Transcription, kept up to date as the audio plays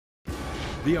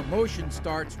The emotion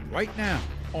starts right now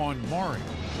on Maury.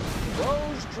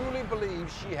 Rose truly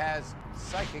believes she has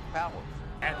psychic powers.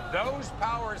 And those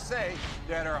powers say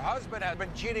that her husband has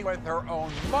been cheating with her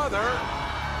own mother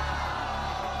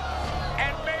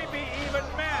and maybe even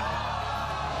men.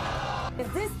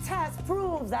 If this test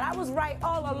proves that I was right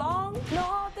all along,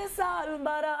 no te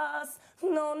salvarás.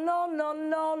 No, no, no,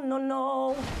 no, no,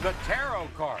 no. The tarot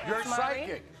card. You're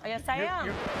psychic. Yes, I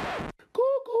am.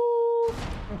 Cuckoo!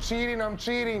 I'm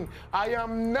cheating. I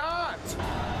am not.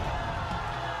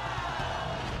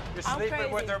 You're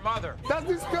sleeping with her mother. That's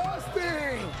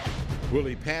disgusting. Will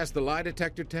he pass the lie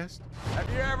detector test? Have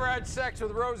you ever had sex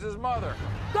with Rose's mother?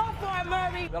 Go for it,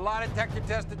 Maury. The lie detector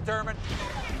test determined.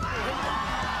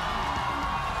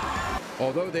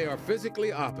 Although they are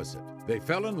physically opposite, they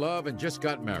fell in love and just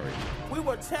got married. We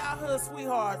were childhood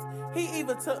sweethearts. He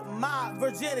even took my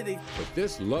virginity. But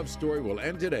this love story will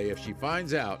end today if she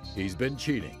finds out he's been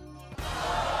cheating.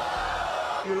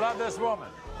 You love this woman.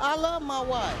 I love my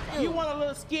wife. You want a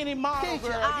little skinny model, Keisha,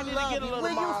 girl. I You need to love get a you. little Will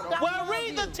you model. stop? Well, I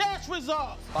read the love you. test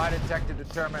results. Lie detector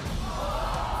determined.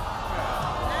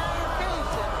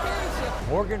 Keisha.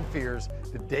 Morgan fears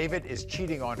that David is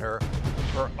cheating on her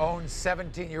own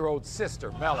 17-year-old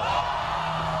sister, Melanie.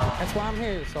 That's why I'm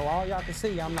here, so all y'all can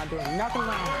see I'm not doing nothing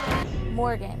wrong.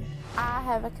 Morgan, I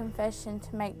have a confession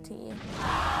to make to you.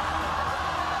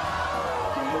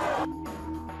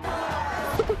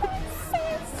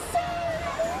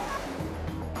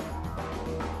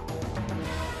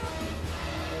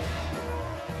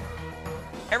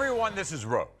 Everyone, this is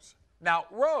Rose. Now,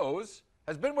 Rose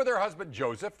has been with her husband,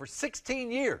 Joseph, for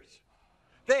 16 years.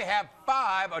 They have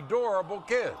 5 adorable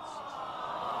kids.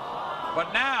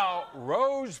 But now,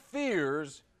 Rose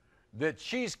fears that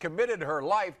she's committed her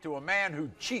life to a man who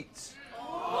cheats.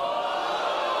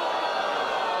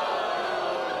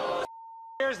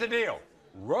 Here's the deal.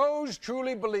 Rose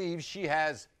truly believes she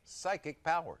has psychic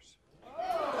powers.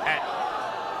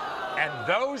 And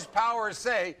those powers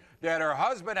say that her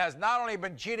husband has not only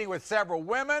been cheating with several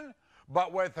women,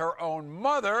 but with her own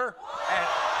mother and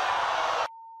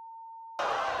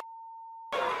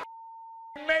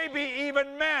maybe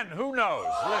even men. Who knows?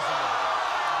 Listen to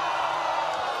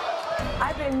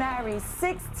I've been married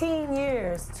 16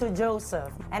 years to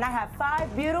Joseph, and I have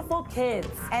 5 beautiful kids.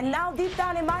 And now deep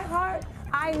down in my heart,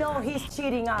 I know he's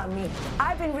cheating on me.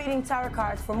 I've been reading tarot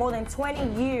cards for more than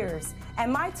 20 years,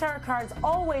 and my tarot cards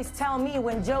always tell me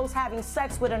when Joe's having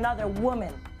sex with another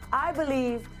woman. I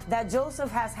believe that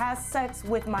Joseph has had sex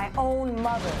with my own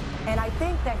mother, and I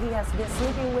think that he has been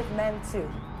sleeping with men too.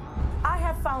 I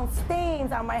have found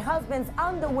stains on my husband's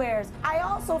underwears. I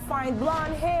also find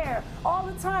blonde hair all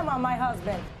the time on my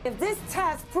husband. If this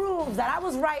test proves that I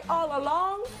was right all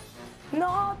along,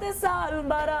 no te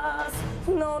salvarás.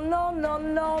 No, no, no,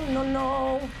 no, no,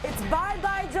 no. It's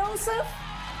bye-bye, Joseph,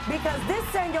 because this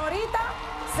señorita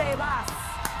se vas.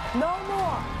 No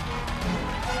more.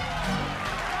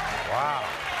 Wow.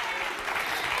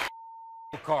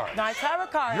 Card. My tarot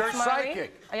cards, You're Maury.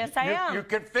 psychic. Yes, I am. You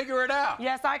can figure it out.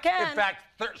 Yes, I can. In fact,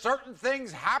 certain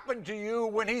things happen to you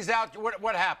when he's out.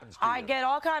 What happens to you? I get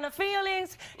all kind of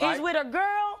feelings. Right. He's with a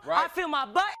girl. Right. I feel my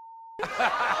butt.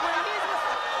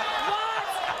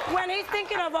 When he's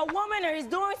thinking of a woman or he's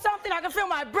doing something, I can feel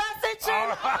my breath itching.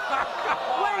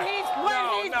 When he's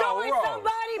doing Rose,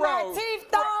 somebody, my teeth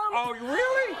thumb. Oh,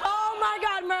 really? Oh my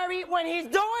God, Maury. When he's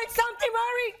doing something,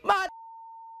 Maury, my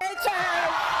itches.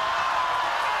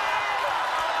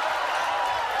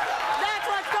 That's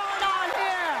what's going on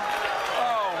here.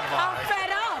 Oh, my. I'm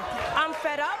fed up. I'm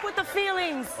fed up with the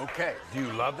feelings. Okay. Do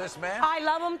you love this man? I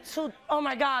love him to, oh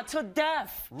my God, to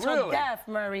death. Really? To death,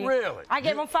 Maury. Really? I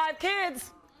gave him 5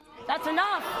 kids. That's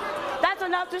enough. That's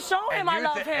enough to show him I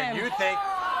love him. And you think...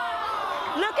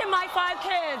 Look at my 5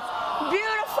 kids.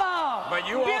 Beautiful. But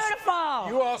you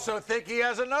Beautiful. also think he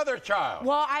has another child.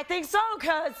 Well, I think so,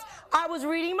 because I was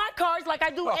reading my cards like I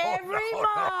do every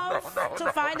month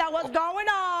to find out what's going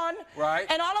on. Right.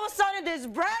 And all of a sudden, this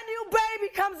brand new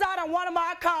baby comes out on one of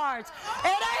my cards. It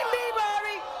ain't me,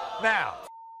 Maury. Now,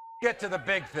 get to the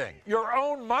big thing. Your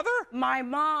own mother? My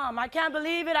mom. I can't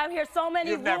believe it. I hear so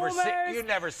many rumors. You've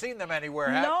never seen them anywhere,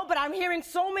 have you? No, but I'm hearing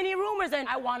so many rumors, and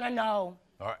I want to know.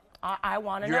 All right. I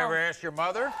want to know. You ever ask your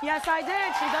mother? Yes, I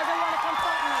did. She doesn't want to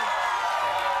confront me.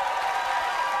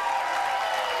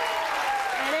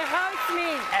 And it hurts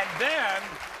me.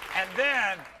 And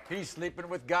then he's sleeping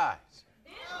with guys.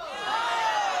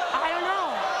 I don't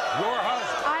know. Your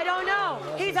husband. I don't know.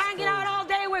 He's hanging out all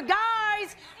day with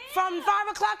guys from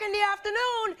 5 o'clock in the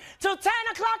afternoon till 10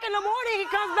 o'clock in the morning. He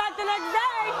comes back the next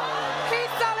day. He's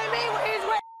telling me he's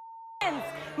with friends.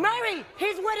 Maury,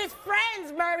 he's with his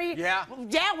friends, Maury. Yeah?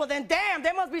 Yeah, well then, damn,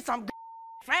 there must be some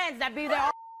friends that be there.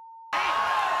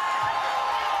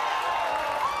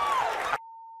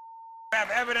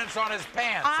 Have evidence on his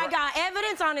pants. I got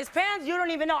evidence on his pants. You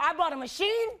don't even know. I bought a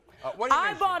machine. What do you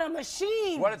mean? I bought a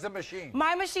machine. What is a machine?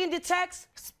 My machine detects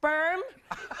sperm.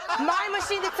 My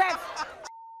machine detects.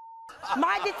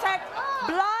 Mine detects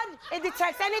blood. It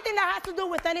detects anything that has to do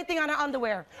with anything on our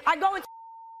underwear. I go into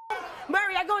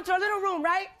Maury, I go into a little room,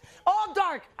 right? All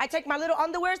dark. I take my little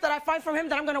underwears that I find from him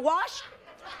that I'm gonna wash,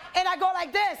 and I go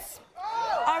like this.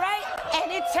 All right?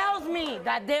 And it tells me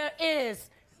that there is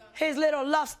his little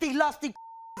lusty.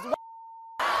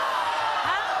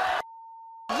 Huh?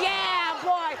 Yeah,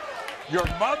 boy. Your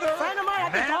mother, Friend of mine, I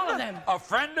think all of them. a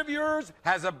friend of yours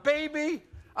has a baby.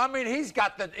 I mean, he's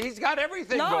got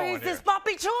everything No, going he's here. this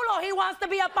papi chulo. He wants to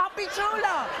be a papi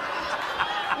chulo.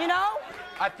 You know?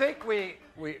 I think we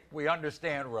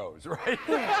understand Rose, right?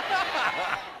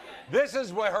 This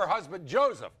is what her husband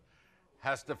Joseph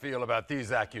has to feel about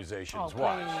these accusations.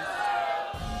 Watch.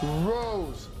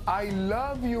 Rose, I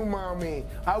love you, mommy.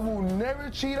 I will never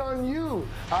cheat on you.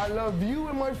 I love you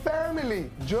and my family.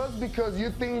 Just because you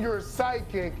think you're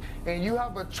psychic and you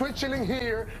have a twitching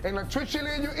here and a twitching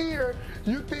in your ear,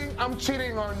 you think I'm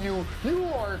cheating on you. You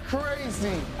are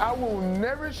crazy. I will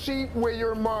never cheat with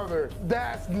your mother.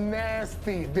 That's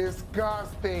nasty,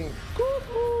 disgusting.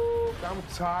 Cuckoo. I'm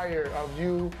tired of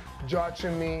you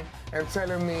judging me and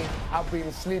telling me I've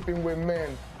been sleeping with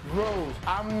men. Rose,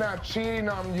 I'm not cheating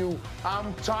on you.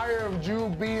 I'm tired of you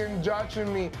being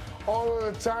judging me all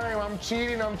the time. I'm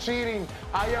cheating.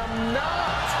 I am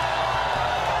not.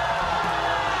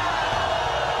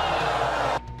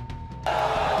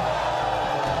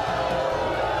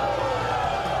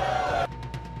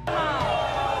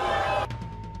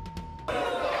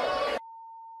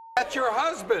 That's your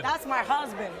husband. That's my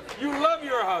husband. You love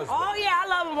your husband. Oh, yeah, I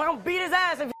love him. I'm gonna beat his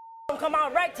ass if he don't come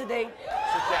out right today.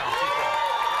 Sit down.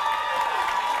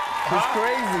 He's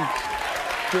crazy.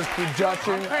 Just keep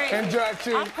judging crazy. and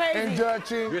judging I'm crazy. and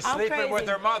judging. You're I'm sleeping with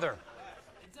crazy. her mother.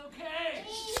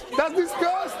 That's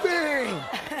disgusting.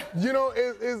 You know,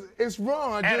 it's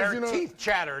wrong. And her you know, teeth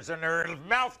chatters and her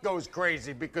mouth goes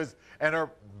crazy and her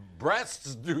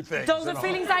breasts do things. Those are and all.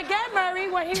 feelings I get, Maury,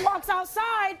 when he walks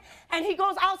outside and he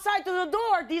goes outside through the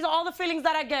door. These are all the feelings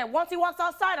that I get. Once he walks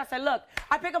outside, I say, look,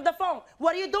 I pick up the phone.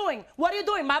 What are you doing? What are you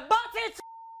doing? My butt is.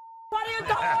 What are you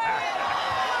doing?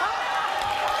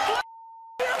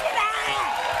 Looking at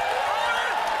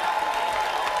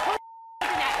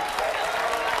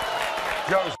it.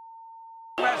 Joe's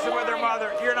messing with her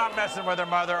mother. You're not messing with her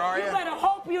mother, are you? You better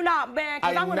hope you're not, man,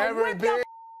 because I'm gonna never whip did. your in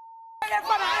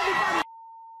front of everybody.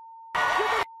 You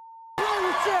can play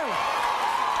with you.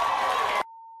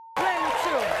 Play with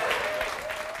you.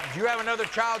 Do you have another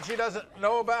child she doesn't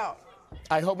know about?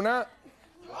 I hope not.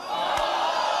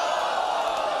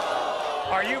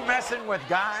 Are you messing with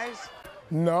guys?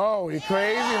 No, you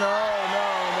crazy? No.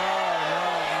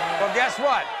 Well, guess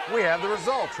what? We have the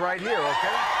results right here, okay?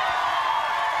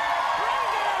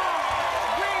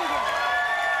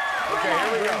 Okay,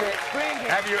 here we go. Bring it.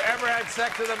 Have you ever had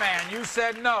sex with a man? You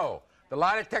said no. The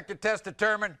lie detector test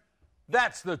determined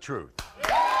that's the truth.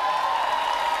 Have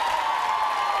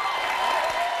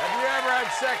you ever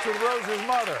had sex with Rose's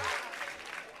mother?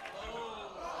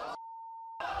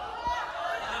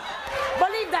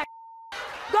 Believe that.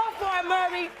 Go for it,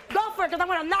 Maury. Go for it, because I'm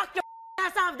going to knock your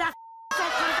ass off that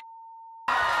section.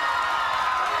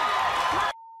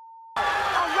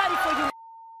 I'm ready for you.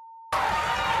 Go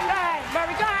ahead,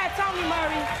 Maury. Go ahead. Tell me,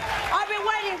 Maury. I've been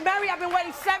waiting, Maury. I've been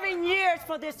waiting 7 years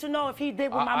for this to know if he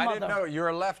did with my I mother. didn't know. You're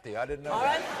a lefty. I didn't know All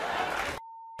that. right?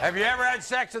 Have you ever had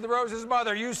sex with Rose's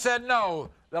mother? You said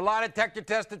no. The lie detector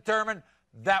test determined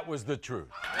that was the truth.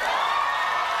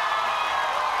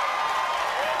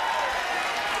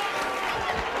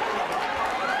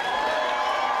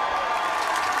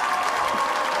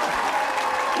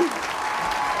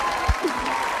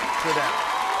 Sit down.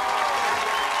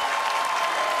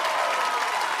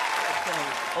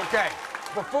 Okay,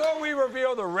 before we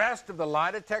reveal the rest of the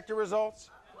lie detector results,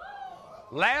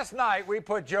 last night we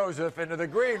put Joseph into the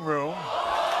green room.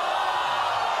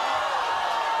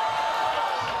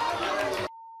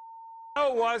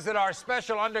 Was that our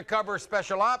special undercover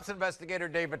special ops investigator,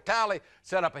 Dave Vitale,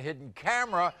 set up a hidden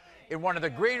camera in one of the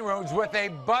green rooms with a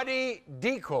buddy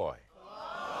decoy.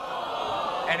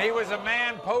 And he was a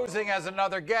man posing as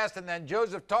another guest, and then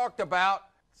Joseph talked about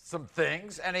some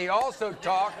things, and he also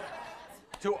talked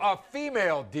to a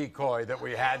female decoy that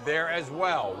we had there as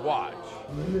well. Watch.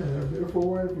 Yeah, a beautiful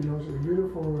wife, you know, she's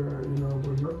beautiful, you know,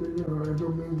 but nothing, you know, I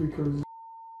don't mean because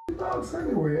dogs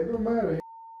anyway, it don't matter.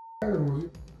 Animals.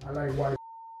 I like white.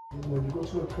 When you go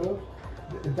to a club,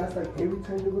 that's like every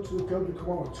time you go to the club, you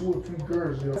come out with 2 or 3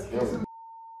 girls, yo.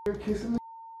 Kissing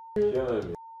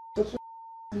the such a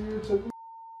weird,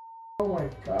 oh my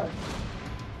God.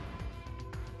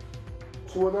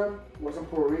 2 of them was in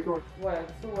Puerto Rico.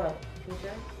 What? 2 what? 2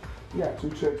 chicks? Yeah, 2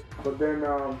 chicks. But then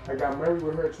I got married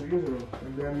with her 2 years ago.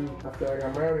 And then after I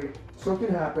got married, something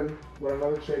happened with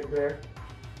another chick there.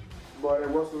 But it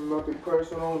wasn't nothing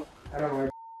personal. I don't know, I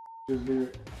just did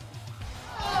it.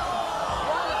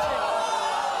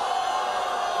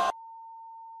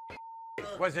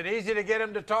 Was it easy to get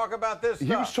him to talk about this stuff?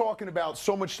 He was talking about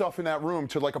so much stuff in that room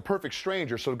to like a perfect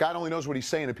stranger, so God only knows what he's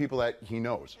saying to people that he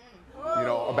knows, you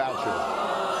know, about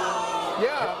you.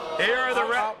 Yeah. Here are the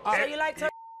So you like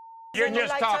You're so just you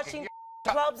like talking. touching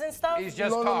clubs and stuff? He's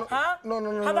just talking. Huh?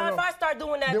 No. How about if I start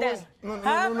doing that then? No,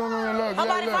 huh? No. How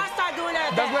about if I start doing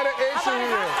that That's then? not an issue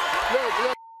here.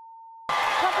 Look.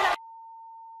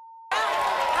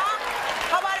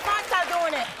 How about if I start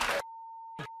doing it?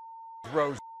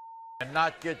 Rose and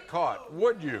not get caught,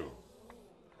 would you?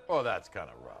 Oh, that's kind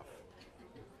of rough.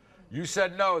 You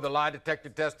said no. The lie detector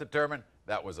test determined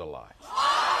that was a lie.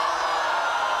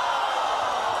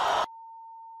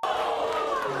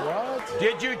 What?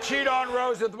 Did you cheat on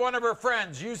Rose with one of her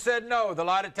friends? You said no. The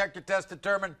lie detector test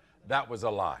determined that was a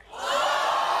lie.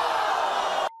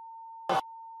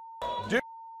 Do you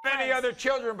have any other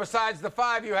children besides the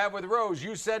 5 you have with Rose?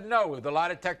 You said no. The lie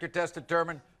detector test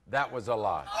determined that was a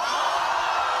lie.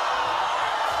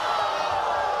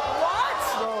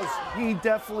 He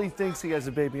definitely thinks he has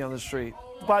a baby on the street.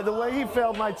 By the way, he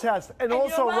failed my test. And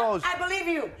also, you know what? Rose. I believe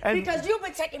you. Because you've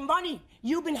been taking money.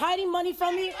 You've been hiding money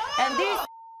from me. And these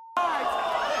cards.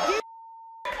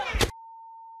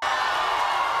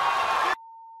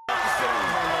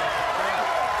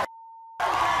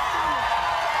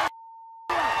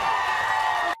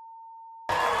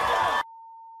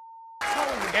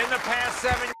 In the past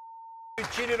 7 years, you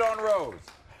cheated on Rose.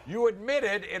 You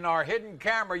admitted in our hidden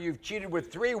camera you've cheated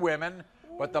with 3 women,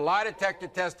 but the lie detector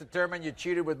test determined you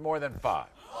cheated with more than 5.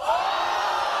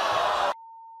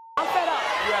 I'm fed up.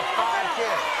 You have 5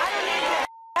 kids. I don't need it.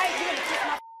 Hey, you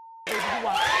gonna kiss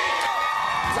my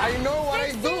I know what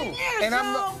I do. Years, and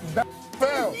I'm not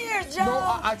fail.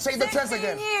 No, I take the test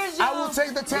again. I will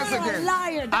take the test again.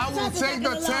 I will take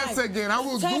the test again. I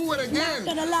will do it again.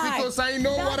 Because I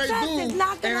know what I do. And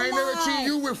I never cheat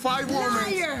you with 5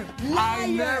 women. I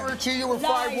never cheat you with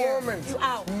 5 women. You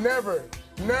out. Never.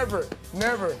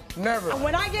 And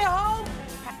when I get home,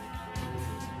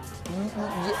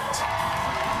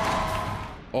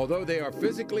 Although they are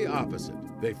physically opposite,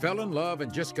 they fell in love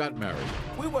and just got married.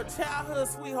 We were childhood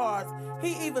sweethearts.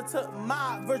 He even took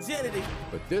my virginity.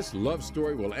 But this love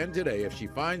story will end today if she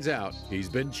finds out he's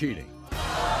been cheating.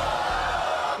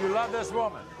 You love this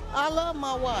woman. I love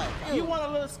my wife. You want a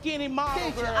little skinny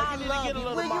model, girl. I You need to love get a you.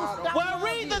 little Will you model. stop? Well,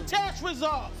 read the test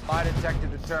results. Lie detector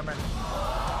determined.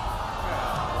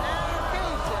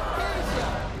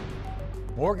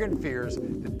 Morgan fears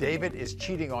that David is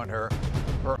cheating on her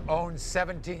own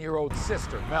 17-year-old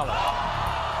sister, Melanie.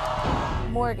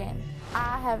 Morgan,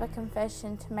 I have a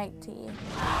confession to make to you.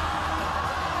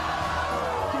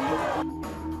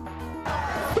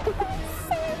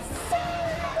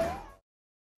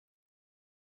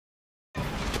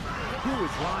 Who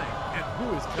is lying and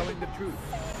who is telling the truth?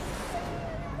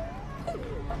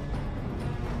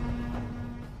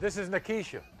 This is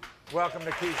Nikisha. Welcome,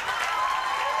 Nikisha.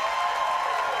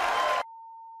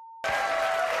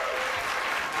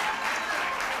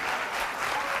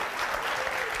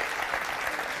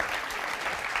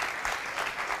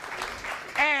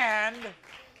 And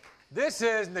this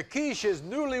is Nikisha's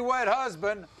newlywed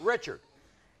husband, Richard.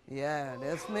 Yeah,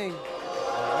 that's me. Hey,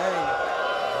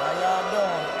 how y'all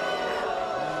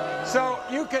doing? So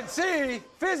you can see,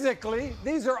 physically,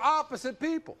 these are opposite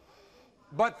people.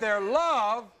 But their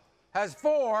love has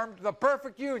formed the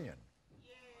perfect union.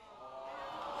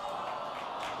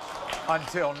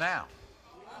 Until now.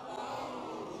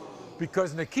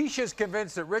 Because Nikisha is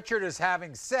convinced that Richard is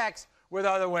having sex with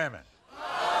other women.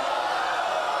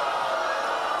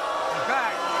 In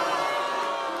fact,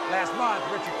 last month,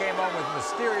 Richard came home with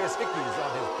mysterious hickeys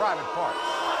on his private parts.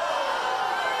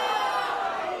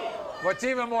 What's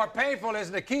even more painful is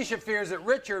Nikisha fears that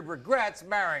Richard regrets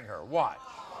marrying her. Watch.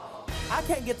 I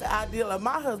can't get the idea of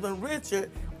my husband, Richard,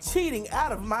 cheating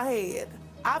out of my head.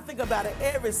 I think about it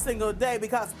every single day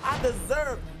because I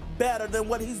deserve better than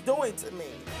what he's doing to me.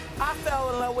 I fell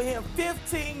in love with him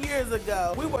 15 years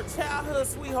ago. We were childhood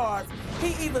sweethearts.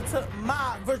 He even took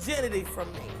my virginity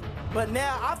from me. But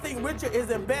now I think Richard is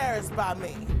embarrassed by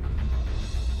me.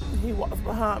 He walks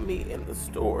behind me in the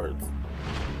stores.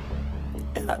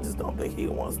 And I just don't think he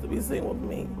wants to be seen with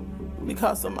me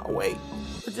because of my weight.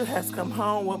 Richard has come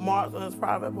home with marks on his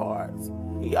private parts.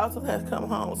 He also has come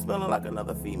home smelling like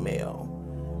another female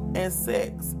and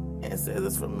sex and says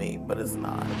it's for me, but it's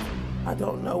not. I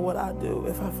don't know what I do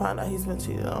if I find out he's been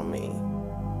cheating on me.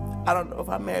 I don't know if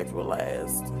our marriage will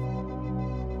last.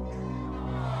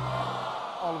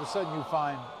 All of a sudden you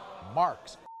find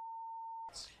marks.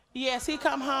 Yes, he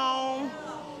come home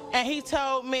and he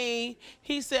told me,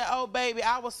 he said, oh baby,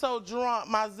 I was so drunk,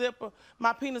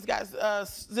 my penis got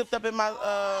zipped up in my,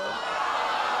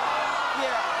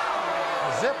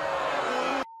 A zipper?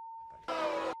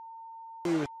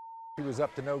 He was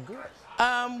up to no good.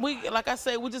 Like I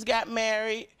said, we just got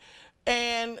married.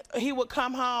 And he would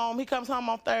come home. He comes home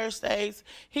on Thursdays.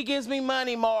 He gives me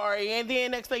money, Maury. And then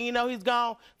next thing you know, he's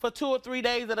gone for 2 or 3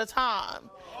 days at a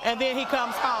time. And then he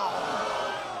comes home.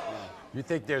 You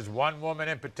think there's one woman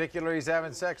in particular he's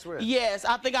having sex with? Yes,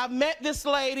 I think I've met this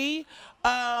lady.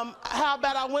 How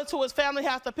about I went to his family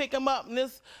house to pick him up, and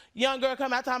this young girl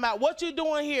come out talking about, what you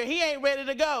doing here? He ain't ready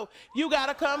to go. You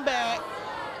gotta come back.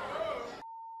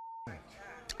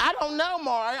 I don't know,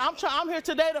 Maury. I'm here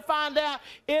today to find out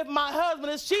if my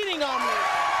husband is cheating on me.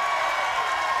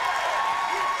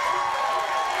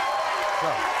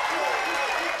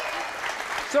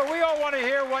 So we all want to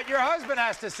hear what your husband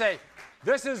has to say.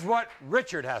 This is what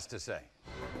Richard has to say.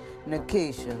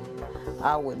 Nikisha,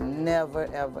 I would never,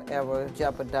 ever, ever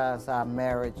jeopardize our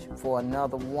marriage for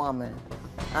another woman.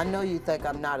 I know you think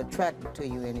I'm not attracted to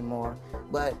you anymore,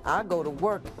 but I go to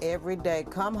work every day,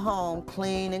 come home,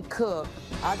 clean and cook.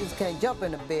 I just can't jump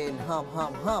in the bed and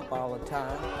hump all the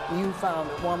time. You found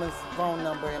a woman's phone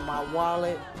number in my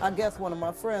wallet. I guess one of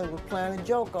my friends was playing a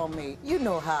joke on me. You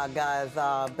know how guys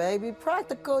are, baby,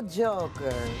 practical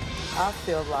jokers. I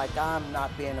feel like I'm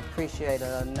not being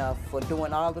appreciated enough for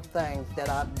doing all the things that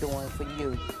I'm doing for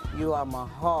you. You are my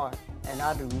heart, and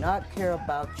I do not care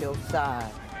about your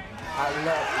side. I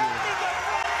love you.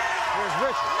 Here's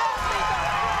Richard.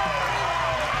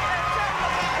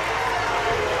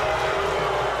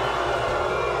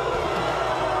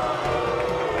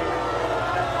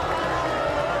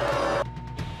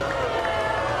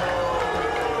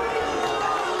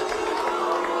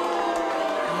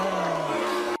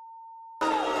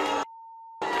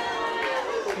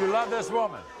 You love this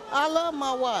woman? I love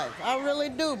my wife. I really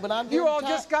do, but I'm You all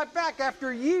just got back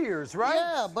after years, right?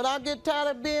 Yeah, but I get tired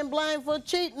of being blamed for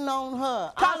cheating on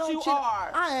her. Because you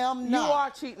are. I am not. You are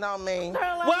cheating on me. Girl,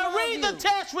 I well, love read you. the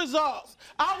test results.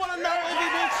 I want to know if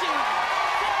you've been cheating.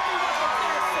 Tell me what the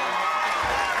test says.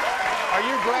 Are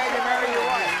you glad you married your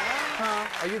wife? Huh?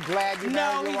 Are you glad you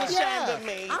married your wife? No, he's ashamed of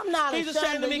me. I'm not He's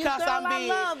ashamed of me because I'm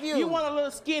big. I love you. You want a little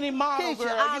skinny model, Keisha,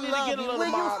 girl. I You need love to get a you. little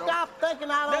Will model. you stop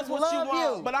thinking I don't That's what love you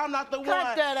want, you? but I'm not the one.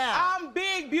 Cut that out. I'm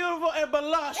big, beautiful, and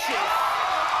voluptuous.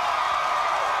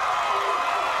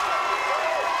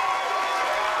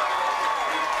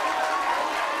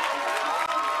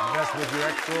 You mess with your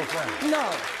ex-girlfriend? No.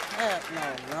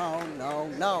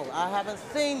 No. I haven't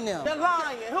seen them. They're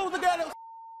lying. Who's the girl that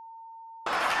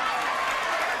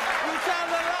you telling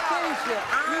a lie? Keisha,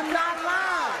 I'm not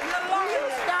lying. You're lying. Will you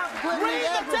stop putting Read the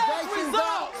test accusations results.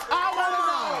 up? I want to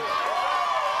know.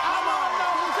 I want to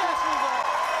know the test results.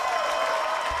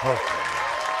 Okay.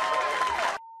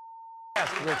 Yes,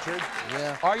 Richard.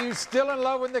 Yeah. Are you still in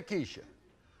love with Nikisha?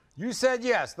 You said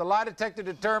yes. The lie detector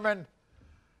determined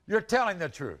you're telling the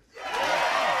truth.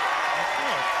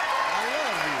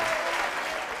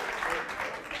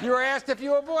 You were asked if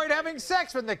you avoid having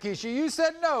sex with Nikisha. You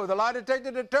said no. The lie detector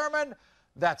determined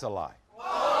that's a lie.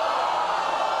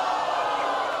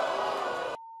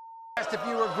 Asked if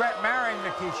you regret marrying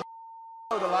Nikisha.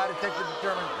 No, the lie detector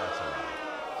determined that's a lie.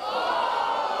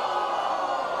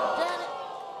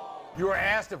 You were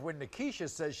asked if when Nikisha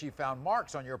says she found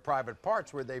marks on your private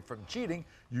parts, were they from cheating?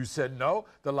 You said no.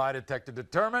 The lie detector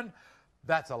determined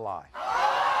that's a lie.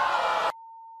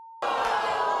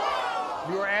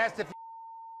 You were asked if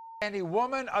any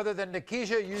woman other than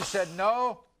Nikisha, you said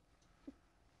no.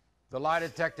 The lie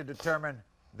detector determined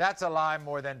that's a lie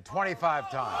more than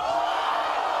 25 times.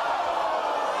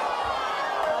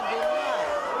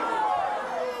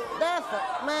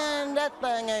 Man, that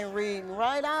thing ain't reading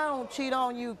right. I don't cheat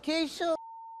on you, Keisha.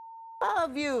 I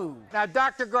love you. Now,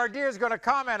 Dr. Gardier is going to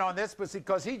comment on this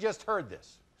because he just heard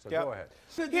this. So go ahead.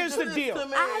 Here's the deal. The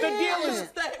deal is to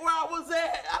stay where I was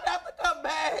at. I'd have to come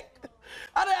back.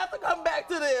 I'd have to come back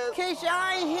to this. Keisha,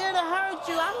 I ain't here to hurt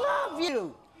you. I love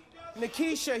you.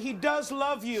 Nikisha, he does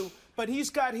love you, but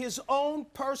he's got his own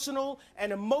personal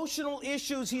and emotional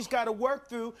issues he's got to work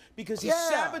through because he's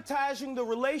sabotaging the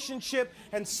relationship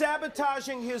and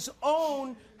sabotaging his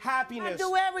own happiness. I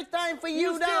do everything for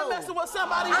you, though. Still messing with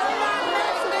somebody else. I'm not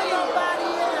messing with nobody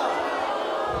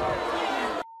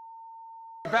else.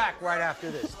 Back right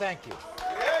after this. Thank you.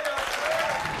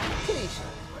 Keisha,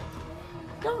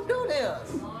 don't do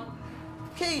this.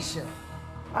 Keisha,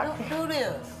 don't do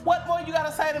this. What more you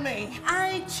gotta say to me? I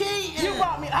ain't cheating. You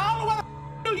brought me all the way to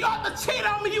New York to cheat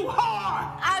on me, you whore!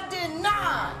 I did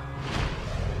not.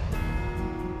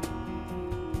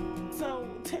 So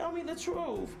tell me the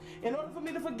truth. In order for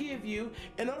me to forgive you,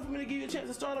 in order for me to give you a chance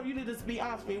to start up, you need to be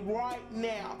honest with me right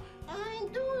now. I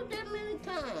ain't do it that many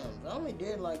times. I only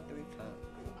did like 3 times.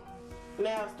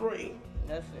 Now it's 3.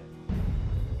 That's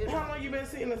it. How long you been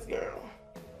seeing this girl?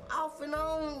 Off and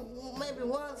on, maybe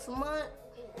once a month.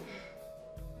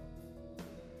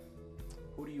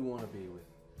 Who do you want to be with?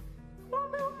 I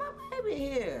want to be with my baby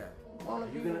here. Are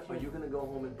you gonna go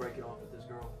home and break it off with this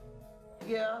girl?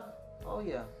 Yeah. Oh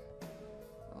yeah.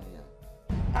 Oh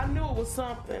yeah. I knew it was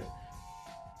something.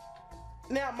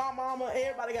 Now my mama,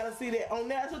 everybody gotta see that. On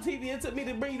national TV, it took me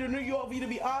to bring you to New York for you to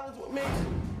be honest with me.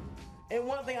 And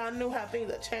one thing I knew how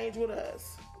things had changed with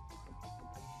us.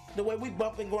 The way we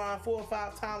bump and grind 4 or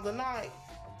 5 times a night.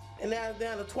 And now it's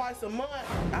down to twice a month.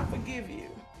 I forgive you.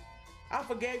 I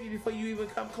forgave you before you even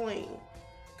come clean.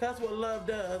 Cause that's what love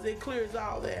does. It clears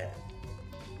all that.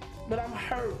 But I'm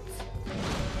hurt.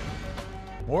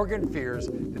 Morgan fears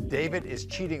that David is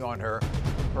cheating on her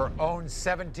own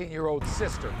 17-year-old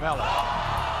sister, Melanie.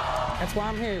 That's why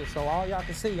I'm here, so all y'all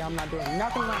can see I'm not doing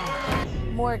nothing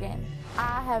wrong. Morgan,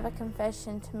 I have a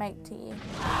confession to make to you.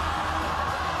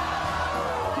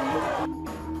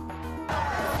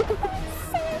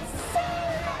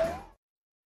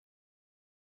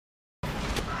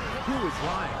 Who is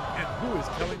lying and who is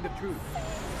telling the truth?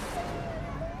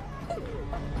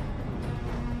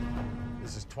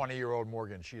 This is 20-year-old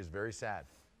Morgan. She is very sad.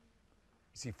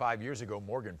 You see, 5 years ago,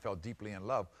 Morgan fell deeply in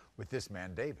love with this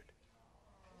man, David.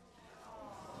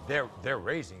 They're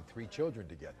raising 3 children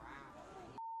together.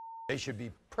 They should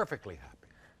be perfectly happy.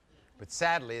 But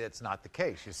sadly, that's not the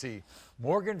case. You see,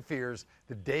 Morgan fears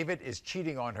that David is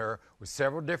cheating on her with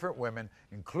several different women,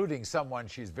 including someone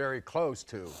she's very close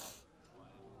to,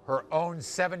 her own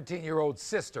 17-year-old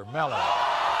sister, Melanie.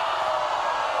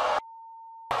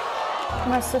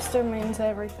 My sister means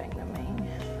everything to me.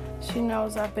 She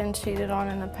knows I've been cheated on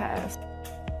in the past.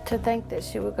 To think that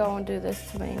she would go and do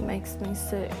this to me makes me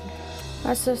sick.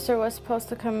 My sister was supposed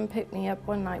to come and pick me up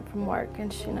one night from work,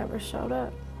 and she never showed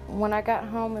up. When I got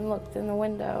home and looked in the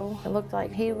window, it looked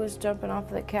like he was jumping off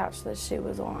the couch that she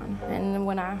was on. And then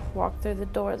when I walked through the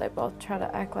door, they both tried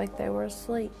to act like they were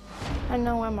asleep. I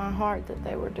know in my heart that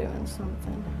they were doing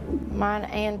something. Mine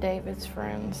and David's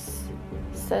friends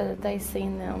said that they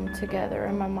seen them together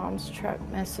in my mom's truck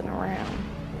messing around.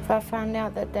 If I find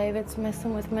out that David's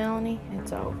messing with Melanie,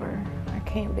 it's over. I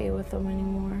can't be with them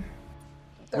anymore.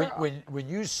 When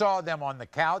you saw them on the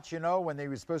couch, you know, when they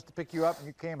were supposed to pick you up and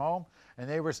you came home and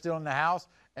they were still in the house,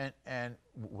 and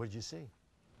what did you see?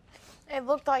 It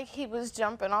looked like he was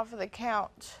jumping off of the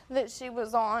couch that she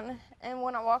was on, and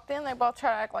when I walked in, they both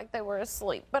tried to act like they were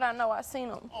asleep, but I know I seen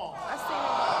them. I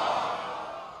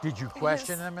seen him. Did you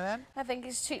question them then? I think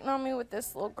he's cheating on me with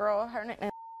this little girl. Her nickname.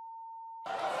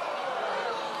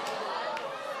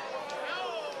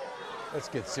 Let's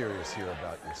get serious here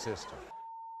about your sister.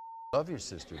 Love your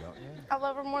sister, don't you? I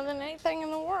love her more than anything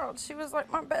in the world. She was like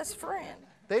my best friend.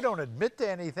 They don't admit to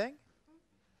anything.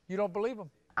 You don't believe them.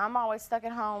 I'm always stuck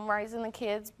at home raising the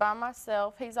kids by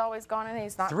myself. He's always gone and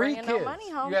he's not bringing no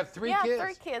money home. You have 3 kids? Yeah,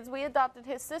 3 kids. We adopted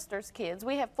his sister's kids.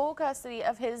 We have full custody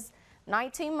of his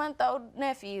 19-month-old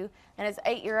nephew and his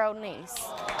 8-year-old niece.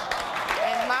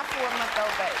 And my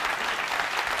 4-month-old baby.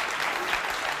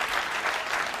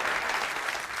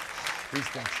 He's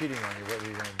been cheating on you. What are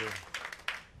you going to do?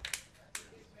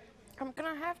 I'm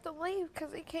going to have to leave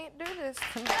because he can't do this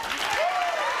to me.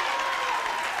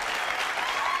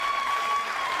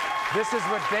 This is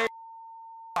what Dave.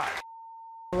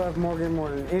 I love Morgan more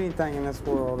than anything in this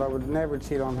world. I would never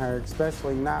cheat on her,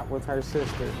 especially not with her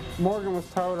sister. Morgan was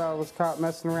told I was caught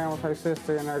messing around with her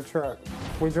sister in her truck.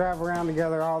 We drive around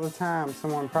together all the time.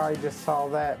 Someone probably just saw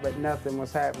that, but nothing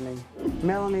was happening.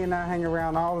 Melanie and I hang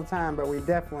around all the time, but we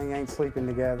definitely ain't sleeping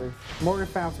together. Morgan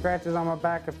found scratches on my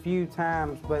back a few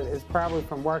times, but it's probably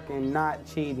from working, not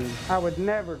cheating. I would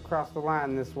never cross the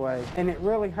line this way, and it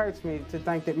really hurts me to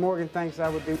think that Morgan thinks I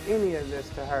would do any of this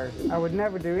to her. I would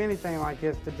never do anything like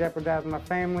this to jeopardize my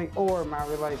family or my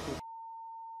relationship.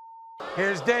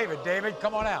 Here's David. David,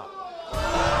 come on out.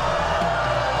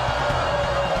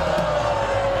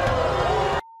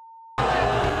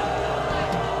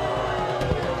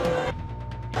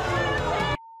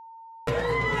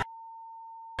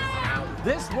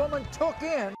 This woman took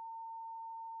in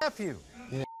nephew.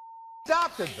 Yeah.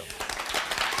 Adopted them.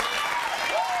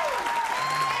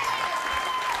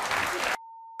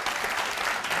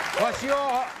 Plus, you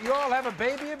all have a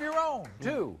baby of your own,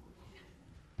 too.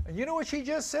 And you know what she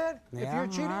just said? Yeah, if you're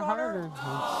cheating on her?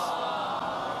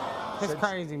 It's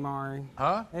crazy, Maury.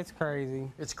 Huh? It's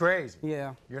crazy. It's crazy.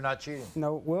 Yeah. You're not cheating.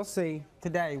 No, we'll see.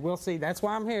 Today, we'll see. That's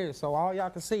why I'm here, so all y'all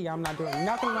can see I'm not doing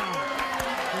nothing wrong.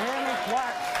 You hear me?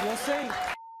 Watch. You'll see.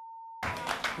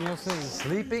 You'll see.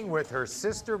 Sleeping with her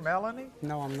sister, Melanie?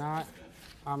 No, I'm not.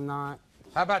 I'm not.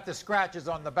 How about the scratches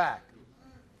on the back?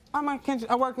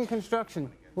 I work in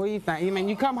construction. What do you think? You mean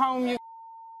you come home, you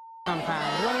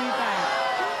sometimes. What do you think?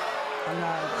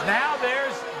 Now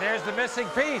there's the missing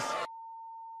piece.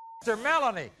 Sister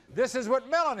Melanie. This is what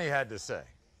Melanie had to say.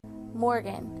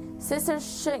 Morgan,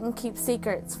 sisters shouldn't keep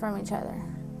secrets from each other.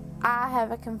 I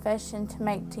have a confession to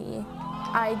make to you.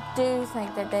 I do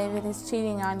think that David is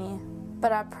cheating on you,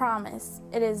 but I promise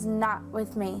it is not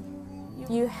with me.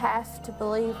 You have to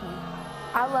believe me.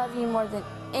 I love you more than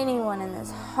anyone in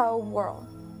this whole world,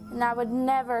 and I would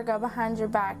never go behind your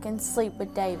back and sleep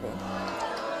with David.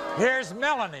 Here's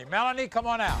Melanie. Melanie, come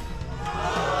on out.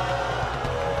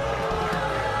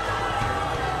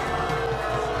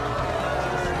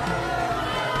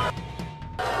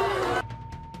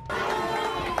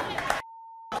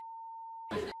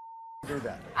 Do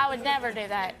that. I would never do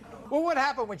that. Well, what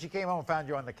happened when she came home and found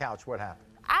you on the couch? What happened?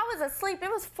 I was asleep. It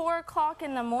was 4 o'clock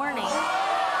in the morning. So,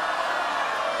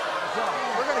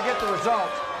 we're going to get the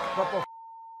results, but before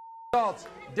the results,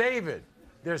 David,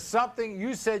 there's something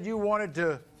you said you wanted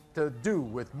to do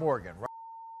with Morgan, right?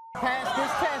 Pass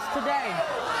this test today.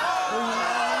 Will you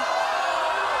marry me?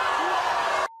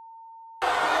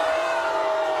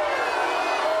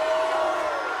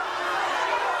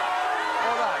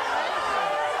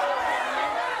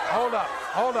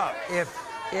 Hold up.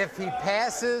 If he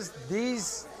passes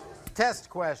these test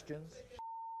questions,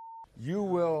 you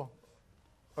will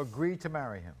agree to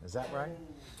marry him. Is that right?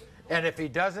 And if he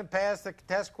doesn't pass the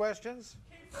test questions?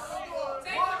 I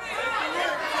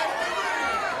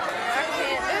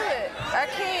can't do it. I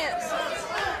can't.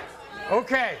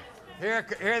 Okay,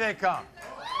 here they come.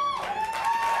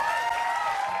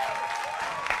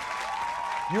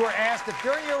 You were asked if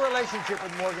during your relationship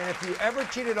with Morgan, if you ever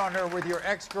cheated on her with your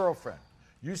ex-girlfriend.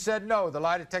 You said no. The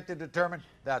lie detector determined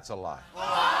that's a lie.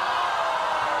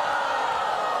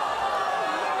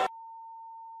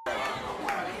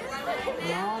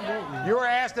 You were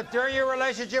asked if during your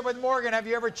relationship with Morgan, have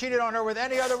you ever cheated on her with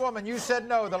any other woman? You said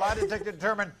no. The lie detector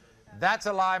determined that's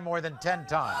a lie more than 10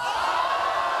 times.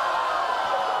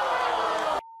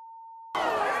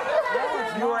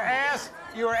 You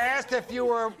were asked if you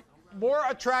were more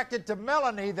attracted to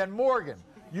Melanie than Morgan.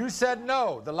 You said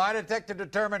no. The lie detector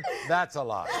determined that's a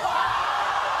lie.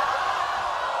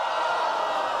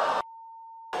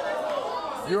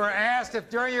 You were asked if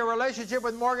during your relationship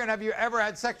with Morgan, have you ever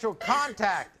had sexual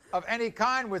contact of any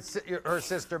kind with her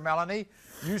sister Melanie?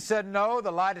 You said no.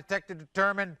 The lie detector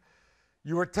determined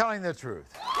you were telling the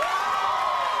truth.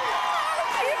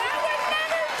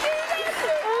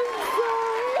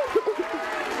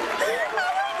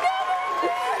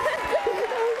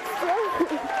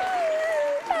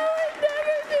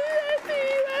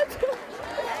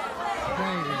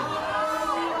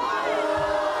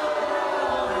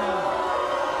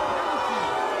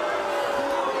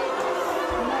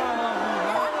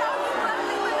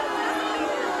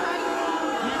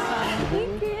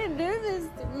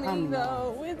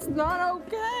 No, it's not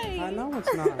okay. I know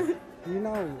it's not. You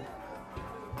know.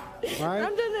 Right?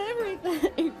 I've done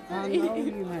everything. I know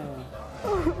you have. I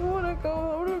want to go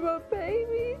home to my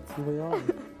babies. We are.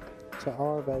 To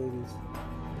our babies.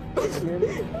 You hear me?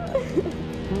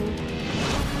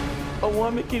 A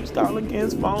woman keeps calling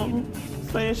Ken's phone,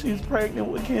 saying she's pregnant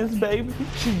with Ken's baby.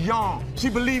 She young. She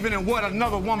believing in what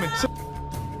another woman took.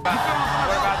 What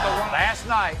about the one? Last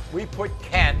night, we put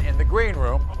Ken in the green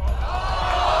room.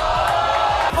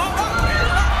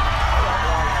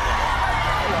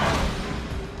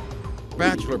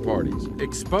 Bachelor parties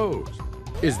exposed.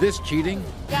 Is this cheating?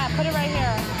 Yeah, put it right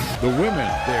here. The women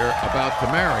they're about to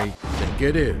marry think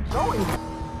it is. Who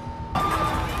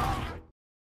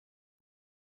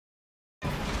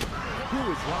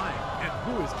is lying and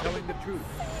who is telling the truth?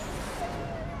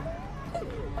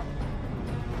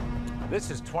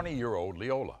 This is 20-year-old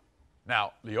Leola.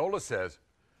 Now, Leola says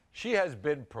she has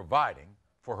been providing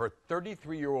for her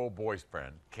 33-year-old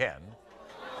boyfriend, Ken.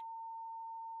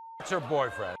 That's her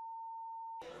boyfriend.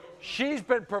 She's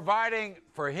been providing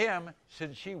for him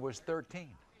since she was 13.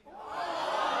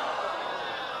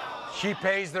 She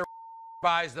pays the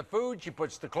buys the food, she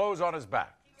puts the clothes on his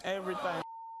back. Everything.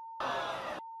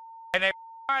 And they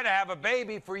tried to have a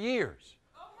baby for years.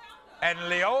 And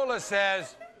Leola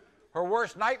says her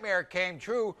worst nightmare came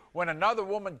true when another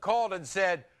woman called and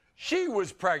said she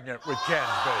was pregnant with Ken's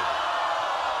baby.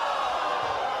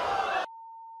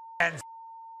 And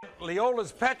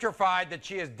Leola's petrified that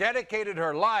she has dedicated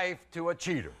her life to a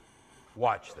cheater.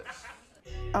 Watch this.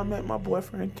 I met my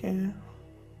boyfriend, Ken,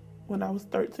 when I was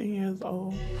 13 years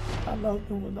old. I loved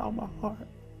him with all my heart.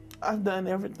 I've done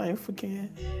everything for Ken.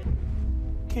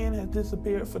 Ken has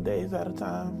disappeared for days at a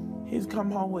time. He's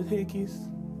come home with hickeys.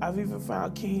 I've even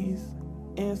found keys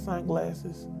and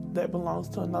sunglasses that belongs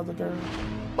to another girl.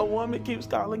 A woman keeps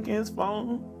calling Ken's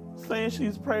phone, saying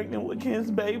she's pregnant with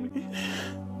Ken's baby.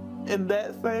 And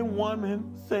that same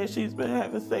woman says she's been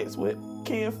having sex with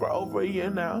Ken for over a year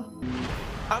now.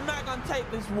 I'm not gonna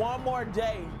take this one more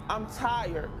day. I'm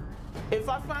tired. If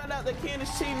I find out that Ken is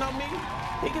cheating on me,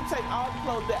 he can take all the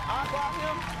clothes that I bought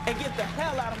him and get the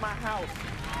hell out of my house.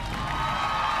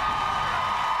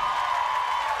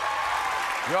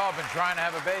 Y'all been trying to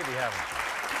have a baby, haven't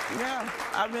you? Yeah,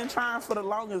 I've been trying for the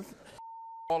longest.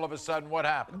 All of a sudden, what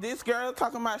happened? This girl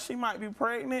talking about she might be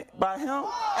pregnant by him.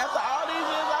 After all these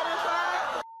years I've been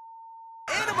trying,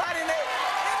 anybody knows.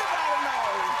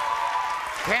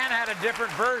 Ken had a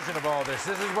different version of all this.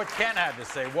 This is what Ken had to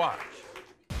say. Watch.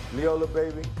 Leola,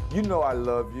 baby, you know I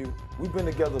love you. We've been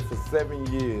together for 7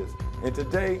 years. And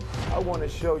today, I want to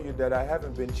show you that I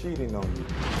haven't been cheating on you.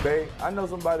 Babe, I know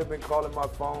somebody been calling my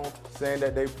phone saying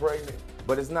that they pregnant,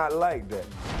 but it's not like that.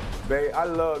 Babe, I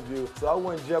love you, so I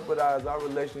wouldn't jeopardize our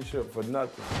relationship for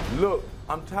nothing. Look,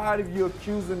 I'm tired of you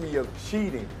accusing me of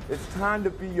cheating. It's time to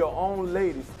be your own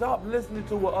lady. Stop listening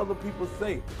to what other people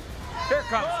say. Here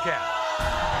comes Ken.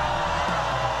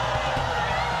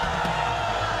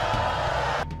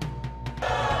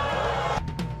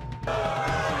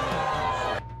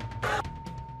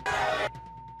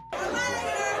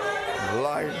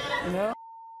 Liar. Yeah.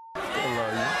 I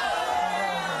love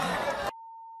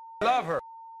you. Love her.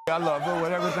 I love her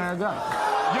with everything I got.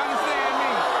 You understand me?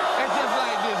 It's just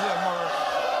like this here, Maury.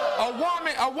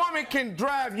 A woman can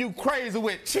drive you crazy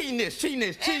with cheating this. Okay?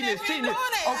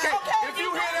 If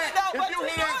you hear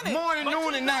that morning,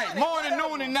 noon, and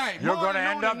night. You're gonna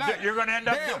end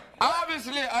up. Damn,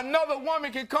 obviously, another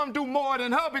woman can come do more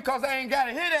than her because I ain't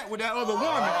gotta hear that with that other woman.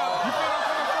 You feel what I'm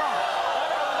coming from?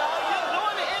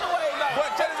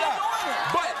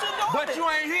 But you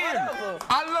ain't hearing me.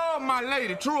 I love my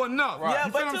lady, true enough. Right. Yeah,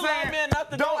 you but feel what you I'm saying? love me enough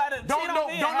to go out and cheat on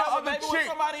me and have a baby with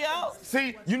somebody else?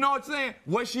 See, you know what I'm saying?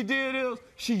 What she did is,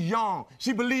 she young.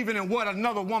 She believing in what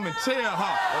another woman tell her.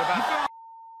 What about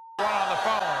one on the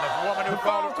phone? The woman who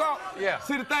called her? Yeah.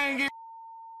 See, the thing is,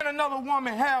 when another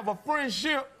woman have a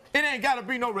friendship, it ain't got to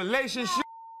be no relationship.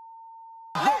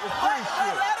 Let her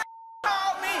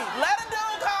call me. Let her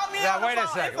call me. Now, wait a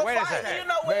second. You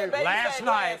know what, baby,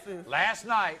 last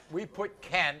night, we put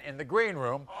Ken in the green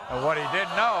room, and what he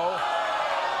didn't know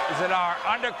is that our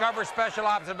undercover special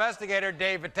ops investigator,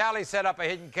 Dave Vitale, set up a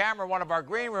hidden camera in one of our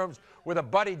green rooms with a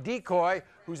buddy decoy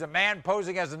who's a man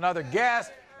posing as another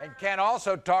guest, and Ken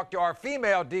also talked to our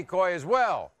female decoy as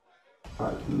well.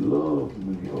 I love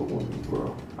New York women,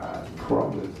 bro. I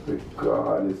promise to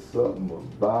God, it's something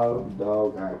about them,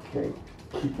 dog. I can't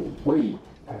keep away.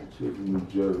 I just New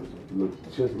Jersey look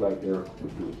just like Eric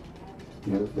would do.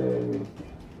 You understand me?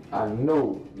 I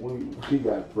know when she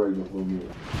got pregnant with me.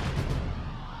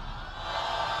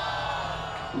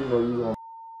 You know you gonna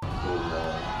so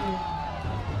long.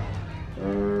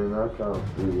 And I kind of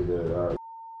figured that out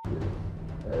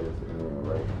at its end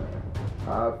right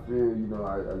now. I feel, you know, I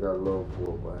got love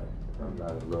for her, but I'm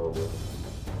not in love with her.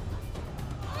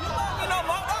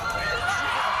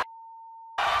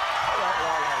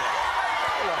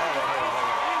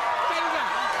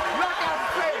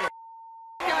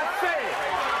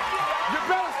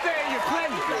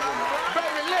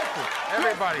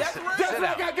 Everybody, just sit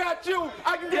like down. I got you,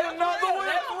 I can get another one.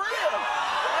 That's real.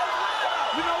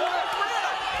 You know what?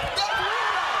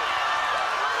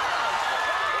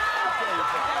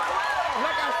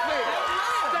 Like I said,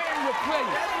 stay in your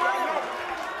place.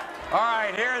 All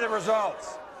right, here are the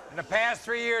results. In the past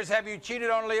 3 years, have you cheated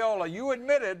on Leola? You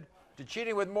admitted to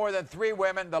cheating with more than 3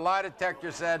 women. The lie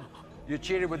detector said you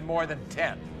cheated with more than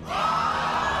 10.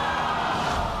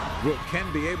 Will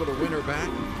Ken be able to win her back?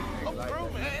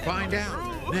 Find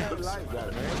out next.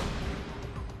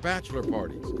 Bachelor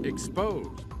parties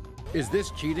exposed. Is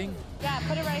this cheating? Yeah,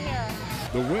 put it right here.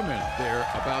 The women they're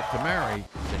about to marry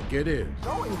think it is.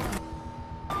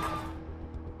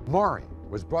 Maury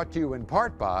was brought to you in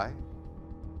part by...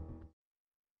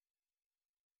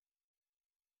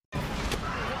 Who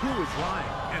is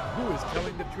lying and who is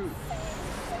telling the truth?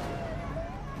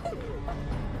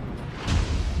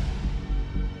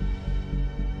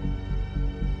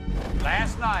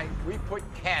 Last night, we put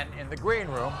Ken in the green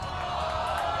room.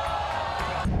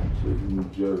 New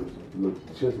Jersey look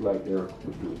just like Erica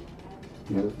would do.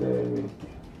 You understand me?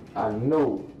 I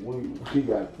know she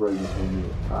got pregnant from me.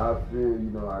 I feel, you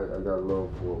know, I got love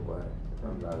for her, but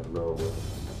I'm not in love with her.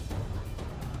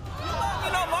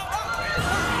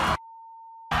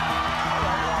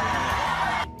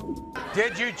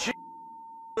 Did you cheat?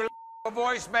 A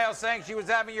voicemail saying she was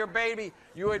having your baby.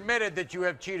 You admitted that you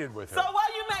have cheated with her. So why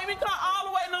you make me come all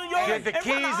the way to New York? Did the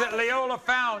keys that Leola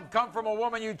found come from a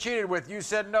woman you cheated with? You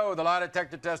said no. The lie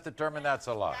detector test determined that's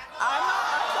a lie. I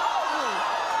told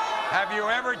you. Have you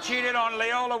ever cheated on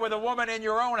Leola with a woman in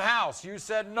your own house? You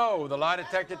said no. The lie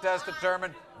detector test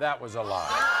determined that was a lie.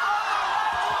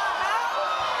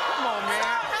 Come on,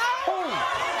 man.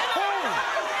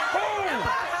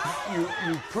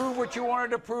 You proved what you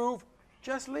wanted to prove.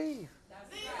 Just leave.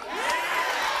 It's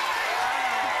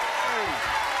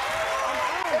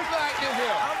like this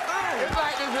here. It's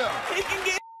like this here. He can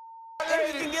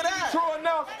get out. True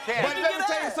enough. Ken. But let me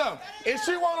tell you something. If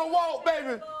she want to walk,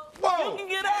 baby, whoa. You can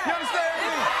get out. You understand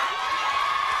me?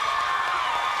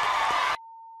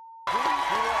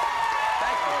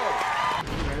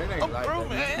 I'm through,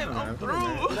 man. I'm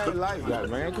through. It ain't like that,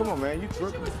 man. Come on, man. You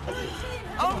tripping.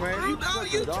 I'm through, dog.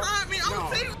 You tried me.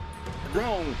 I'm saying.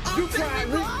 Wrong. You tried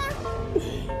me.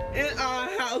 In our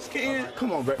house, Ken.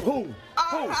 Come on, baby. Who?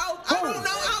 Our house. I don't know.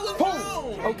 I was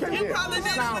gone. Okay, You yeah. probably did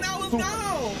it when I was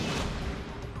gone.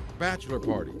 Bachelor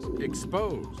parties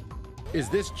exposed. Is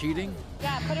this cheating?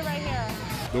 Yeah, put it right here.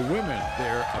 The women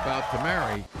they're about to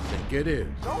marry think it is.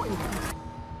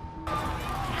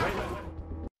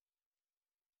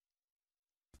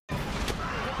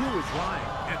 Who is lying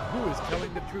and who is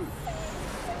telling the truth?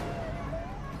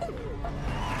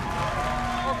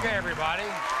 Okay, everybody.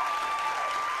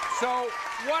 So,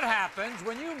 what happens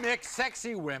when you mix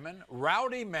sexy women,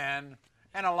 rowdy men,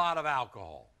 and a lot of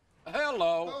alcohol?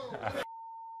 Hello.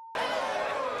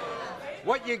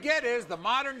 What you get is the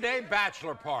modern-day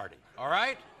bachelor party, all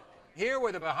right? Here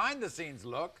with a behind-the-scenes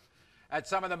look at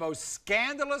some of the most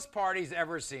scandalous parties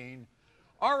ever seen,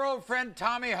 our old friend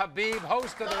Tommy Habib,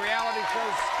 host of the reality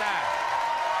show Staff.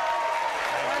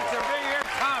 Let's bring here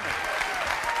Tommy.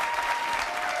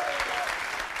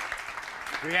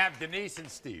 We have Denise and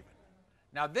Steven.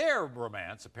 Now, their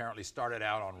romance apparently started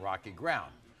out on rocky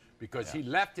ground because he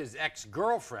left his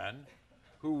ex-girlfriend,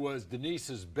 who was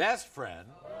Denise's best friend,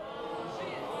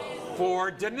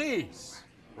 for Denise,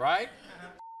 right?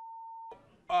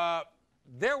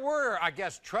 There were, I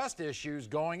guess, trust issues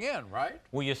going in, right?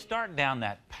 Well, you start down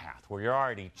that path where you're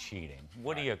already cheating.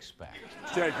 What do you expect?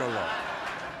 Take a look.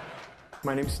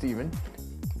 My name's Steven.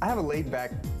 I have a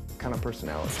laid-back kind of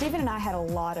personality. Steven and I had a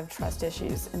lot of trust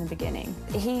issues in the beginning.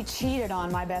 He cheated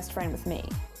on my best friend with me.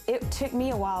 It took me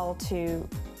a while to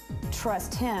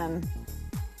trust him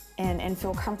and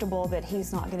feel comfortable that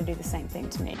he's not going to do the same thing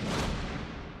to me.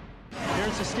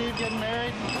 Here's to Steve getting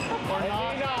married, or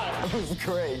not? That was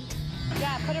great.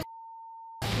 Yeah, put it.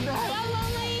 No. So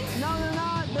lonely. No, they're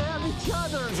not. They have each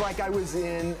other. It's like I was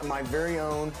in my very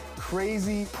own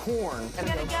crazy porn. You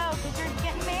gotta go because you're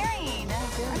getting married. I'm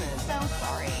so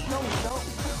sorry. No.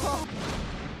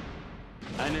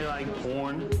 I know you like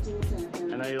porn.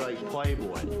 I know you like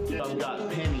Playboy. I've got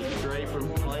Penny straight from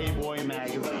Playboy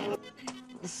magazine.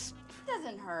 It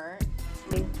doesn't hurt.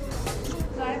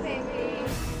 Bye, baby.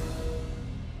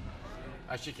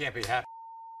 She can't be happy.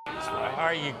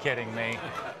 Are you kidding me?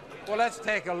 Well, let's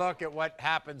take a look at what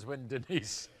happens when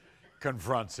Denise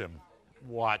confronts him.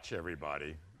 Watch,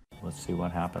 everybody. Let's see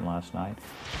what happened last night.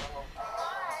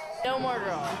 No more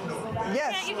girls.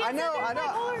 Yes, I know.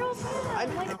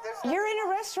 You're in a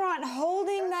restaurant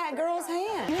holding that girl's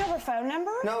hand. You have her phone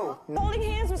number? No. Holding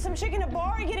hands with some chick in a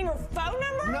bar and getting her phone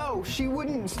number? No, she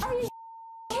wouldn't. Are you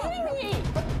kidding me?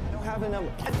 I don't have a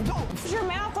number. Don't. Put your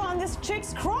mouth on this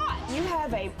chick's crotch. You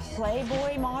have a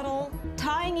Playboy model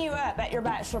tying you up at your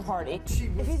bachelor party.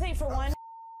 If you think for one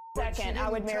second I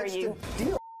would marry you.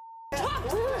 Deal. Talk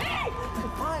to me!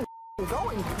 Fine. I'm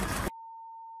going.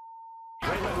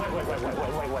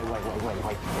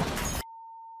 Wait.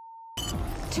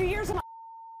 2 years of my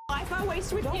life I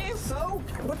wasted with you. So,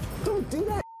 but don't do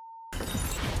that.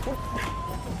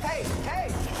 Hey,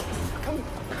 come.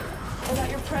 What about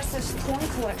your precious porn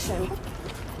collection?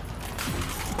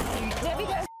 Debbie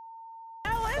does.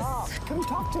 Alice. Stop. Come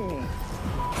talk to me.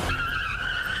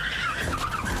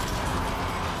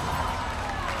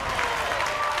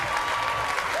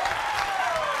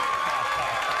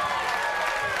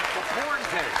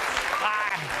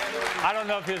 I don't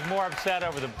know if he was more upset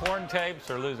over the porn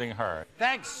tapes or losing her.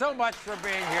 Thanks so much for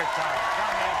being here, Tom.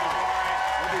 Tom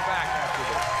and we'll be back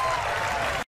after this.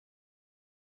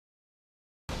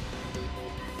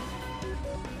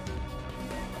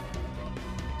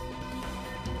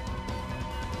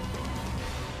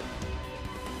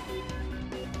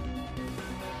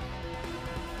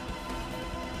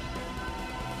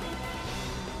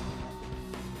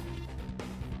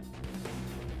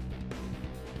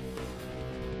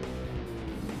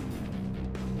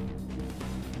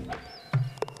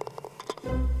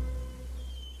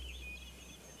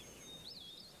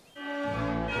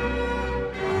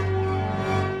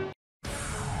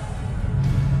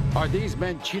 Are these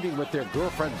men cheating with their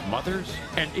girlfriends' mothers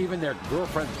and even their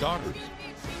girlfriends' daughters?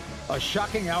 A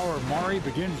shocking hour of Maury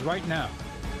begins right now.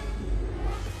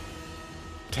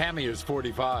 Tammy is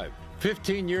 45.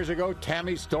 15 years ago,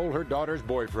 Tammy stole her daughter's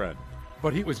boyfriend,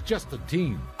 but he was just a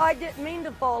teen. I didn't mean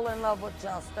to fall in love with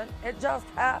Justin. It just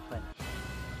happened.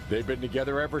 They've been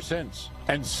together ever since,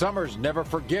 and Summer's never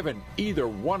forgiven either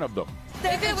one of them.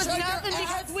 If it was nothing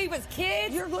because we was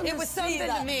kids, it was something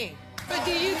to me. But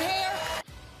do you care?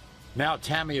 Now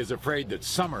Tammy is afraid that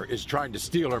Summer is trying to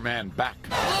steal her man back.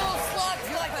 Little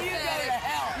sluts like you go to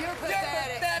hell. You're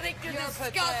pathetic. You're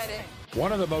disgusting.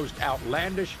 One of the most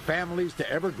outlandish families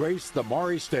to ever grace the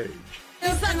Maury stage. He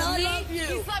slept with me.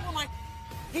 He slept with my...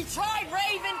 He tried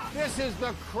Raven. This is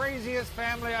the craziest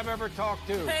family I've ever talked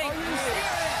to. Are you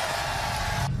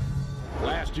serious?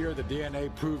 Last year, the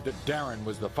DNA proved that Darren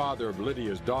was the father of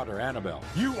Lydia's daughter, Annabelle.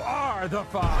 You are the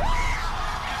father.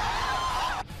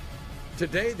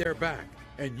 Today, they're back,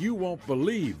 and you won't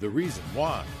believe the reason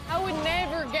why. I would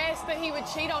never guess that he would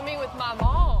cheat on me with my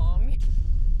mom.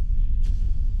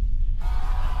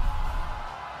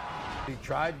 He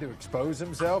tried to expose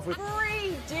himself with... 3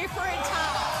 different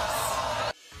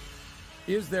times.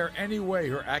 Is there any way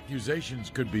her accusations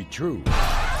could be true?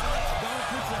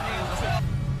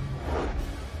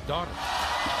 Daughter.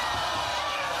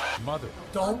 Mother.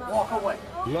 Don't walk away.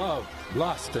 Love,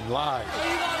 lust, and lies.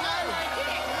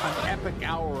 An epic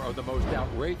hour of the most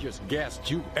outrageous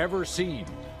guests you've ever seen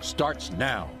starts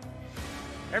now.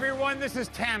 Everyone, this is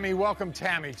Tammy. Welcome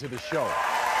Tammy to the show.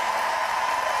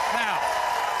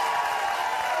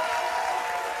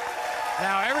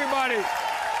 Now everybody,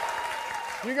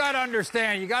 you got to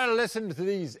understand, you got to listen to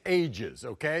these ages,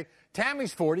 okay?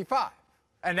 Tammy's 45.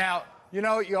 And now, you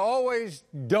know, you always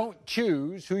don't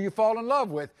choose who you fall in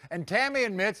love with. And Tammy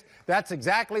admits that's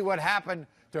exactly what happened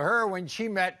to her when she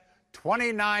met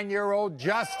 29-year-old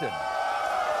Justin.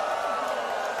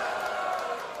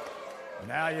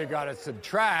 Now you got to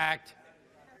subtract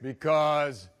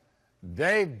because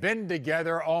they've been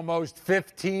together almost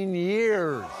 15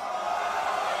 years.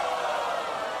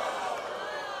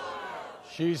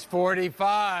 She's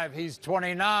 45, he's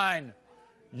 29.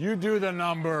 You do the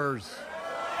numbers.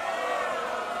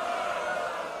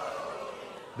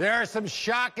 There are some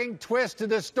shocking twists to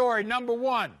this story. Number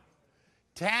one,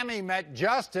 Tammy met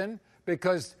Justin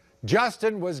because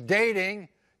Justin was dating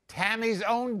Tammy's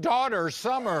own daughter,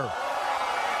 Summer.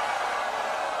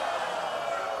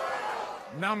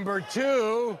 Number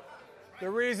two, the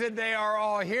reason they are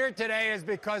all here today is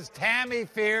because Tammy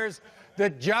fears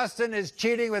that Justin is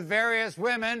cheating with various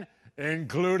women,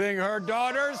 including her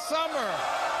daughter, Summer.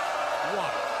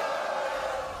 What?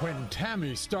 When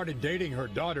Tammy started dating her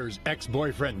daughter's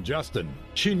ex-boyfriend, Justin,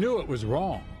 she knew it was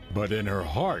wrong. But in her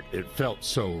heart, it felt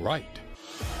so right.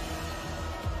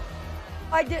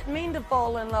 I didn't mean to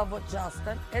fall in love with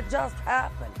Justin. It just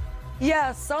happened.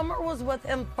 Yeah, Summer was with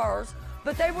him first,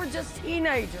 but they were just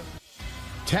teenagers.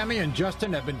 Tammy and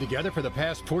Justin have been together for the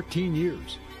past 14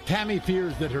 years. Tammy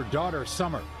fears that her daughter,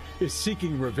 Summer, is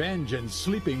seeking revenge and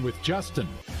sleeping with Justin.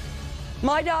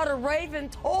 My daughter, Raven,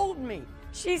 told me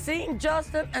she's seen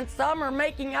Justin and Summer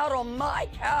making out on my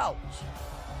couch.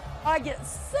 I get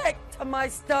sick to my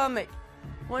stomach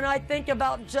when I think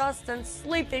about Justin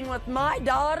sleeping with my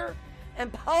daughter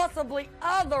and possibly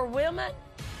other women.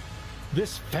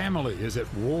 This family is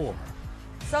at war.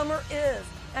 Summer is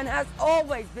and has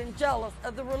always been jealous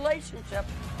of the relationship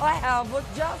I have with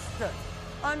Justin.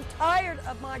 I'm tired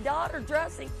of my daughter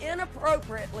dressing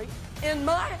inappropriately in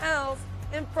my house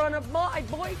in front of my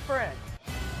boyfriend.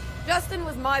 Justin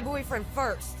was my boyfriend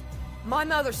first. My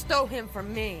mother stole him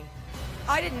from me.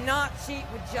 I did not cheat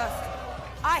with Justin.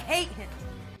 I hate him.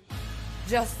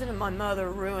 Justin and my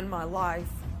mother ruined my life.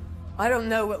 I don't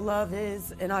know what love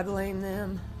is, and I blame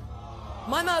them.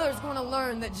 My mother's going to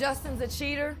learn that Justin's a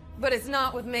cheater, but it's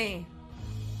not with me.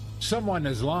 Someone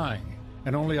is lying,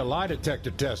 and only a lie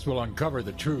detector test will uncover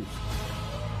the truth.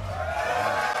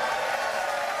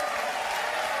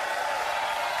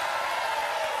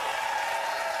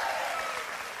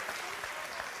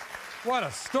 What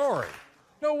a story.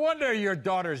 No wonder your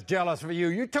daughter's jealous of you.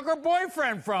 You took her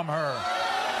boyfriend from her.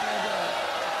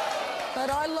 But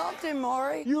I loved him,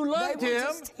 Maury. You loved They were him?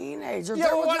 just teenagers. Yeah,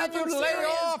 There was why did you nothing lay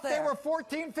serious off? there. They were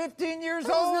 14, 15 years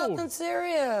There was old. nothing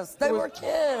serious. They were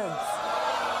kids.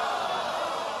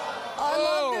 I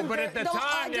loved him. But at the Don't I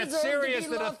time, that's deserve to serious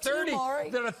be that loved too, Maury?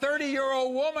 a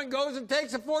 30-year-old woman goes and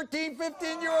takes a 14,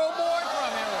 15-year-old boy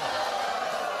from him.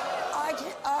 I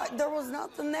can't, there was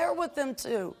nothing there with them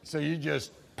two. So you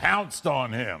just pounced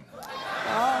on him.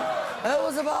 It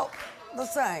was about the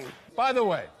same. By the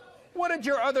way, what did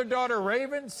your other daughter,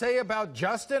 Raven, say about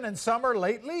Justin and Summer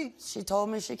lately? She told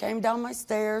me she came down my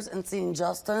stairs and seen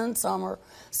Justin and Summer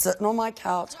sitting on my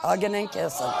couch, hugging and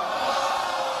kissing.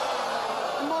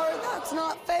 Maury, that's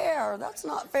not fair. That's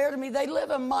not fair to me. They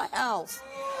live in my house.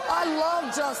 I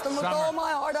love Justin with all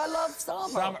my heart. I love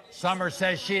Summer. Summer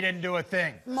says she didn't do a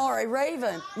thing. Maury,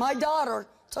 Raven, my daughter,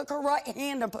 took her right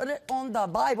hand and put it on the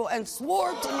Bible and swore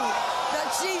to me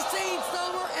that she seen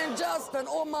Summer and Justin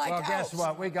on my couch. Well, guess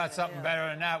what? We got something better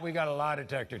than that. We got a lie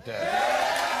detector test.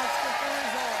 Let's get the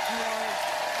results, Maury.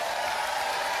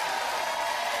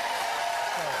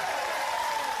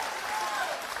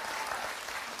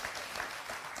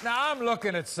 Now, I'm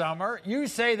looking at Summer. You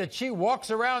say that she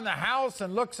walks around the house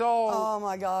and looks all... Oh,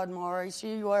 my God, Maury.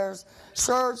 She wears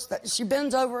shirts that she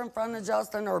bends over in front of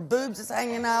Justin. Her boobs is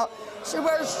hanging out. She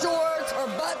wears shorts. Her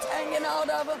butt's hanging out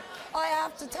of them. I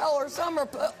have to tell her, Summer,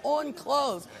 put on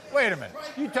clothes. Wait a minute.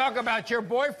 You talk about your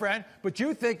boyfriend, but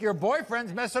you think your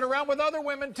boyfriend's messing around with other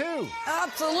women, too.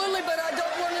 Absolutely, but I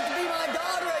don't want it to be my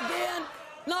daughter again.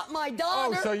 Not my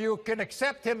daughter. Oh, so you can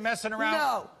accept him messing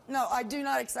around? No, I do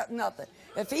not accept nothing.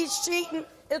 If he's cheating,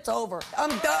 it's over. I'm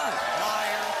done.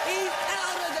 Liar. He's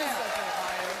out of there.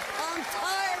 I'm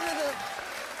tired of it.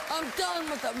 I'm done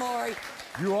with it, Maury.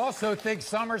 You also think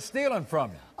Summer's stealing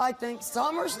from you? I think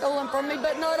Summer's stealing from me,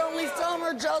 but not only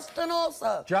Summer, Justin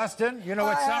also. Justin, you know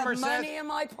what Summer says? I have money in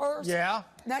my purse. Yeah?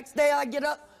 Next day I get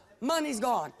up, money's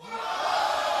gone.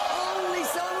 Only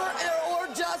Summer or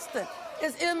Justin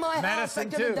is in my house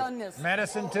that could have done this.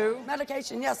 Medicine too?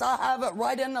 Medication, yes, I have it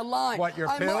right in the line. What, your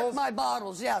I pills? mark my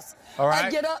bottles, yes. All right.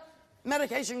 I get up,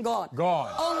 medication gone.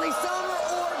 Gone. Only Summer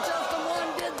or Justin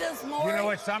one did this, Maury. You know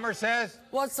what Summer says?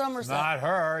 What Summer says? Not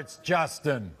her, it's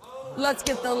Justin. Let's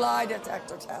get the lie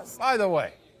detector test. By the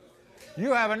way,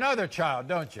 you have another child,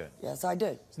 don't you? Yes, I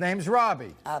do. His name's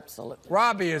Robbie. Absolutely.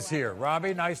 Robbie is here.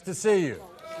 Robbie, nice to see you.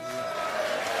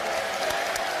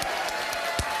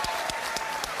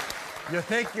 You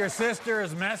think your sister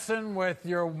is messing with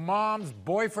your mom's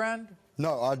boyfriend?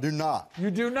 No, I do not.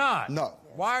 You do not? No.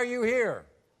 Why are you here?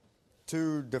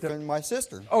 To defend my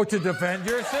sister. Oh, to defend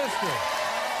your sister.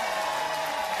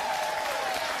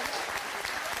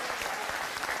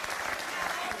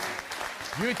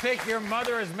 You think your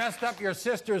mother has messed up your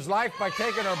sister's life by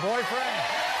taking her boyfriend?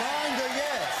 Kinda,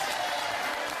 yes.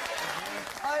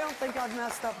 I don't think I've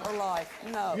messed up her life.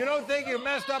 No. You don't think you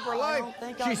messed up her life?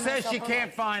 She says she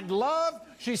can't find love.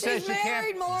 She says she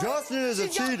can't. Justin is a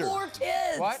cheater. Got 4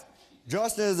 kids. What?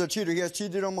 Justin is a cheater. He has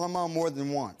cheated on my mom more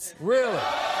than once. Really?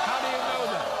 How do you know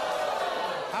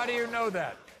that? How do you know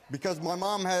that? Because my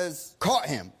mom has caught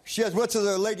him. She has went to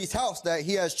the lady's house that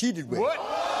he has cheated with. What?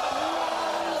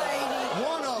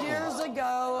 One of them. Years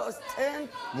ago, it was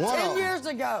 10 years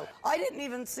ago. I didn't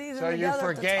even see them So you together at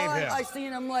the forgave time. him. I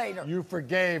seen him later. You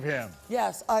forgave him.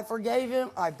 Yes, I forgave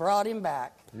him. I brought him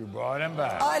back. You brought him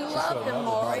back. I love him,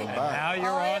 Maury. And now you're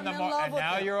I on the am in love with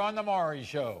him. you're on the Maury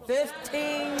show. 15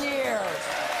 years. 15 years,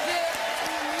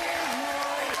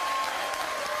 Maury.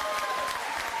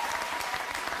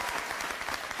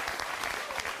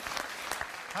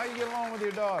 How you get along with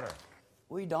your daughter?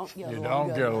 We don't get You along.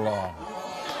 don't get along.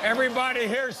 Everybody,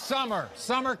 here's Summer.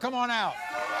 Summer, come on out.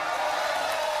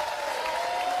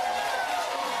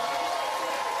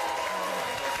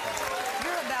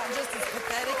 You're about just as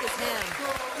pathetic as him.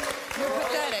 You're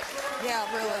pathetic. Yeah,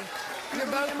 really.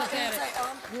 You're both pathetic.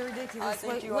 You're ridiculous.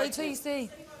 Wait till you see.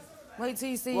 Wait till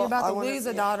you see. Well, You're about I to wanna lose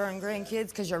a see. daughter and grandkids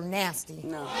because you're nasty.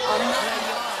 No. I'm not.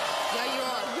 Yeah, you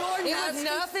are. You're It was nasty.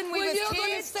 nothing. We Well, was you're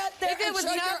gonna kids. sit there If it and was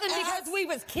show your nothing because ass. we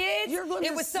was kids, You're gonna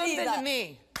it was see something that. to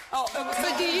me. Oh, it was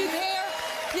But do you care?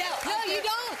 Yeah. No, you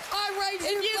don't. I raised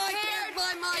If you you by cared,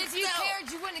 by myself. if you cared,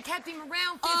 you wouldn't have kept him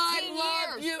around 15 I years.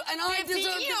 love you, and I 15,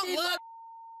 deserve you to don't be love. loved.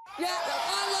 Yeah,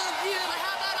 I love you.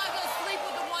 How about I go sleep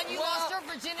with the one you Well, lost your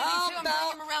virginity how to and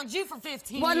about- bring him around you for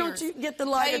 15 Why years? don't you get the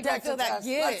lie How you gonna detector feel that? test?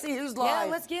 Get Let's it. see who's Yeah,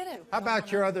 lying. let's get it. How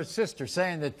about your other sister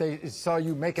saying that they saw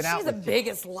you making out She's the with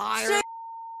biggest liar.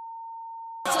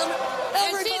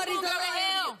 Everybody's gonna go to lying.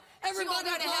 hell. Everybody's She gonna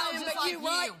go to hell lying just but you, like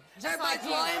right? you. Just Everybody's like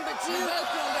you. lying but you. You're both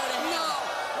gonna go to hell.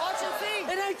 No. Watch and see.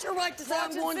 It ain't your right to say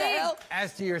I'm going to hell.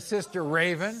 As to your sister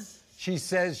Raven, she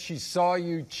says she saw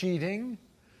you cheating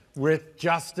with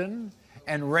Justin,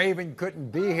 and Raven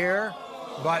couldn't be here,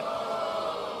 but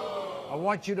I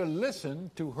want you to listen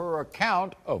to her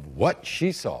account of what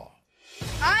she saw.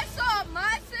 I saw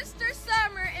my sister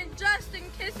Summer and Justin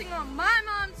kissing on my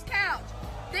mom's couch.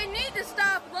 They need to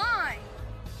stop lying.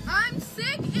 I'm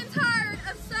sick and tired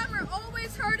of Summer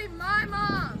always hurting my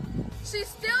mom. She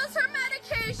steals her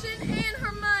medication and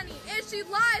her money, and she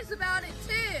lies about it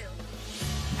too.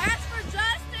 As for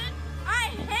Justin, I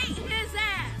hate his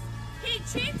ass. He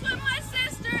cheats with my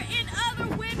sister and other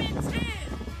women too.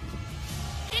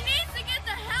 He needs to get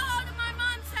the hell out of my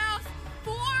mom's house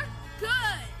for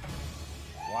good.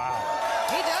 Wow.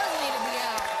 He does need to be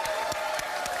out.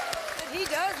 He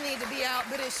does need to be out,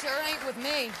 but it sure ain't with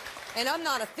me. And I'm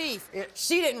not a thief.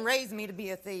 She didn't raise me to be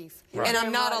a thief. Right. And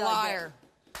I'm not a liar.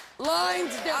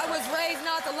 Lying's different. I was raised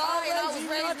not to lie, and I was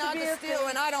raised not to steal,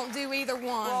 and I don't do either one.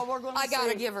 Well, we're gonna I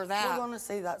gotta see. give her that. We're going to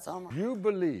see that, Summer. You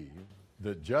believe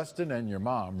that Justin and your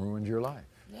mom ruined your life.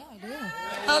 Yeah, I do.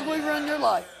 How'd we run your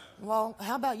life? Well,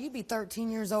 how about you be 13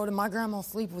 years old and my grandma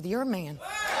sleep with your man?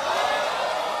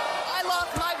 I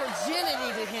lost my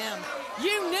virginity to him.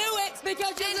 You knew it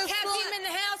because you just kept him in the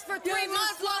house for 3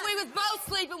 months while we was both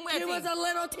sleeping with him. You was a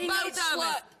little teenage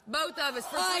slut. Both of us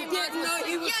for 3 I months. didn't know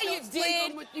you was Yeah, you still did.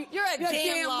 sleeping with you. You're a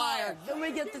damn liar. Can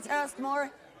we get the test, Maury?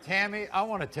 Tammy, I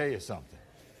want to tell you something.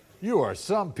 You are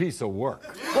some piece of work.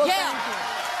 Well, yeah.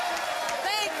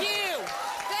 Thank you.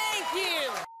 Thank you.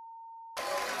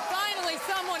 Finally,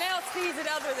 someone else sees it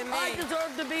other than me. I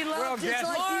deserve to be loved Well, just guess-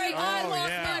 like Maury, you. I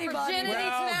lost my virginity to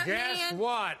Well, that guess man.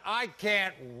 what? I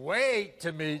can't wait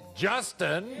to meet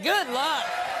Justin. Good luck.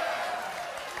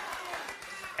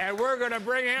 And we're going to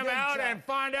bring him out and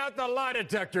find out the lie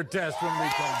detector test when we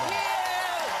come back.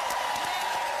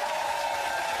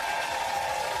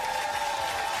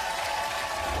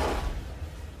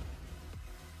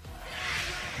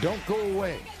 Don't go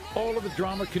away. All of the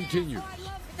drama continues.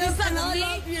 He slept with me.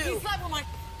 love you. He slept with my...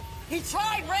 He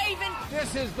tried, Raven.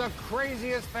 This is the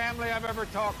craziest family I've ever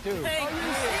talked to. Hey,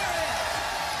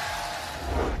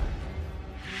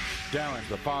 Darren's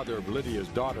the father of Lydia's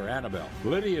daughter, Annabelle.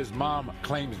 Lydia's mom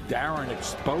claims Darren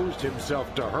exposed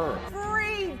himself to her.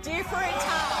 3 different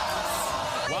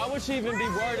times. Why would she even be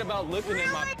worried about looking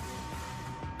at my...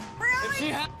 Really? If she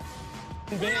had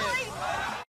been...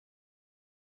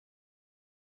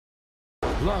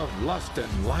 Love, lust,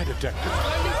 and lie detector.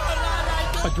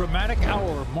 A dramatic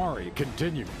hour of Maury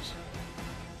continues.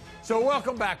 So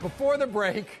welcome back. Before the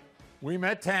break, we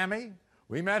met Tammy.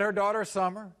 We met her daughter,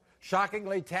 Summer.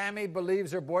 Shockingly, Tammy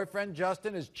believes her boyfriend,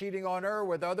 Justin, is cheating on her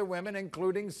with other women,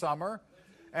 including Summer.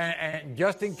 And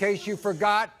just in case you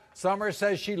forgot, Summer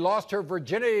says she lost her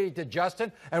virginity to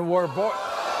Justin and were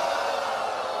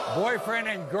boyfriend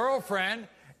and girlfriend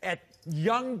at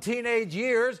young teenage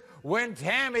years when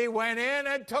Tammy went in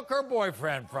and took her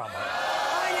boyfriend from her.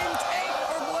 I didn't take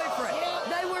her boyfriend.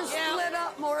 They were split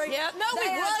up, Maury. Yeah. No, They he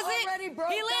had wasn't. already broke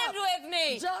He lived up. with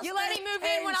me. Justin You let him move in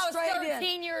came when I was straight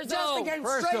 13 years Justin old. came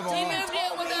First straight of to all- He me moved and in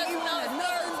told with me us he when I wanted was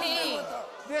nothing to do 13. with her.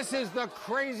 This is the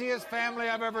craziest family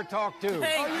I've ever talked to.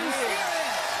 Thank Are you you. serious?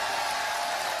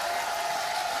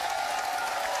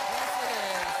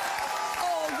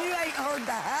 Oh, you ain't heard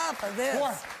the half of this.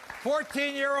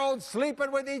 14-year-olds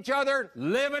sleeping with each other,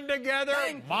 living together,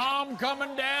 mom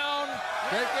coming down,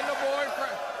 taking the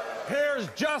boyfriend. Here's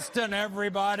Justin,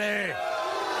 everybody.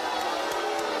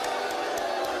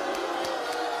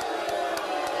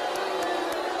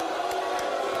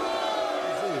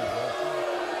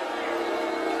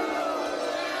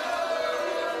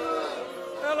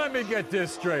 Now let me get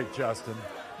this straight, Justin.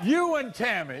 You and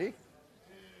Tammy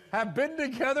have been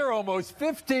together almost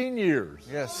 15 years.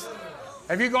 Yes.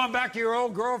 Have you gone back to your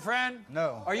old girlfriend?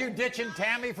 No. Are you ditching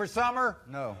Tammy for Summer?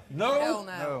 No. No? Hell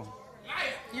no. No.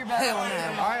 You better Hell hope no.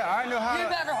 you're not. I know how You to...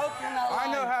 better hope you're not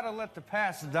I know lying. how to let the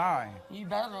past die. You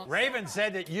better. Raven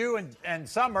said that you and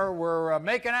Summer were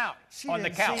making out on the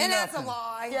didn't couch. see And that's a nothing.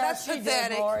 lie. Yeah, That's she did,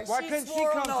 pathetic. Maury. Why She couldn't she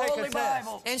swore come on the take a Holy test?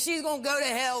 Bible. And she's gonna go to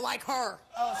hell like her.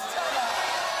 Oh, shut up.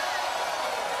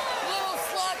 Little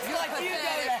sluts You're like you pathetic.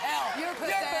 go to hell. You're You're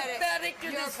pathetic. pathetic.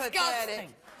 You're Pathetic.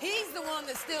 disgusting. He's the one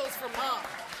that steals from Mom,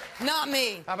 not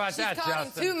me. How about She's that, caught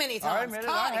Justin? him too many I times. admit it,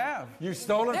 Caught I him. have. You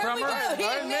stolen There from we her? go. He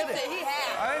I admit admits it. it. He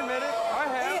has. I admit it, I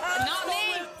He have. has Not me.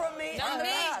 stolen from me Not in the me.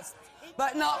 past,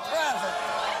 but not present.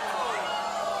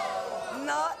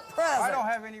 Not present. I don't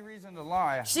have any reason to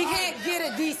lie. She can't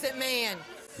get a decent man.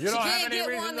 You don't she have can't any get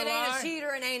reason one to that ain't lie? a cheater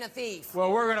and ain't a thief.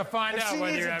 Well, we're going to find If out she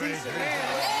whether needs you a have any. decent man,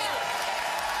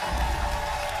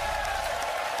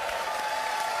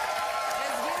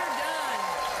 Let's get her done.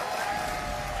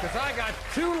 Because I got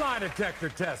 2 lie detector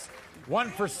tests. One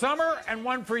for Summer and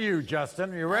one for you,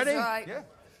 Justin. You ready? That's right. Yeah.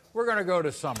 We're going to go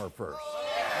to Summer first.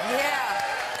 Yeah.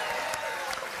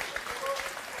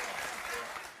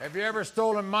 Have you ever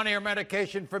stolen money or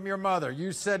medication from your mother?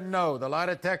 You said no. The lie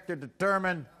detector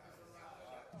determined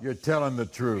you're telling the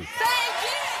truth. Thank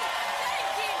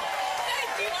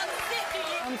you. I'm sick of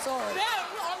you. I'm sorry. No,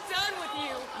 I'm done with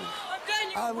you. I'm done.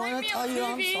 You I bring wanna me tell on you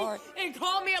I'm TV sorry. and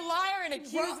call me a liar and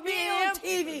accuse brought me me of on him.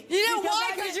 TV You know because why?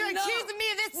 I Because you're didn't know. accusing me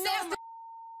of this No, nasty.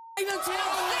 Even tell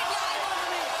me.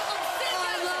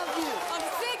 I love you. I'm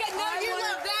sick of no, you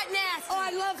love that nasty.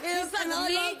 I love him He slept and with I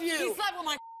me. love you. He slept with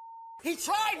my. He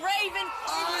tried raving,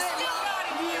 and you still got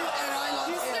him here. and I love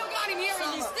You him. still got him here,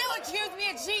 and you Summer. still accuse me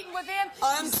of cheating with him.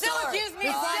 I'm You still sorry. accuse me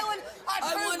of If I- stealing. I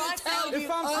I proved wanna myself. tell you,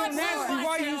 If I'm so I'm nasty, sorry.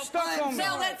 why you stuck on me?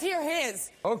 Now let's hear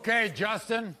his. Okay,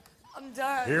 Justin. I'm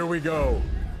done. Here we go.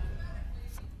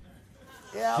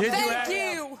 Yeah. Did Thank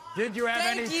you. Did you have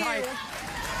Thank any you. type?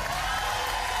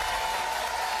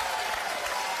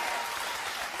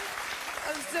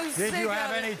 I'm so Did sick you of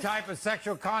have it. any type of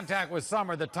sexual contact with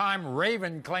Summer the time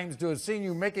Raven claims to have seen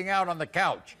you making out on the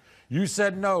couch? You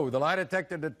said no. The lie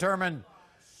detector determined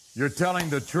you're telling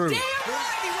the truth. Damn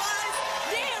right he was.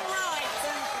 Damn right.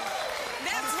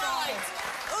 That's right.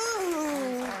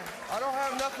 Ooh. I don't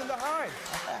have nothing to hide.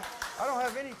 I don't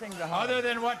have anything to hide. Other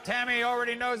than what Tammy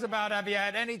already knows about, have you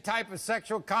had any type of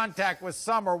sexual contact with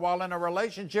Summer while in a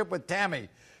relationship with Tammy?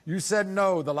 You said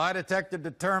no. The lie detector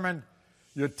determined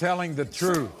you're telling the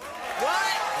truth. What?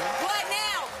 What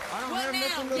now? I don't what have now?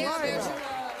 nothing to lie there's about. your,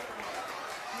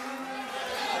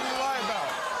 What do you lie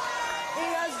about? He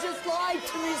has just lied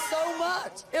to me so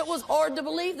much. It was hard to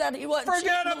believe that he wasn't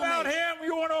Forget cheating on about me. him.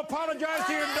 You want to apologize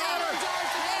to your I daughter?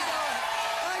 apologize to my daughter.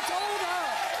 I told her.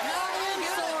 No, I'm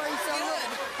good. sorry, Summer.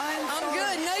 Good. I'm sorry.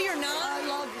 good. No, you're not. I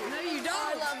love you. No, you don't.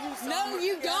 I love you, No, Summer.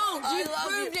 you Yeah, don't. I You love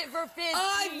proved you. it for 15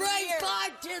 I years. raised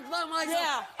 5 kids by myself.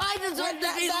 Yeah. I deserve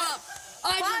to be loved.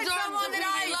 I Find deserve someone to that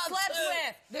be I loved slept too.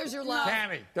 with. There's your love.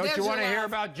 Tammy, don't There's you want to your hear love.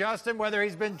 about Justin, whether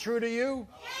he's been true to you?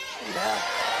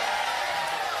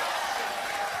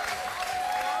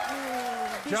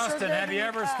 Justin, have you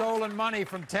ever stolen money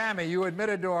from Tammy? You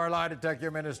admitted to our lie detector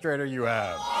administrator you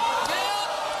have.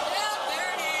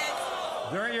 There it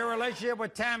is. During your relationship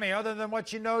with Tammy, other than what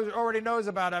she already knows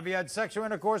about, have you had sexual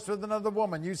intercourse with another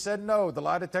woman? You said no. The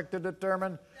lie detector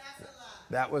determined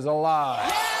that was a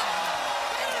lie.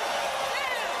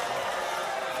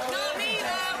 Not me,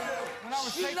 though. When I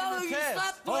was You taking know the who you test.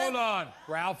 slept with? Hold on,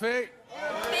 Ralphie.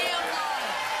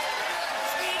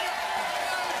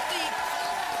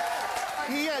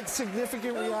 He had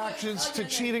significant reactions to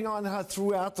cheating on her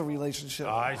throughout the relationship.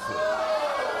 I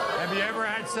see. Have you ever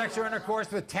had sexual intercourse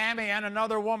with Tammy and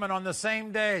another woman on the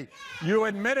same day? You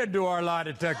admitted to our lie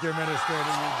detector administrator you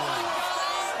did.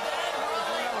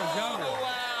 That was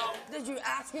younger. Did you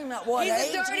ask him at what He's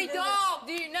age? a dirty dog.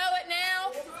 Do you know it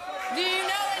now? Do you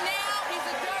know it now? He's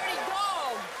a dirty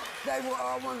dog. They were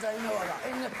all ones I know about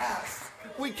in the past.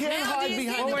 We can't Now hide do you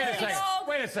behind see the Wait a past. second.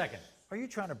 Wait a second. Are you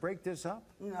trying to break this up?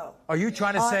 No. Are you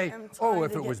trying to I say, am oh, trying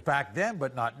if to it get- was back then,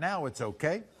 but not now, it's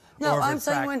okay? No, Or if I'm it's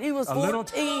saying back when he was a 14. little-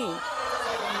 Not now.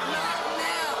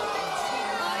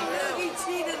 I knew he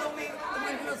cheated on me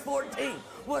when he was 14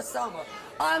 with Summer.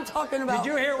 I'm talking about.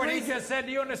 Did you hear what he just said?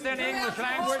 Do you understand the English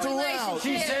language? Throughout.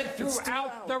 She said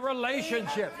throughout the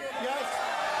relationship.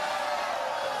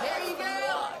 There you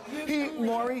go. He,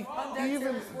 Maury, he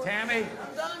even... Tammy,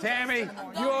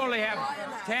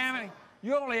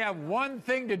 you only have one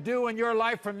thing to do in your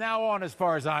life from now on, as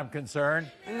far as I'm concerned.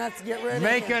 And that's get rid of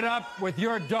Make him. it up with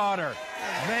your daughter.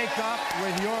 Make up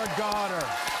with your daughter.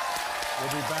 We'll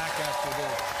be back after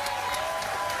this.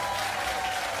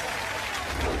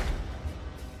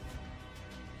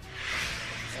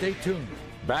 Stay tuned.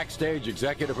 Backstage,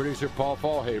 executive producer Paul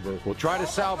Fallhaber will try to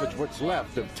salvage what's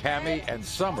left of Tammy and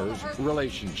Summer's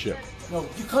relationship. No,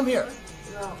 you come here.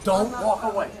 Don't walk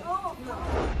away.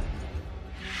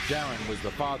 Darren was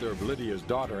the father of Lydia's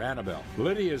daughter, Annabelle.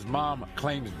 Lydia's mom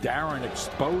claims Darren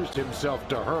exposed himself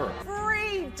to her.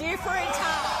 3 different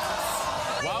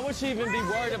times. Why would she even be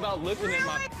worried about looking at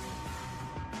my...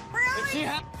 If she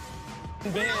had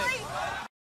been...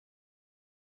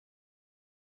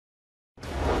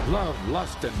 Love,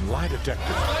 lust, and lie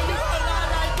detector.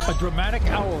 A dramatic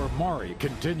hour of Maury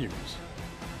continues.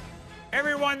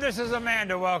 Everyone, this is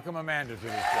Amanda. Welcome Amanda to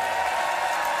the show.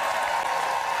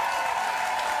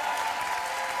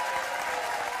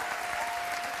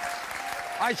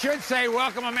 I should say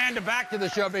welcome Amanda back to the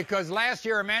show because last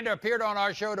year Amanda appeared on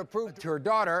our show to prove to her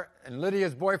daughter and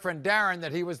Lydia's boyfriend Darren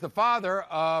that he was the father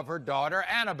of her daughter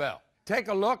Annabelle. Take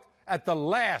a look at the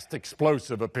last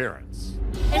explosive appearance.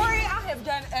 Maury, I have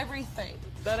done everything.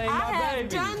 That ain't my baby. I have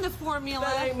done the formula.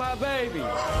 That ain't my baby.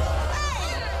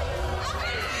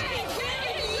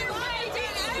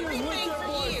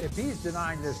 If he's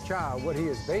denying this child, what he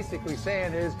is basically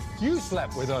saying is, you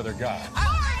slept with other guys.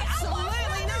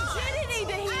 Absolutely no virginity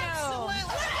to him. Absolutely.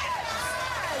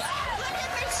 Look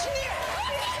at the cheer.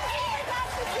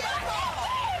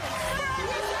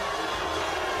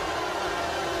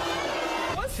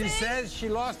 She says she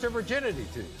lost her virginity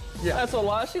to you. Yeah. That's a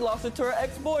lie. She lost it to her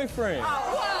ex-boyfriend.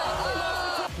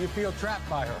 You feel trapped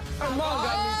by her. Her mom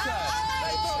got me trapped.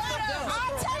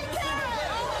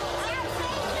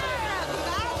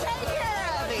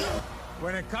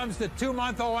 When it comes to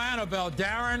 2-month-old Annabelle,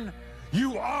 Darren,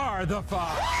 you are the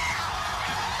father.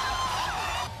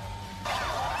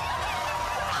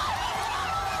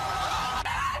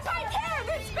 Take care of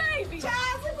this baby.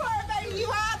 Child support, baby. You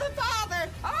are the father.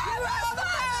 You are the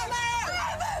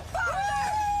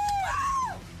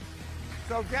father.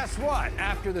 So guess what?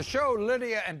 After the show,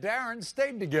 Lydia and Darren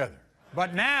stayed together.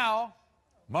 But now,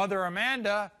 Mother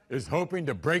Amanda is hoping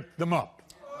to break them up.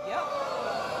 Yep.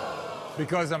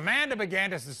 Because Amanda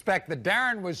began to suspect that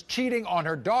Darren was cheating on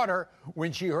her daughter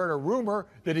when she heard a rumor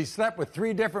that he slept with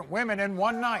 3 different women in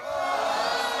one night.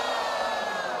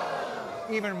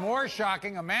 Even more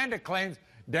shocking, Amanda claims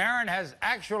Darren has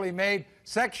actually made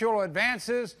sexual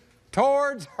advances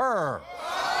towards her.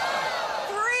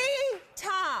 3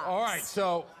 times. All right,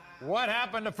 so what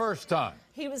happened the first time?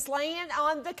 He was laying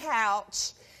on the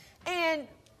couch, and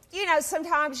you know,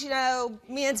 sometimes, you know,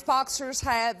 men's boxers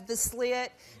have the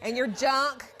slit and your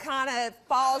junk kind of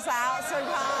falls out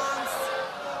sometimes.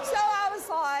 So I was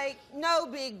like, no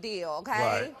big deal, okay?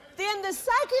 Right. Then the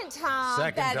second time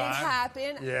it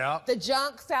happened, the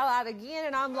junk fell out again,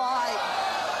 and I'm like,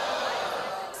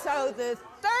 so the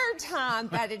third time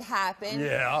that it happened, he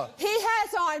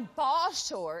has on ball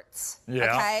shorts,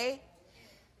 okay?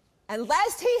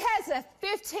 Unless he has a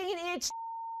 15-inch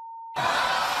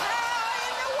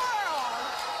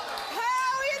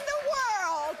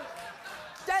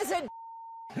doesn't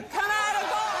come out of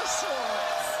ball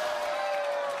shorts.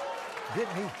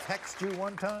 Didn't he text you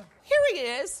one time? Here he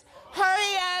is.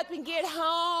 Hurry up and get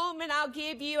home, and I'll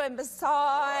give you a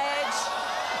massage.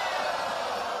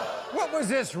 What was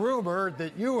this rumor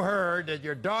that you heard, that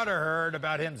your daughter heard,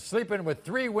 about him sleeping with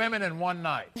 3 women in one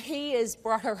night? He has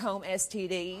brought her home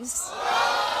STDs.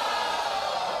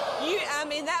 I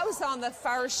mean, that was on the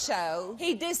first show.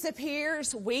 He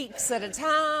disappears weeks at a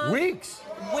time. Weeks?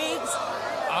 Weeks.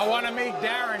 I want to meet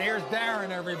Darren. Here's Darren,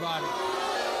 everybody.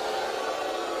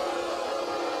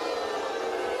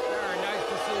 Darren, nice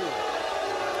to see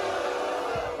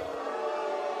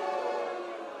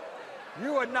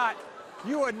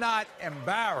you. You would not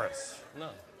embarrass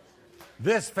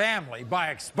this family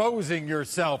by exposing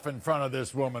yourself in front of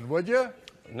this woman, would you?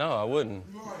 No, I wouldn't.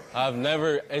 I've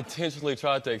never intentionally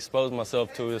tried to expose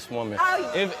myself to this woman.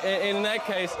 If in that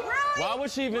case, why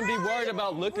would she even be worried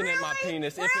about looking at my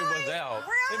penis if it was out?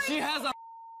 If she has a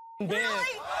bed,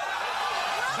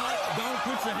 don't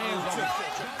put your hands on it.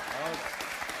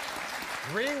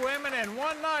 3 women in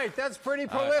one night. That's pretty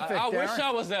prolific, I wish Darren.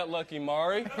 I was that lucky,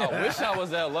 Maury. I wish I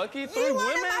was that lucky. 3 You women?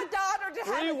 wanted my daughter to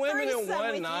have 3 women in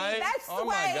one night? That's the oh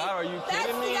my way, God, are you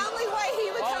kidding me? That's the only way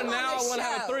he would come on the now I want to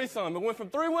have a show. threesome. It went from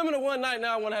 3 women in one night,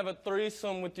 now I want to have a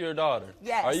threesome with your daughter.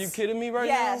 Yes. Are you kidding me right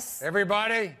now?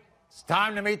 Everybody, it's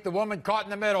time to meet the woman caught in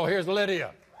the middle. Here's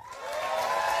Lydia.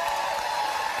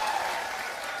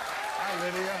 Hi,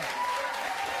 Lydia.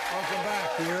 Welcome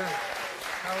back, dear.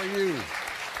 How are you?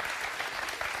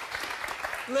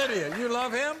 Lydia, you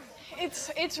love him?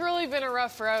 It's really been a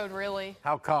rough road, really.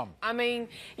 How come? I mean,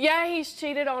 yeah, he's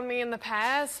cheated on me in the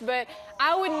past, but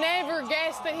I would never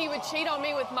guess that he would cheat on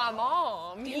me with my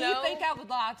mom, you know? You think I would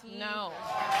lie to you? No.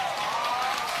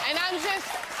 And I'm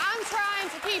trying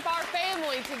to keep our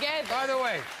family together. By the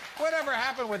way, whatever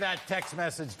happened with that text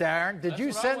message, Darren? Did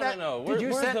you send that? Did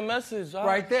you send the message?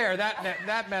 Right there,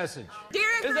 that message.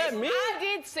 Is that me? I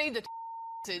did see the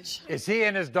message. Is he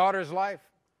in his daughter's life?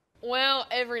 Well,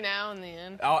 every now and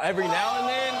then. Oh, every now and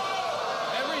then?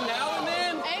 Every now and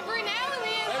then? Every now and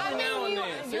then. Every now and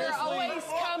then. You're Seriously? always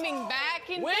coming back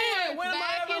and When? forth. When am I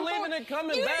back ever and leaving forth. and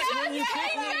coming You back when you just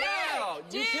kick me came out?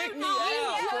 You kicked me You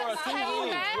out for a just 2 came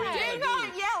weeks. back. What are you Do gonna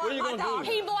not do? yell What are you at my gonna dog.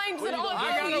 do? He blames What it are you on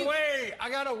gonna you. I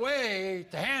got a way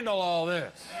to handle all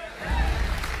this.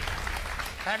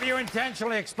 Have you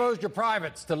intentionally exposed your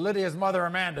privates to Lydia's mother,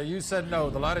 Amanda? You said no.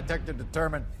 The lie detector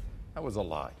determined that was a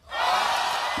lie.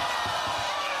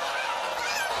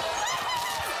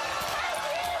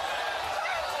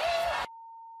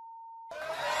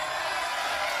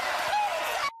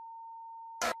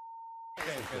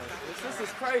 This is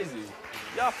crazy.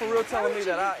 Y'all for real telling me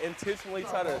that I intentionally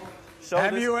try to show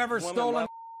Have this you ever woman stolen love?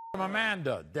 from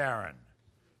Amanda, Darren?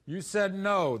 You said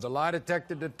no. The lie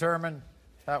detector determined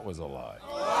that was a lie.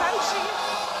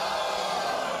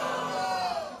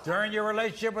 During your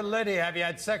relationship with Lydia, have you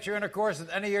had sexual intercourse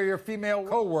with any of your female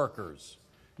co-workers?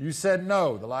 You said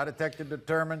no. The lie detector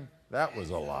determined that was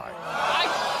a lie.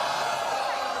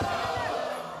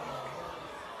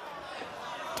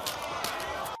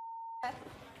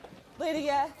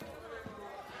 Lydia.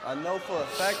 I know for a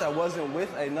fact I wasn't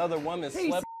with another woman,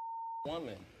 slept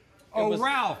woman. Oh,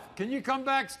 Ralph, can you come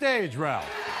backstage, Ralph?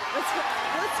 Let's go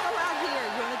out here.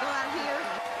 You want to go out here?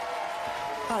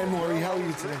 Hi, Maury. How are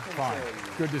you today? Fine.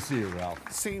 Good to see you, Ralph.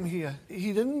 Same here.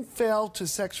 He didn't fail to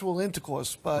sexual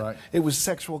intercourse, but it was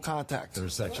sexual contact. There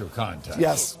was sexual contact.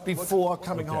 Yes, before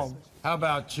coming home. How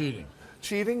about cheating?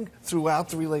 Cheating throughout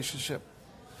the relationship.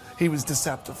 He was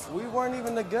deceptive. We weren't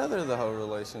even together the whole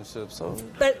relationship, so.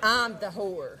 But I'm the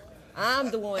whore.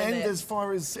 I'm the one And that... as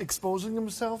far as exposing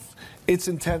himself, it's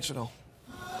intentional.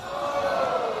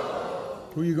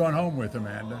 Who are you going home with,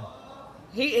 Amanda?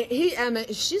 I mean,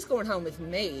 she's going home with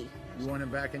me. You want him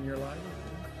back in your life?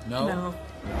 No.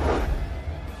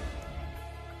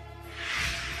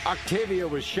 Octavia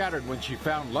was shattered when she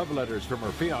found love letters from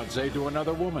her fiance to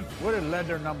another woman. What did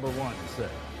letter number 1 say?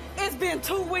 It's been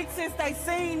 2 weeks since they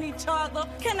seen each other.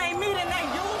 Can they meet in their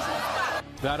usual spot?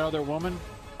 That other woman?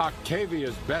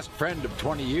 Octavia's best friend of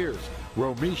 20 years,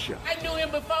 Romisha. I knew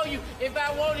him before you. If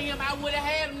I wanted him, I would have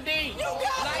had him then. You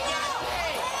got like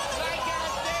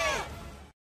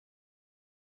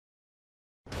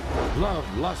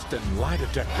Love, lust, and lie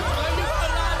detector.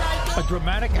 A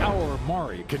dramatic hour of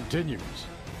Maury continues.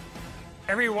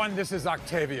 Everyone, this is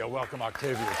Octavia. Welcome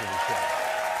Octavia to the show.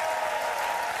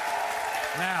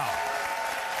 Now,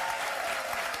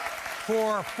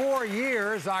 for 4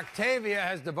 years, Octavia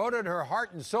has devoted her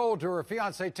heart and soul to her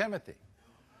fiancé, Timothy.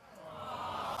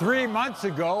 3 months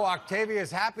ago,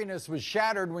 Octavia's happiness was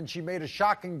shattered when she made a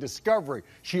shocking discovery.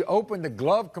 She opened the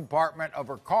glove compartment of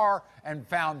her car and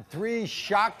found 3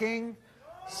 shocking,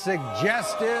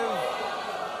 suggestive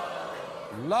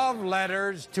love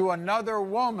letters to another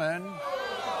woman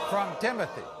from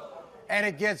Timothy. And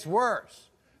it gets worse,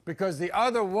 because the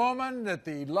other woman that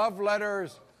the love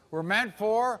letters were meant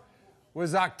for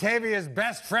was Octavia's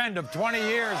best friend of 20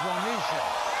 years, Romisha.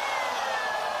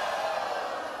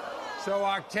 So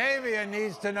Octavia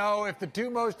needs to know if the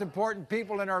 2 most important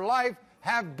people in her life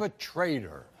have betrayed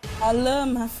her. I love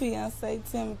my fiancé,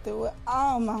 Timothy, with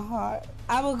all my heart.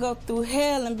 I would go through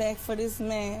hell and back for this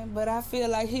man, but I feel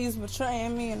like he's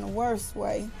betraying me in the worst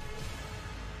way.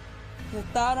 The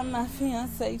thought of my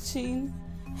fiancé cheating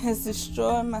has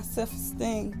destroyed my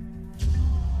self-esteem.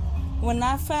 When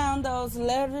I found those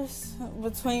letters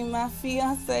between my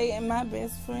fiancé and my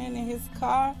best friend in his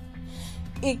car,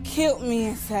 it killed me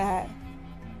inside.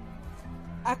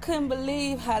 I couldn't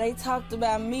believe how they talked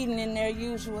about meeting in their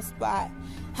usual spot,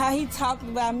 how he talked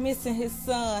about missing his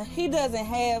son. He doesn't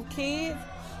have kids.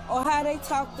 Or how they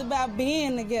talked about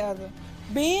being together.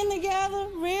 Being together,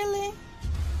 really?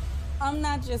 I'm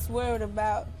not just worried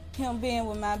about him being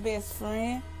with my best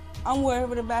friend. I'm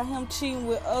worried about him cheating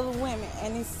with other women,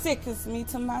 and it sickens me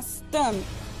to my stomach.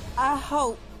 I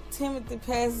hope Timothy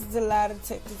passes the lie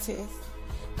detector test,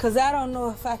 because I don't know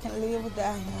if I can live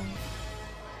without him.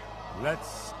 Let's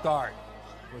start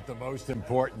with the most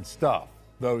important stuff,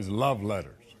 those love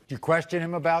letters. Did you question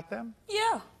him about them?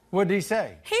 Yeah. What did he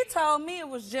say? He told me it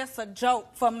was just a joke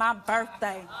for my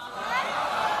birthday.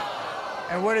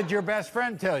 And what did your best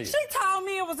friend tell you? She told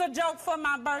me it was a joke for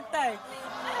my birthday.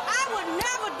 I would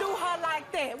never do her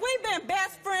like that. We've been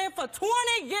best friends for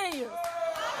 20 years.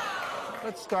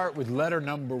 Let's start with letter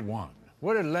number 1.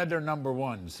 What did letter number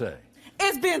 1 say?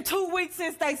 It's been 2 weeks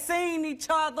since they seen each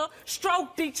other,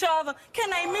 stroked each other. Can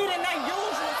they meet in their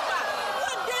usual spot?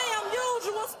 What damn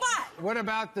usual spot? What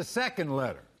about the second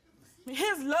letter?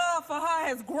 His love for her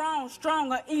has grown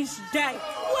stronger each day.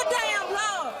 What damn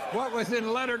love? What was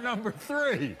in letter number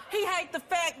 3? He hates the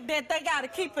fact that they got to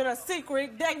keep it a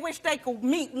secret. They wish they could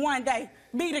meet one day,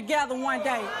 be together one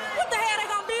day. What the hell they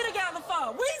gonna be together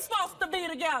for? We supposed to be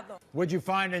together. What'd you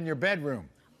find in your bedroom?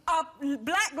 A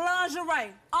black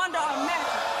lingerie under a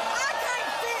mattress. I can't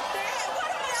fit that. What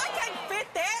do you mean I can't fit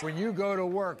that? When you go to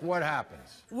work, what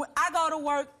happens? When I go to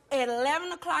work at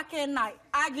 11 o'clock at night.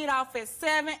 I get off at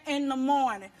 7 in the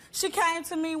morning. She came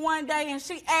to me one day and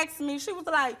she asked me, she was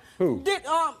like, who?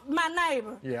 My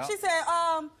neighbor. Yeah. She said,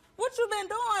 what you been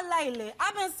doing lately?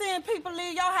 I've been seeing people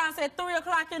leave your house at 3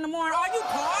 o'clock in the morning. Are you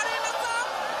partying or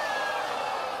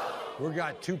something? We've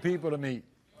got 2 people to meet.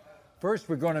 First,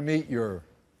 we're going to meet your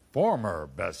former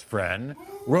best friend,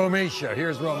 Romisha.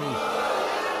 Here's Romisha.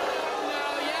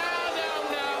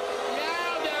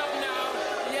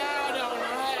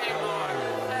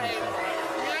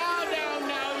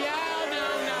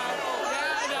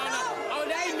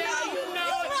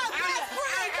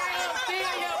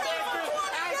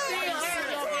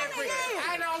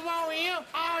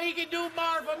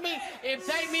 And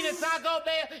take me to Taco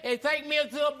Bell and take me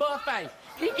to a buffet.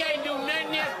 He can't do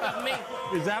nothing else for me.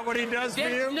 Is that what he does for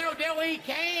you? No, that's what he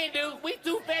can do. We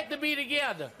too fat to be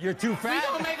together. You're too fat? We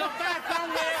gonna make a fight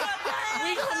somewhere.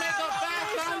 We gonna make a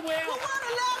fight somewhere. It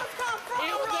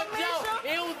was a joke.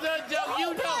 It was a joke.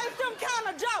 You know. Some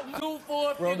kind of joke. 2,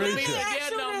 4, 5 to be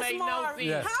together don't make no sense.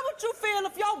 Yes. How would you feel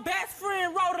if your best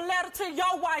friend wrote a letter to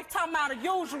your wife talking about a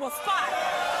usual spot?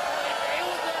 It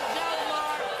was a joke,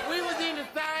 Maury. We was in the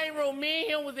same room. Me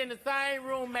and him was in the same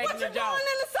room making the joke. What you doing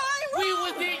in the same room? We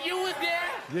was in. You was there.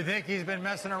 You think he's been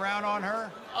messing around on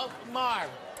her? Oh, Maury.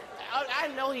 I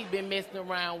know he's been messing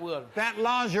around with her. That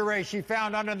lingerie she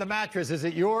found under the mattress, is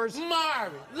it yours?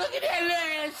 Maury, look at that little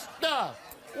ass stuff.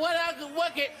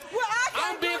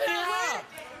 I'm bigger than her.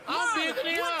 I'm bigger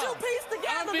than her. Put two pieces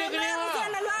together. I'm bigger than her.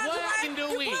 What I can do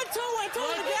with it? You put 2 and 2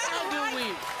 together, right?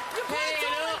 You put 2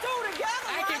 and 2 together,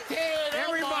 I can tear it up.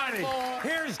 Everybody,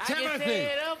 here's Timothy.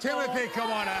 Timothy,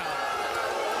 come on out.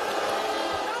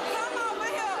 Come over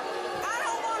here. I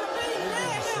don't want to be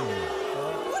near him.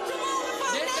 What you want for?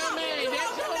 That's your man.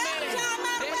 That's your man.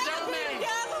 That's your man.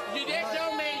 That's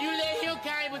your man. You let him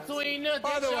came between us. By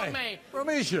the That's your way, man.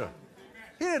 Romisha,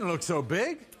 he didn't look so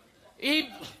big.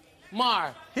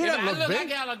 Mark, he doesn't look big.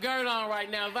 I got a girdle on right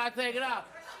now. If I take it off,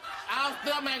 our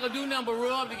stomach ain't gonna do nothing but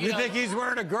rub together. You think he's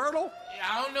wearing a girdle?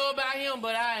 I don't know about him,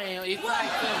 but I am. It's like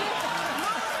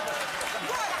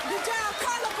Did y'all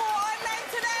color coordinate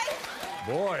today?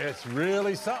 Boy, it's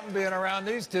really something being around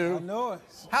these two. I know it.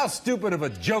 How stupid of a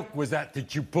joke was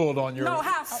that you pulled on your... No,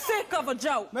 how sick of a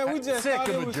joke. Man, we just sick thought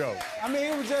of it a was, joke. I mean,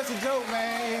 it was just a joke,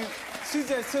 man. She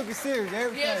just took it serious.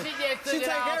 Everything. Yeah, she just took it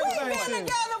take all everything We've been serious.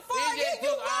 together for a year. You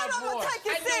know I'm going to take it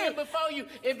I knew serious. him before you.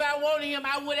 If I wanted him,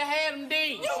 I would have had him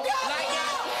then. You got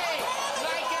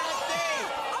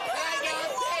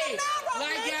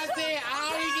Like I said,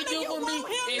 all he can do for me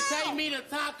is take me to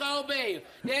Taco Bell.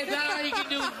 That's all he can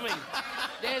do for me.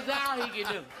 That's all he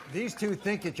can do. These two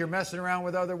think that you're messing around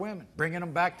with other women, bringing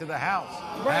them back to the house.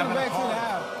 Bring them back to the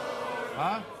house.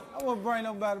 Huh? I won't bring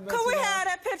nobody back Could to we the house. have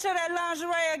that picture of that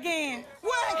lingerie again?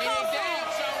 Where it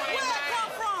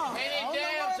come from? And it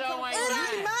damn sure ain't It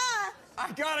ain't mine.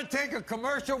 I gotta take a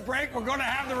commercial break. We're gonna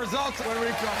have the results when we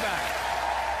come back.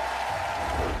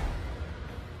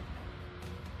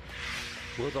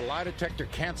 Will the lie detector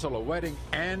cancel a wedding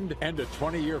and end a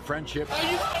 20-year friendship? Oh,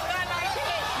 you gonna lie like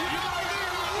that?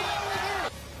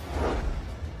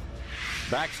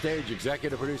 Backstage,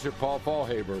 executive producer Paul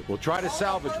Fallhaber will try to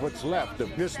salvage what's left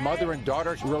of this mother and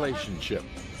daughter relationship.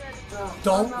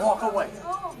 Don't walk away.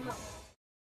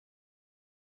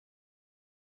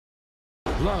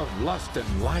 Love, Lust,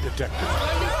 and Lie Detector.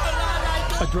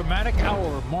 A dramatic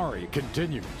hour of Maury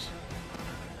continues.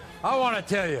 I want to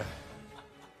tell you,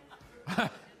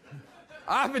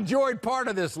 I've enjoyed part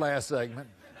of this last segment.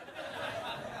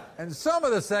 And some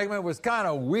of the segment was kind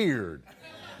of weird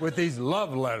with these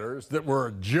love letters that were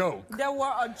a joke. That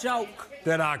were a joke.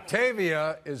 That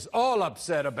Octavia is all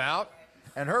upset about.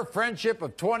 And her friendship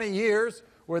of 20 years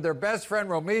with her best friend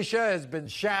Romisha has been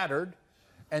shattered.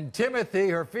 And Timothy,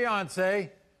 her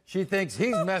fiance, she thinks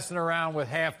he's messing around with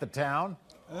half the town.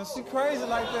 She crazy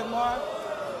like that, Mark.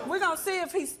 We're going to see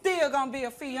if he's still going to be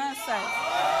a fiance.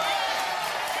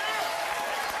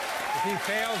 If he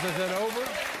fails, is it over?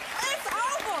 It's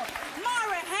over.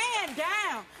 Maury, hand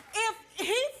down. If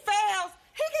he fails,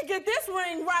 he can get this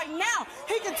ring right now.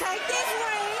 He can take this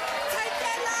ring, take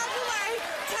that lingerie,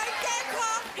 take that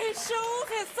car, his shoes,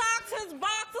 his socks, his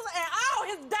boxers, and all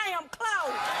his damn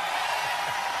clothes.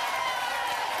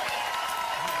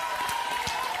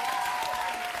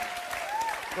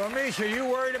 Romisha, you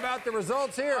worried about the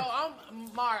results here? Oh,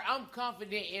 Mark, I'm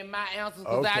confident in my answers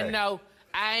because I know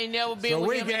I ain't never been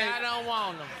with him and I don't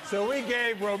want him. So we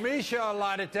gave Romisha a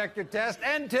lie detector test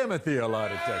and Timothy a lie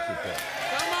detector test.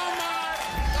 Come on, Mark.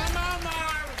 Come on,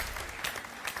 Mark.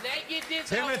 Let's get this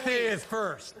Timothy is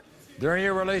first. During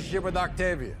your relationship with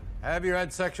Octavia, have you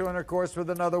had sexual intercourse with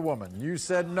another woman? You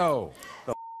said no.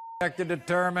 The detector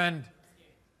determined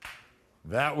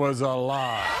that was a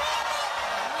lie.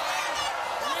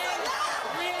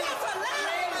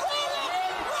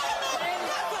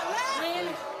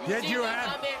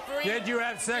 Did you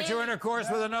have sexual intercourse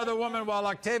with another woman while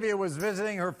Octavia was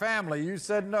visiting her family? You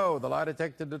said no. The lie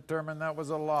detector determined that was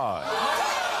a lie.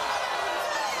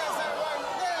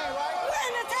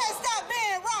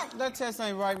 that test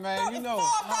ain't right, man. You know.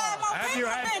 Have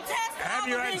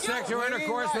you had sexual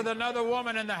intercourse with another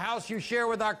woman in the house you share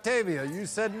with Octavia? You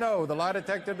said no. The lie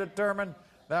detector determined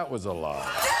that was a lie.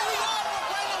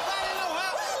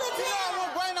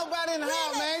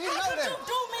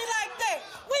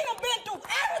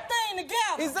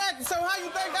 Exactly. So how you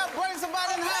think I bring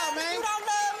somebody in the house, man? You don't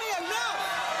love me enough.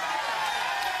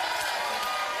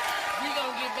 We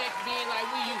gonna get back to being like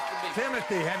we used to be.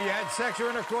 Timothy, have you had sexual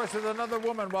intercourse with another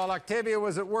woman while Octavia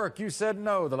was at work? You said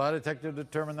no. The lie detector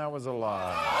determined that was a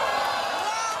lie.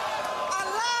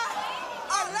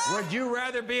 Would you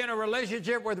rather be in a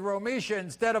relationship with Romisha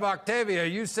instead of Octavia?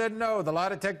 You said no. The lie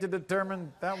detector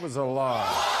determined that was a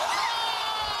lie.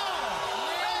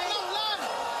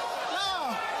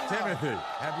 Timothy,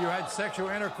 have you had sexual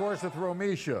intercourse with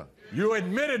Romisha? You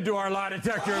admitted to our lie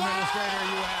detector administrator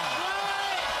you have.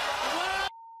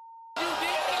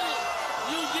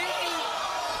 You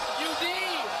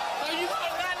did. So you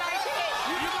gonna lie like that?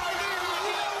 You gonna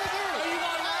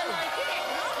lie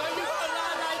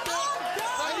like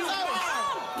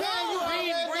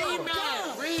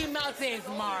that? Read my text,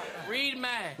 Mark. Read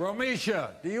mine.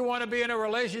 Romisha, do you want to be in a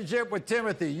relationship with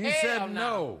Timothy? You said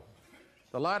no.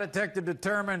 The lie detector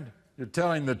determined you're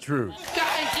telling the truth.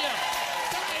 Thank you.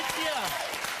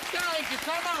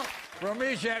 Come on.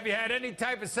 Romisha, have you had any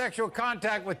type of sexual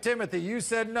contact with Timothy? You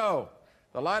said no.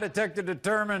 The lie detector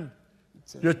determined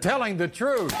you're telling the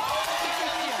truth. I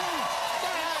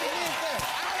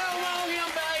don't want him,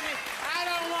 baby. I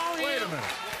don't want him. Wait a minute.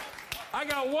 I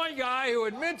got one guy who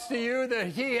admits to you that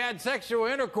he had sexual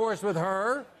intercourse with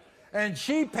her, and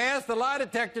she passed the lie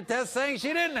detector test saying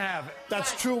she didn't have it.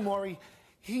 That's true, Maury.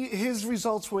 His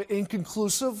results were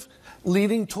inconclusive,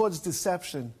 leading towards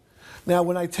deception. Now,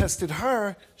 when I tested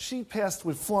her, she passed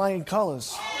with flying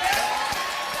colors.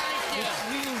 Which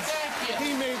means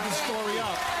he made the story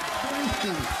up. Thank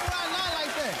you. Not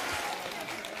like that.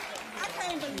 I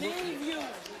can't believe you.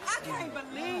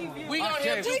 We gonna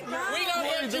have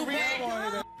you.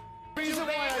 Reason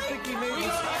why I think he made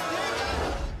this.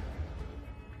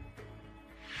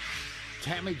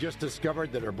 Tammy just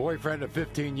discovered that her boyfriend of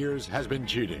 15 years has been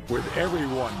cheating with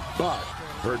everyone but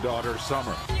her daughter,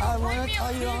 Summer. I want to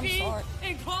tell you I'm sorry.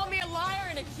 And call me a liar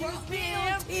and accuse me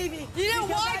of him. You know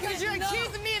why? Because you're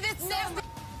accusing me of this nasty.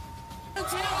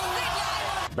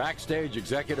 Backstage,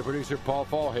 executive producer Paul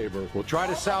Fallhaber will try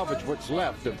to salvage what's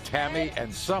left of Tammy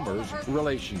and Summer's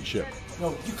relationship.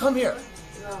 No, you come here.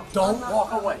 Don't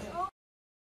walk away.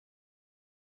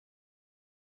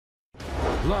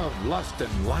 Love, Lust,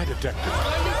 and Lie Detector.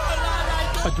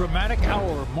 A dramatic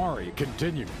hour of Maury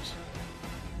continues.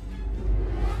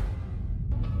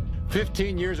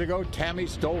 15 years ago, Tammy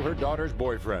stole her daughter's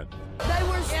boyfriend. They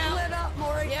were split up,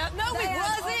 Maury. Yeah. No, he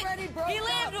wasn't. He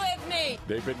lived with me.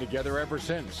 They've been together ever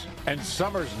since, and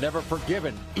Summer's never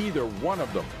forgiven either one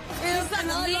of them. He slept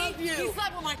with me. He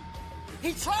slept with my...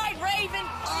 He tried Raven.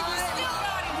 He still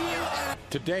got him.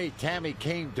 Today, Tammy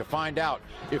came to find out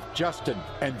if Justin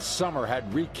and Summer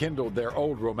had rekindled their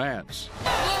old romance.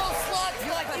 Little sluts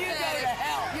like you go to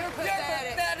hell. You're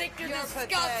pathetic. You're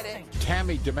disgusting.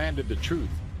 Tammy demanded the truth.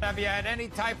 Have you had any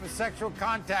type of sexual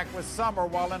contact with Summer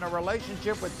while in a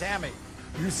relationship with Tammy?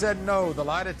 You said no. The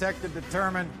lie detector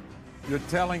determined you're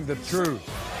telling the truth.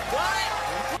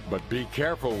 What? But be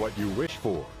careful what you wish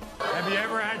for. Have you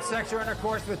ever had sexual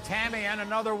intercourse with Tammy and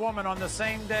another woman on the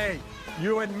same day?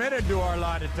 You admitted to our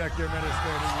lie detector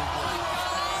administrator.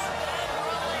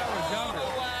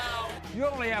 You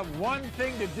only have one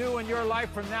thing to do in your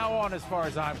life from now on, as far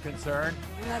as I'm concerned.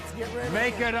 Let's get rid of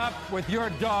Make it up with your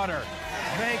daughter.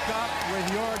 Make up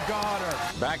with your daughter.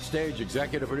 Backstage,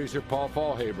 executive producer Paul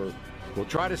Fallhaber will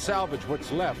try to salvage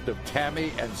what's left of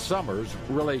Tammy and Summer's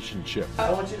relationship.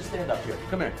 I want you to stand up here.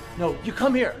 Come here. No, you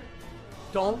come here.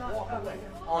 Don't walk away.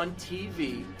 On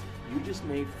TV, you just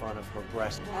made fun of her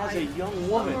breast as a young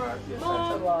woman.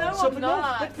 Mom, no, I'm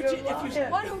not.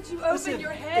 Why don't you open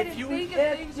your head and think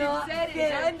of things you've said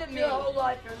and done to me?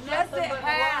 Yes, it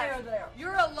has.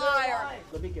 You're a liar.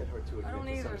 Let me get her to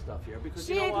admit to some stuff here, because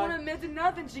She you know ain't what? want to admit to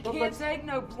nothing. She can't take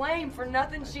no blame for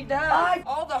nothing she does.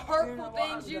 All the hurtful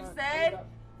things you've said,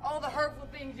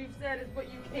 is what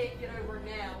you can't get over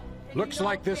now. And Looks you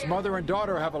like don't this care. mother and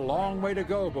daughter have a long way to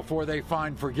go before they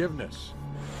find forgiveness.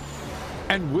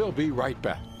 And we'll be right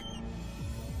back.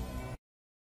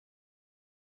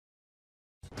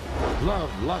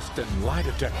 Love, Lust, and Lie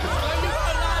Detector.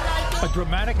 A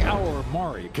dramatic hour of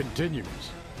Maury continues.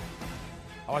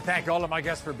 I want to thank all of my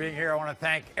guests for being here. I want to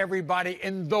thank everybody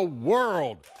in the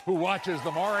world who watches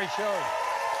The Maury Show.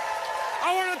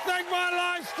 I want to thank my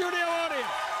live studio audience.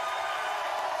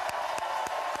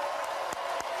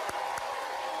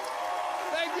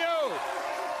 Thank you.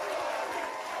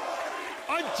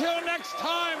 Until next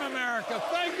time, America,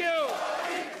 thank you.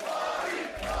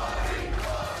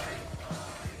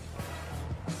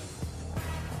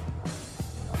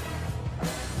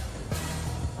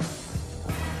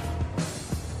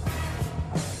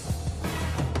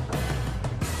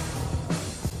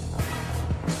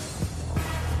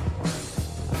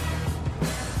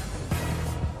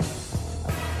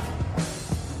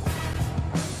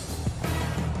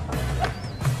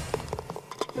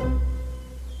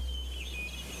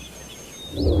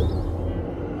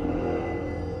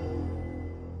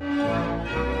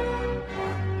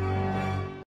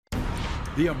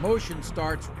 The emotion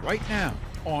starts right now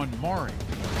on Maury.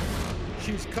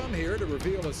 She's come here to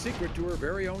reveal a secret to her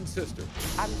very own sister.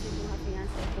 I've been seeing my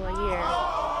fiance for a year.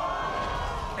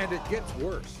 And it gets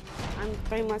worse. I'm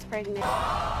 3 months pregnant. Is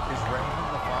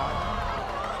Raymond the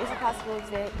father? It's a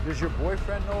possibility. Does your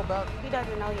boyfriend know about it? He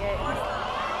doesn't know yet.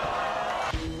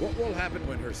 What will happen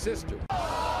when her sister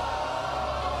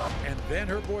and then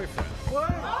her boyfriend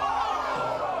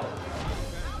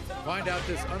find out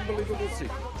this unbelievable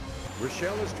secret?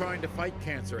 Rochelle is trying to fight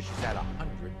cancer. She's had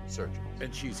 100 surgeries.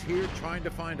 And she's here trying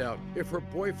to find out if her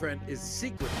boyfriend is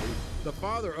secretly the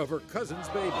father of her cousin's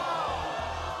baby.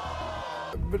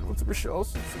 I've been with Rochelle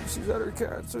since she's had her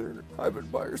cancer. I've been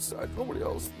by her side, nobody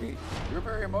else, me. You're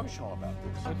very emotional about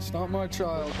this. It's not my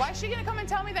child. Why is she gonna come and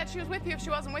tell me that she was with you if she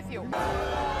wasn't with you?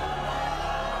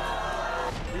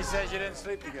 He says you didn't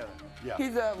sleep together. Yeah.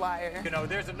 He's a liar. You know,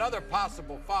 there's another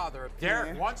possible father.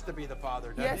 Derek wants to be the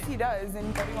father, doesn't he? Yes, he does,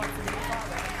 and he wants to be the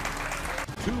father.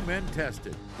 2 men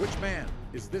tested. Which man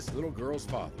is this little girl's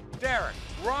father? Derek,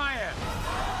 Ryan.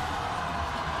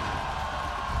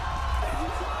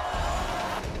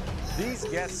 These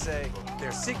guests say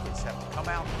their secrets have to come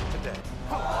out today.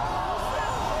 How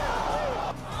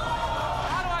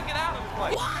do I get out of the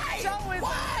place? Why? Show is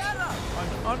set up. An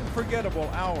unforgettable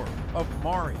hour of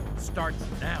Maury starts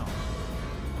now.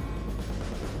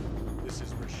 This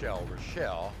is Rochelle.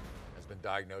 Rochelle has been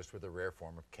diagnosed with a rare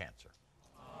form of cancer.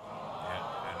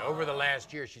 And over the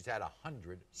last year, she's had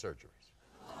 100 surgeries.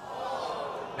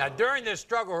 Now, during this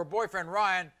struggle, her boyfriend,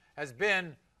 Ryan, has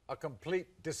been a complete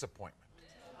disappointment.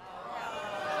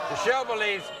 Rochelle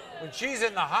believes when she's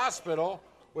in the hospital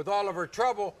with all of her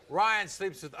trouble, Ryan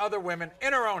sleeps with other women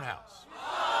in her own house.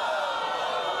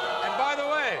 And by the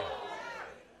way,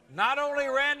 not only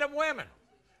random women,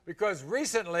 because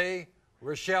recently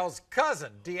Rochelle's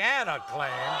cousin, Deanna,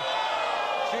 claimed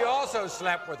she also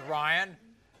slept with Ryan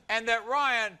and that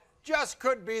Ryan just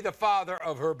could be the father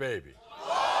of her baby.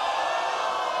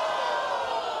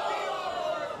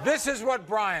 This is what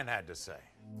Brian had to say.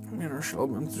 Me and Rochelle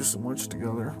have been through so much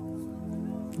together.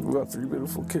 We've got 3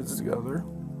 beautiful kids together.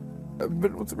 I've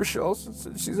been with Rochelle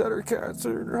since she's had her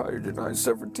cancer and her hydrogenized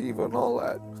separativa and all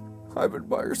that. I've been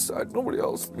by her side, nobody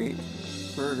else, me.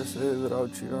 For her to say that I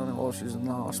would cheat on her while she's in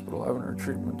the hospital having her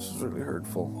treatments is really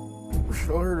hurtful.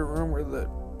 Rochelle heard a rumor that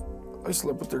I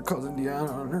slept with her cousin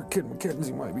Deanna and her kid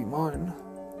Mackenzie might be mine.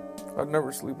 I'd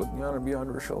never sleep with Deanna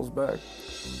behind Rochelle's back.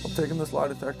 I'm taking this lie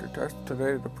detector test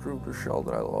today to prove to Rochelle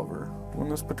that I love her. When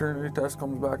this paternity test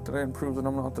comes back today and proves that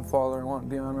I'm not the father, I want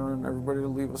Deanna and everybody to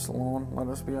leave us alone. Let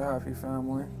us be a happy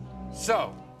family.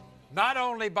 So, not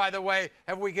only, by the way,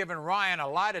 have we given Ryan a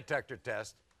lie detector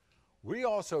test, we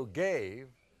also gave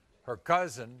her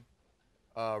cousin,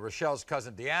 Rochelle's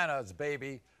cousin Deanna's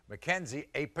baby, Mackenzie,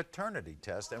 a paternity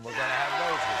test, and we're going to have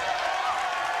those results.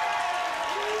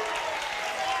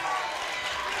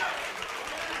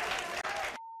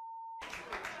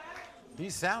 He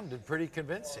sounded pretty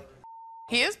convincing.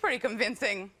 He is pretty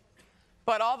convincing.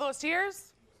 But all those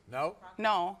tears? No?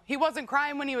 No. He wasn't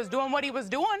crying when he was doing what he was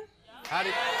doing. How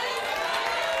did...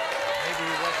 Maybe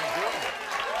he wasn't doing it.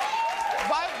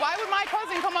 Why would my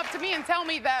cousin come up to me and tell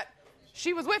me that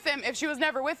she was with him if she was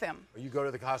never with him? You go to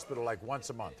the hospital like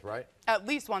once a month, right? At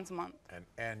least once a month.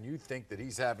 And you think that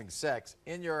he's having sex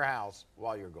in your house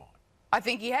while you're gone? I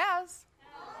think he has.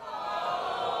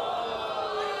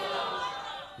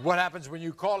 What happens when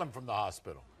you call him from the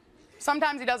hospital?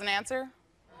 Sometimes he doesn't answer.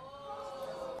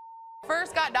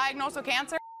 First got diagnosed with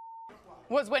cancer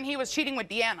was when he was cheating with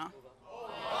Deanna.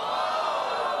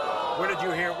 What did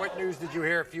you hear? What news did you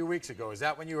hear a few weeks ago? Is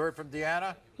that when you heard from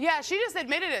Deanna? Yeah, she just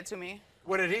admitted it to me.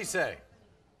 What did he say?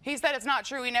 He said it's not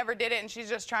true. He never did it, and she's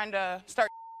just trying to start.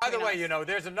 By the way, you know,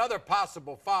 there's another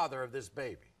possible father of this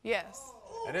baby. Yes.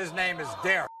 And his name is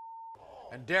Derek.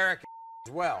 And Derek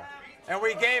as well. And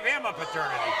we gave him a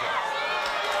paternity test.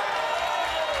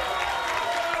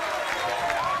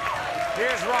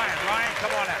 Here's Ryan. Ryan,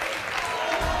 come on out.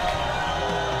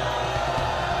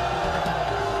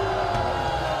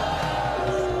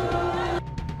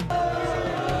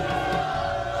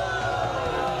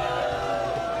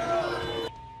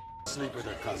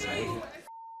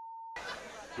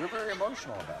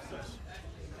 emotional about this.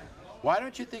 Why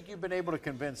don't you think you've been able to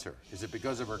convince her? Is it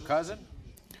because of her cousin?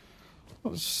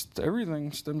 Well, just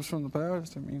everything stems from the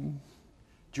past. I mean...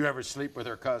 Did you ever sleep with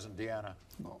her cousin, Deanna?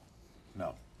 No.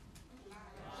 No.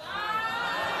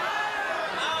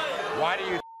 Why do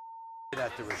you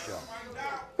that to Rochelle?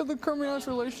 The criminal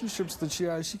relationships that she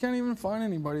has, she can't even find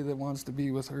anybody that wants to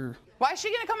be with her. Why is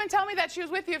she gonna come and tell me that she was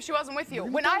with you if she wasn't with you?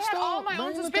 When I had all my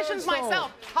own suspicions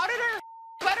myself, how did her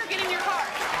sweater get in your car?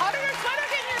 How did her sweater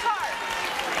get in your car?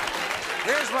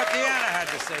 Here's what Deanna had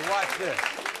to say. Watch this.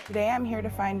 Today I'm here to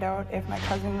find out if my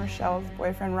cousin Rochelle's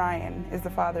boyfriend Ryan is the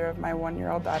father of my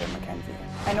 1-year-old daughter Mackenzie.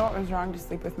 I know it was wrong to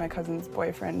sleep with my cousin's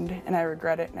boyfriend, and I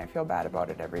regret it and I feel bad about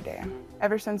it every day.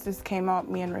 Ever since this came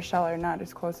out, me and Rochelle are not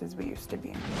as close as we used to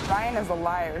be. Ryan is a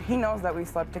liar. He knows that we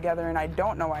slept together and I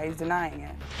don't know why he's denying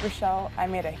it. Rochelle, I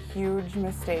made a huge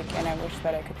mistake and I wish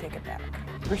that I could take it back.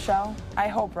 Rochelle, I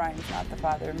hope Ryan's not the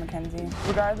father of Mackenzie.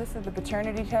 Regardless of the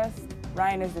paternity test,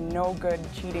 Ryan is a no-good,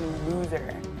 cheating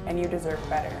loser, and you deserve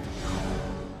better.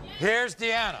 Here's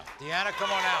Deanna. Deanna, come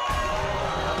on out.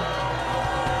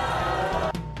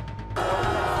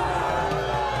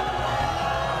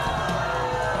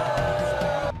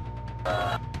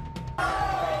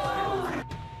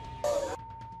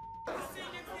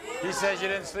 He says you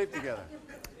didn't sleep together.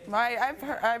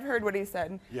 I've heard what he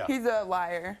said. Yeah. He's a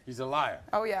liar. He's a liar.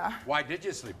 Oh, yeah. Why did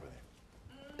you sleep with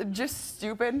him? Just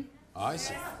stupid. Oh, I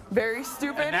see. Very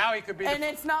stupid. And now he could be And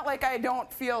it's not like I don't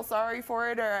feel sorry for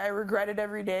it or I regret it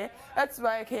every day. That's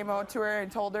why I came out to her and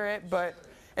told her it. But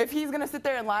if he's going to sit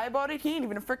there and lie about it, he ain't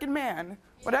even a freaking man.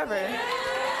 Whatever.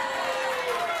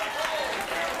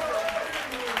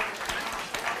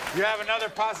 You have another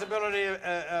possibility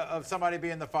of somebody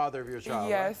being the father of your child,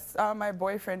 Yes, right? My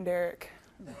boyfriend, Derek.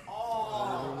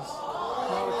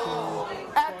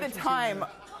 At the time,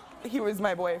 he was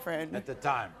my boyfriend. At the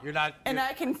time. You're not... And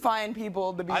I can find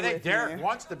people to be with me. I think Derek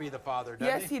wants to be the father,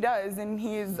 doesn't he? Yes, he does, and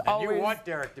he's and always... you want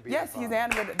Derek to be the father? Yes, he's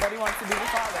adamant that he wants to be the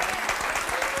father.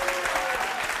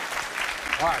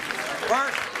 All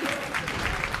right.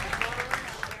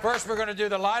 First we're going to do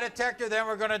the lie detector, then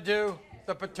we're going to do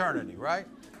the paternity, right?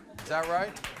 Is that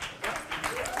right?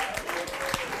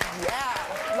 Yeah.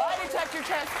 Lie detector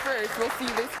test first. We'll see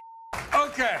this.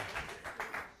 Okay.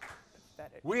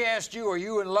 We asked you, are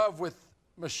you in love with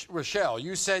Rochelle?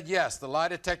 You said yes. The lie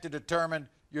detector determined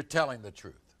you're telling the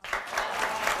truth.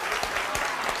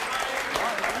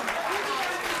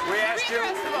 We asked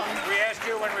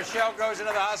you when Rochelle goes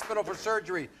into the hospital for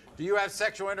surgery, do you have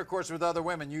sexual intercourse with other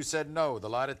women? You said no. The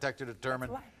lie detector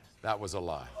determined that was a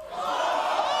lie.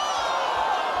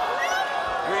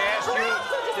 We asked you,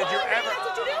 did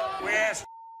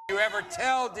you ever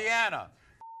tell Deanna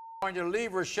you're going to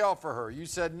leave Rochelle for her? You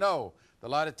said no. The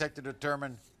lie detector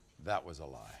determined that was a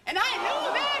lie. And I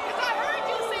knew that because I heard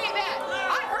you say that.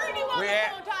 I heard you on the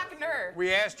phone talking to her.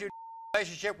 We asked you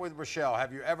relationship with Rochelle.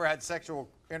 Have you ever had sexual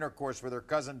intercourse with her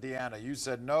cousin Deanna? You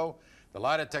said no. The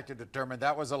lie detector determined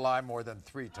that was a lie more than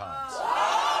 3 times.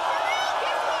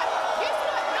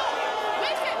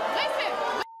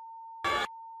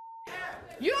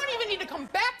 You don't even need to come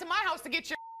back to my house to get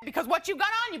your because what you got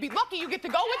on, you'd be lucky you get to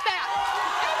go with that.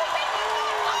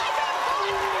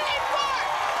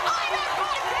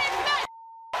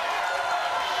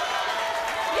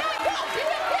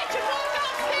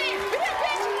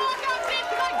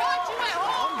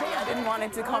 I didn't want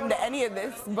it to come to any of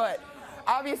this, but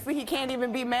obviously he can't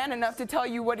even be man enough to tell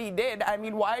you what he did. I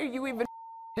mean, why are you even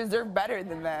deserve better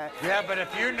than that? Yeah, but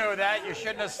if you knew that, you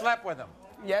shouldn't have slept with him.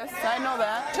 Yes, I know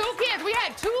that. 2 kids. We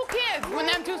had 2 kids when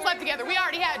them 2 slept together. We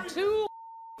already had 2.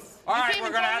 All right,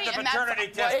 we're going to have the paternity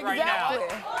test right now.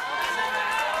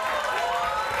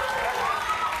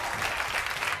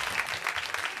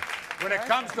 When it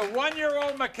comes to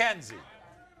 1-year-old Mackenzie,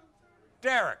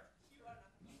 Derek,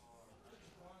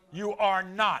 you are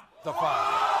not the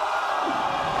father.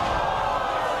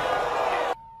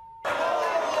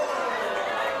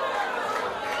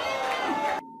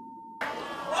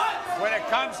 When it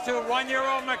comes to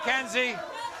 1-year-old Mackenzie,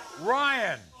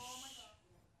 Ryan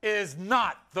is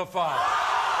not the father.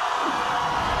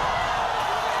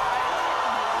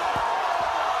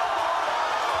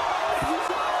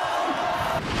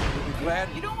 Glad?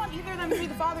 You don't want either of them to be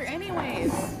the father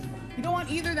anyways. You don't want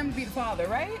either of them to be the father,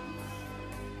 right?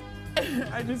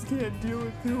 I just can't deal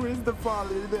with who is the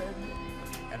father then.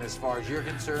 And as far as you're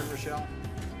concerned, Rochelle,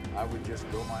 I would just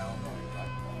go my own way,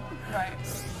 right? Right.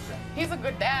 He's a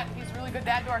good dad. He's a really good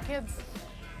dad to our kids.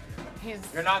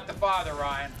 You're not the father,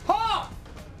 Ryan. Huh!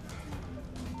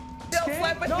 Don't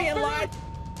slept with me and lied.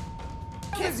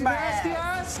 Kiss my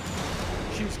ass.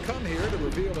 She's come here to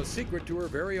reveal a secret to her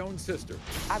very own sister.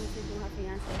 I've been sleeping with my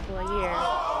fiance for a year.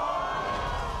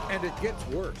 And it gets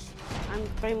worse. I'm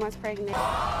 3 months pregnant. Is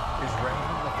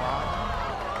Raymond the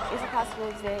father? It's a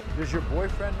possibility that Does your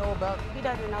boyfriend know about it? he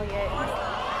doesn't know yet.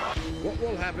 What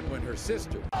will happen when her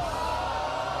sister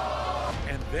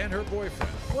and then her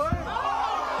boyfriend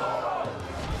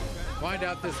find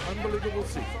out this unbelievable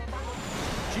secret?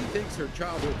 She thinks her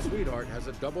childhood sweetheart has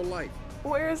a double life.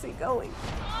 Where is he going?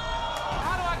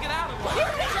 How do I get out of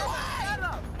here?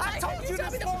 I told you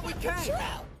this before we came.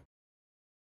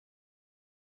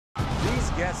 These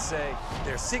guests say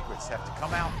their secrets have to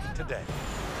come out today.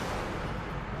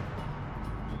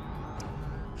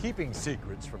 Keeping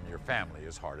secrets from your family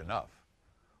is hard enough.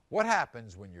 What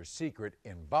happens when your secret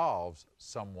involves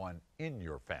someone in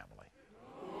your family?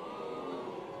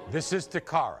 This is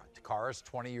Takara. Takara's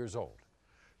 20 years old.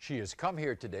 She has come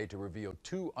here today to reveal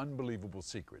 2 unbelievable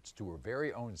secrets to her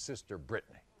very own sister,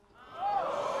 Brittany.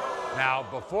 Now,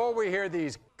 before we hear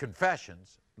these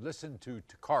confessions, listen to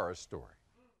Takara's story.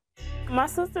 My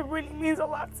sister Brittany means a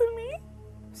lot to me.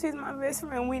 She's my best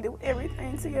friend. We do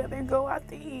everything together, go out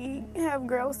to eat, have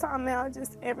girls time out,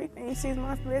 just everything. She's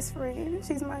my best friend.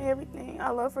 She's my everything. I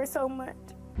love her so much.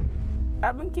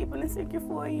 I've been keeping a secret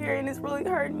for a year and it's really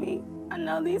hurt me. I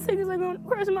know these secrets are going to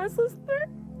crush my sister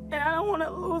and I don't want to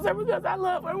lose her because I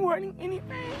love her more than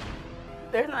anything.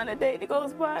 There's not a day that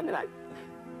goes by that I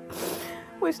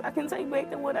wish I can take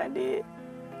back to what I did.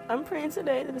 I'm praying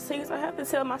today that the secrets I have to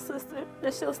tell my sister,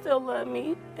 that she'll still love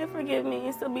me and forgive me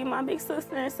and still be my big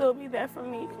sister and still be there for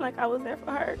me like I was there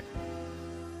for her.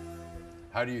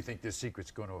 How do you think this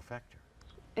secret's going to affect her?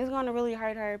 It's going to really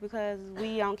hurt her because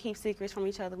we don't keep secrets from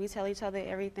each other. We tell each other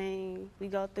everything. We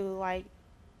go through like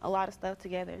a lot of stuff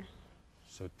together.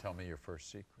 So tell me your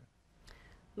first secret.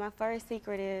 My first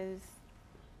secret is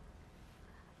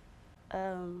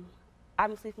I've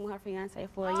been sleeping with her fiance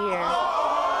for a year.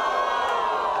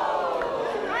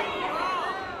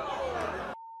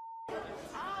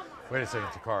 Wait a second,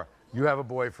 Takara. You have a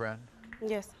boyfriend?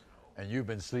 Yes. And you've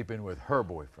been sleeping with her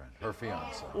boyfriend, her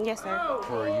fiance? Yes, sir.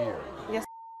 For a year? Yes.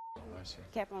 I see.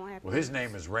 Kept on happening. Well, his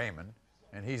name is Raymond,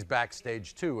 and he's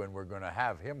backstage too, and we're going to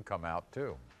have him come out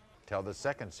too. Tell the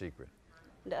second secret.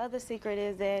 The other secret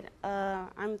is that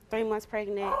I'm 3 months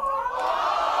pregnant.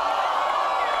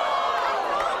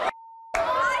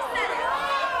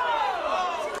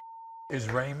 Is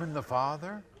Raymond the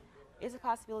father? It's a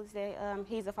possibility that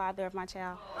he's the father of my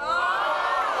child.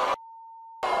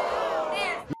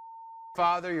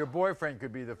 Father, your boyfriend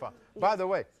could be the father. By the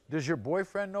way, does your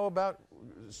boyfriend know about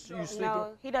you sleeping?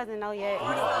 No, he doesn't know yet.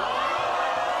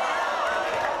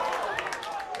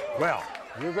 Well,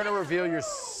 you're going to reveal your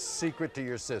secret to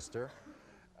your sister.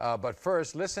 But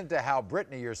first, listen to how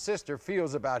Brittany, your sister,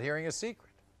 feels about hearing a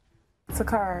secret.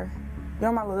 Takara,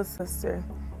 you're my little sister,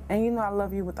 and you know I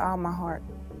love you with all my heart.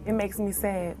 It makes me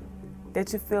sad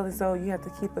that you feel as though you have to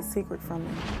keep a secret from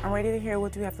me. I'm ready to hear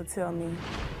what you have to tell me.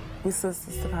 We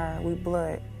sisters, Takara, we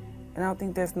blood, and I don't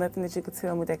think there's nothing that you could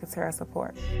tell me that could tear us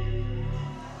apart.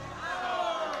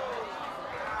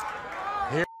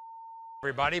 Here,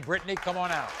 everybody, Brittany, come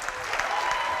on out.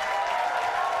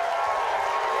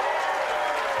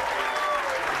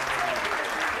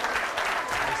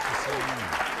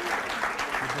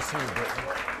 See you, Brittany.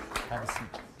 Have a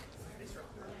seat.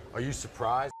 Are you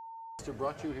surprised sister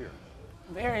brought you here?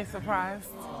 Very surprised.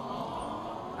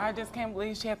 I just can't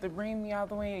believe she had to bring me all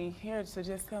the way here to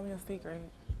just tell me a secret.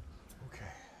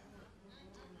 Okay.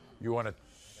 You want to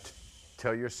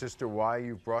tell your sister why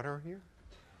you brought her here?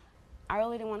 I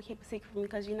really didn't want to keep a secret from you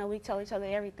because, you know, we tell each other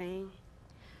everything.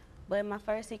 But my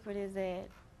first secret is that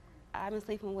I've been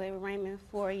sleeping with Raymond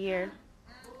for a year.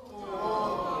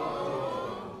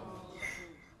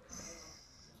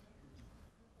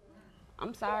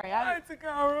 I'm sorry.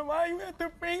 Takara, why you have to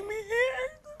bring me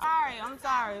here? Sorry, I'm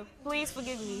sorry. Please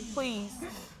forgive me, please.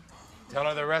 Tell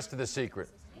her the rest of the secret.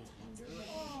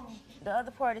 The other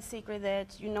part is secret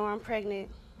that you know I'm pregnant.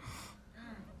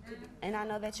 And I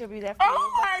know that you'll be there for me.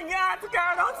 Oh my God,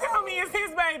 Takara, don't tell me it's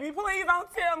his baby. Please don't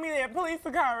tell me that. Please,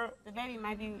 Takara. The baby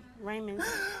might be Raymond's.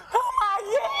 Oh my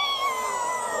God!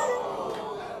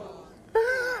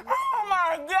 Oh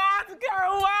my God,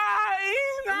 Takara, why?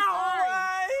 No,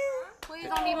 why? Please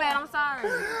don't be mad, I'm sorry.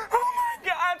 Oh my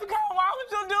God, Takara, why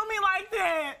would you do me like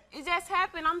that? It just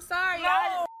happened, I'm sorry.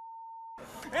 No.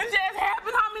 It just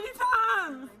happened how many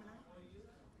times?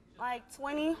 Like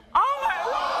 20. Oh my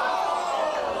God!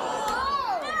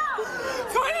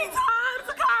 20 times,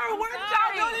 Takara, where did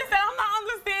y'all do this? I'm not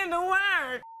understanding the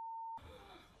word.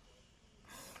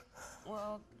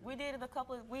 Well, we did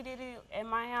it at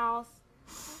my house.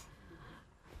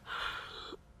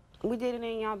 We did it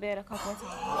in y'all bed a couple of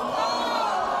times.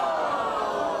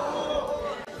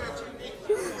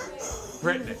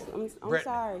 Brittany. I'm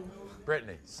sorry.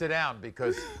 Brittany, sit down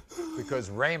because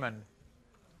Raymond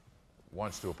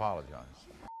wants to apologize.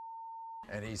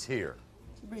 And he's here.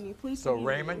 Brittany, please. So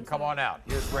Raymond, come on out.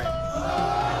 Here's Raymond.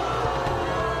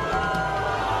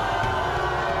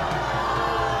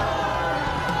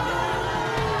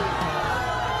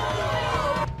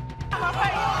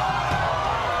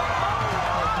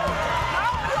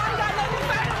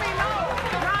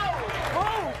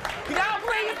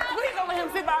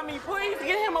 Please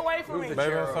get him away from me.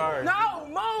 Baby, I'm sorry. No,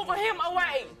 move him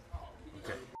away.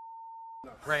 Okay.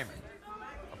 Raymond,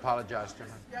 apologize to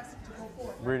him.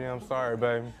 Brittany, I'm sorry,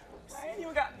 baby. You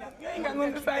ain't got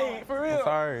nothing to say, for real. I'm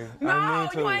sorry. No, I mean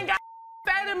to. you ain't got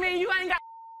to say to me. You ain't got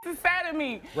to say to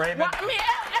me. Raymond. Well, I mean,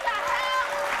 at the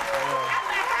house. At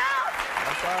the house.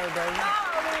 I'm sorry, baby. No,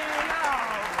 man,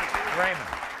 no.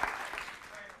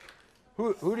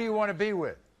 Raymond, who do you want to be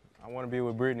with? I want to be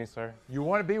with Brittany, sir. You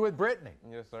want to be with Brittany?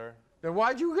 Yes, sir. Then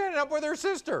why'd you get up with her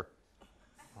sister?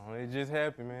 Oh, it just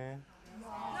happened, man.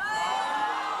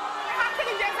 How could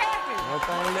it just happen? One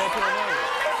thing led to another.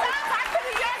 How could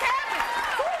it just happen?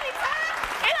 20 times?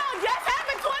 It don't just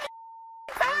happen 20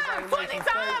 times. 20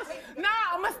 times? No,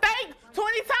 a mistake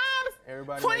 20 times?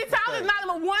 Everybody 20 times is not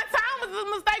even one time. It's a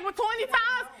mistake, but 20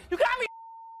 times? You got me.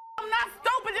 I'm not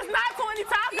stupid. It's not 20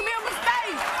 times. It can be a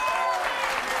mistake.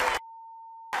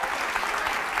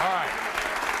 All right.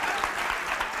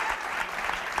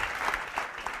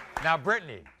 Now,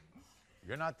 Brittany,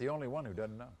 you're not the only one who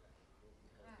doesn't know.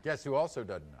 Guess who also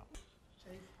doesn't know?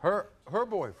 Her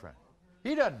boyfriend.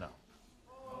 He doesn't know.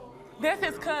 That's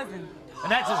his cousin.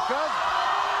 And that's his cousin.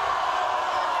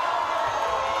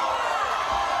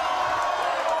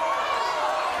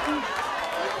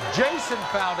 Jason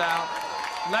found out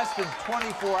less than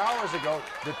 24 hours ago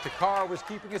that Takara was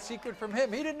keeping a secret from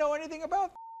him. He didn't know anything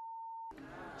about it.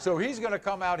 So he's going to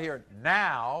come out here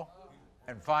now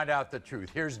and find out the truth.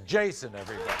 Here's Jason,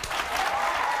 everybody.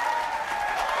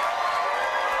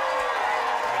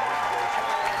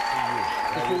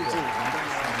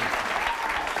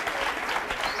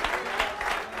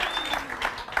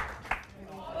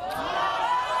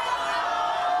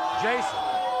 Jason,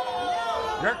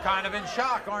 you're kind of in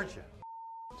shock, aren't you?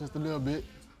 Just a little bit.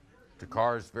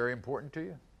 Takara's very important to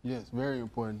you? Yes, very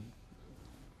important.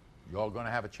 You all going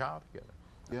to have a child together?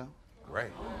 Yeah.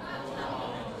 Great.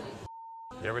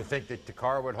 You ever think that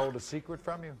Takara would hold a secret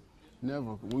from you?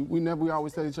 Never. We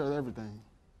always tell each other everything.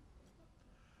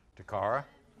 Takara,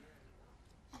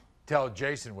 tell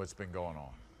Jason what's been going on.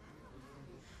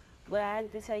 Well, I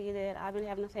have to tell you that I've been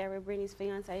having an affair with Brittany's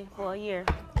fiance for a year.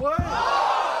 What?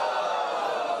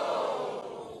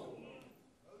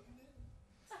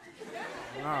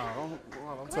 No,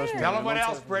 don't touch me. Tell him what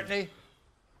else, Brittany.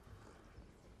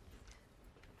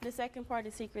 The second part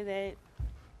is secret that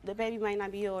the baby might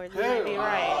not be yours. It might be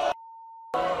right.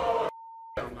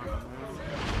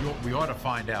 We ought to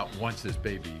find out once this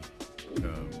baby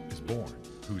is born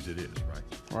whose it is, right?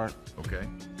 Right. Okay?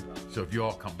 So if you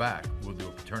all come back, we'll do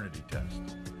a paternity test,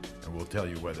 and we'll tell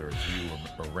you whether it's you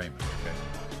or Raymond, okay?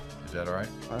 Is that all right?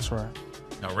 That's right.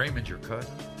 Now, Raymond's your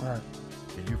cousin. Right.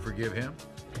 Can you forgive him?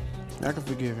 I can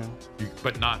forgive him.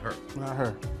 But not her? Not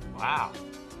her. Wow.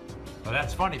 Well,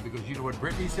 that's funny because you know what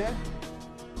Brittany said?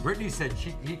 Brittany said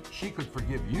she could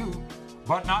forgive you,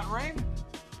 but not Raymond.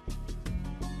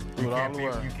 You can't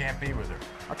be with her.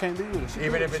 I can't be with her.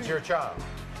 Even if it's your child.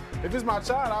 If it's my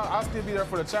child, I'll still be there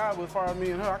for the child, but as far as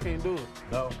me and her, I can't do it.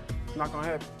 No. It's not gonna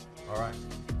happen. All right.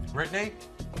 Brittany,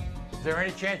 is there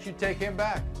any chance you take him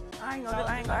back? I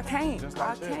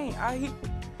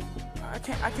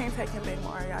can't. I can't take him back,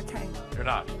 Maury. I can't. You're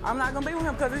not? I'm not gonna be with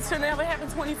him because it should never happen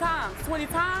 20 times. 20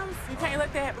 times? You can't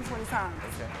let that happen 20 times.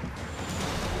 Okay.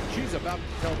 She's about to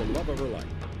tell the love of her life.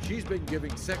 She's been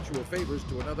giving sexual favors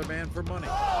to another man for money.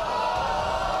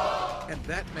 And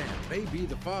that man may be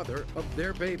the father of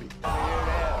their baby.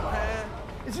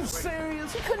 Is you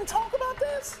serious? You couldn't talk about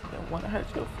this? I don't want to hurt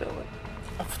your feelings.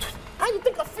 How you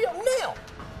think I feel now?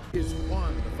 Is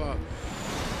Juan the father?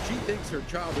 She thinks her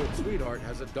childhood sweetheart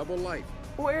has a double life.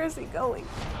 Where is he going?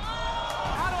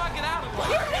 How do I get out of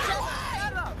here?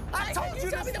 I told you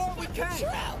this before we came.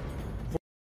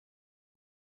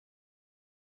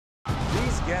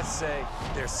 These guests say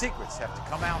their secrets have to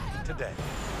come out today.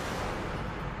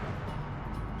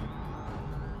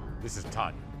 This is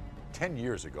Tanya. 10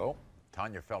 years ago,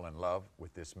 Tanya fell in love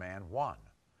with this man, Juan.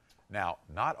 Now,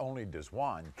 not only does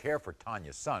Juan care for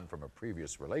Tanya's son from a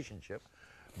previous relationship,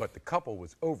 but the couple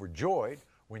was overjoyed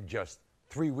when just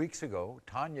 3 weeks ago,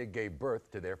 Tanya gave birth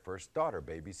to their first daughter,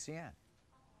 baby Cian.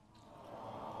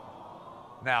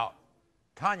 Now,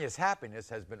 Tanya's happiness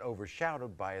has been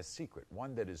overshadowed by a secret,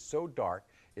 one that is so dark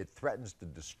it threatens to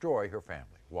destroy her family.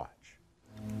 Watch.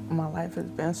 My life has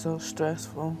been so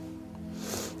stressful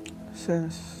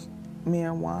since me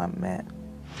and Juan met,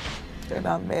 and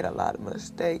I've made a lot of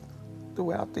mistakes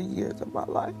throughout the years of my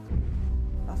life.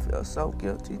 I feel so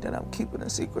guilty that I'm keeping a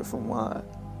secret from Juan.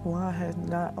 Juan has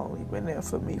not only been there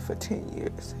for me for 10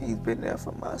 years, he's been there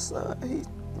for my son. He's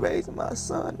raised my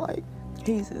son like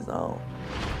he's his own.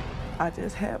 I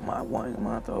just had my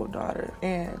 1-month-old daughter,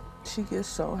 and she gets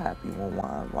so happy when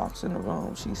Juan walks in the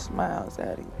room. She smiles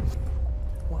at him.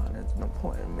 Juan is an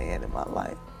important man in my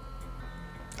life.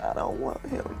 I don't want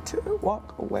him to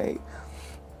walk away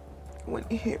when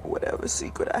he hears whatever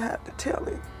secret I have to tell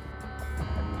him.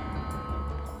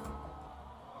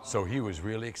 So he was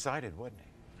really excited, wasn't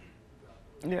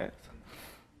he? Yes.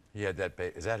 He had that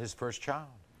baby. Is that his first child?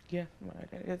 Yes, Maury,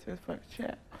 that is his first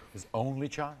child. His only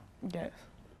child? Yes.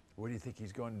 What do you think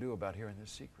he's going to do about hearing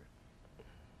this secret?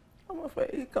 I'm afraid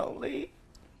he's gonna leave.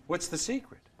 What's the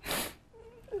secret?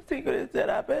 The secret is that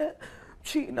I've been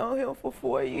cheating on him for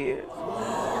 4 years.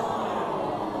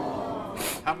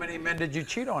 How many men did you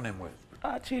cheat on him with?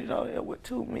 I cheated on him with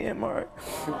 2 men, Maury.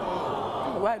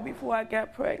 Right before I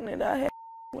got pregnant, I had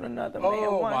with another man one time.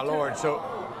 Oh, my Lord. So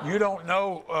you don't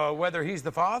know whether he's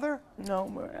the father? No,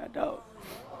 Maury, I don't.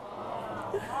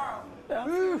 I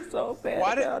feel so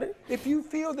bad about it. If you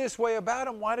feel this way about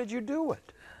him, why did you do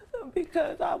it?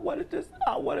 Because I wanted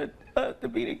us to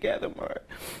be together, Maury.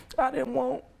 I didn't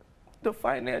want the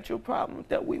financial problems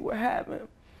that we were having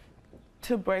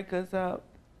to break us up.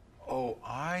 Oh,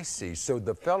 I see. So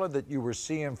the fella that you were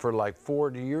seeing for like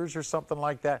 4 years or something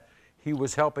like that, he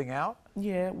was helping out?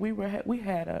 Yeah, we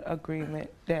had an agreement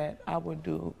that I would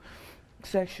do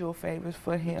sexual favors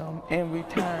for him in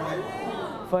return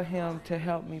for him to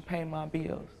help me pay my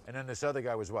bills. And then this other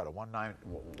guy was what, a one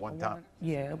time?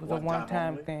 Yeah, it was a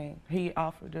one-time thing. He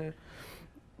offered to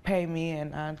pay me,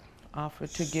 and I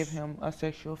offered to give him a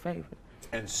sexual favor.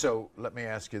 And so let me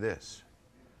ask you this.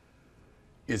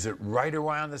 Is it right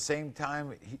around the same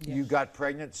time you got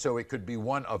pregnant, so it could be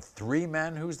one of 3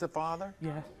 men who's the father?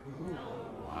 Yes.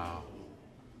 Wow.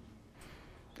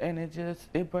 And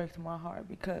it breaks my heart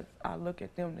because I look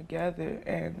at them together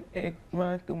and it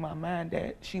runs through my mind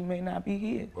that she may not be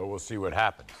his. Well, we'll see what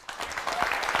happens.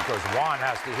 Because Juan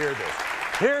has to hear this.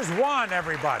 Here's Juan,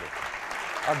 everybody.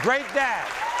 A great dad.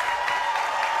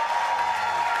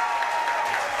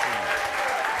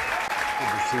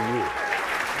 Good to see you.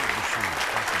 Good to see you.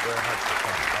 Thank you very much for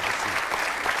coming. Have a seat.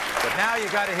 But now you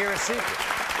got to hear a secret.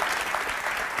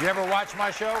 You ever watch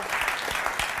my show?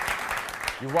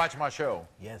 You watch my show?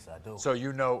 Yes, I do. So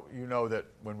you know that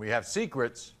when we have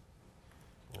secrets,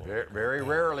 very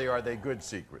rarely are they good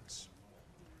secrets.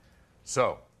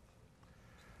 So,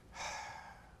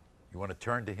 you want to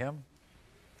turn to him?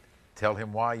 Tell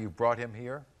him why you brought him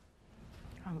here?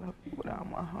 I love you with all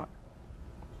my heart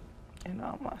and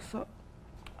all my soul.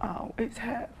 I always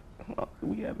have, as long as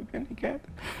we ever been together.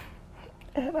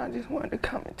 And I just wanted to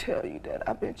come and tell you that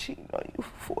I've been cheating on you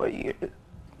for 4 years.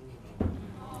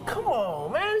 Come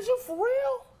on, man. Is you for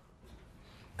real?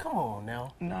 Come on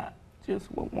now. Not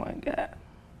just with one guy,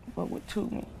 but with 2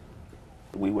 men.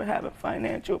 We were having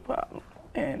financial problems,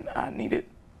 and I needed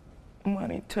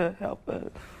money to help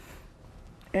us.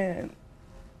 And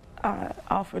I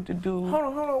offered to do...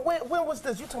 Hold on. When was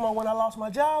this? You talking about when I lost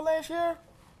my job last year?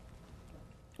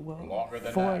 Well, longer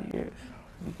than 4 years.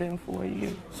 It's been 4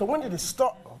 years. So when did it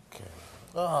start? Okay.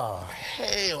 Oh,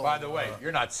 hell. By the way,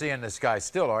 you're not seeing this guy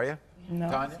still, are you? No.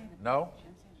 Tanya? No?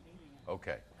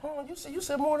 Okay. Hold on, you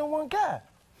said more than one guy.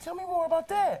 Tell me more about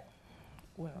that.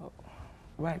 Well,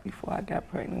 right before I got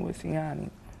pregnant with Siani,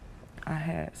 I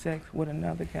had sex with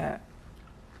another guy,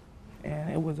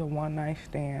 and it was a one-night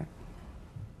stand.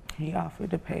 He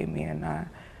offered to pay me, and I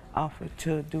offered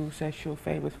to do sexual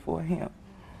favors for him.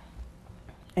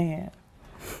 And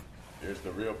here's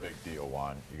the real big deal,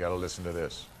 Juan. You got to listen to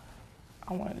this.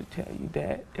 I wanted to tell you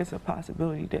that it's a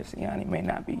possibility that Siani may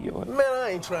not be yours. Man, I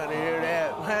ain't trying to hear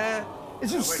that, man.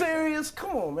 Is you serious?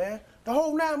 Come on, man. The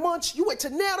whole 9 months, you wait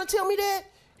till now to tell me that?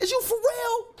 Is you for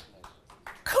real?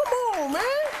 Come on, man.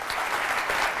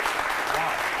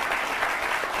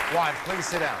 Juan, please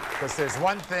sit down, because there's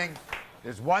one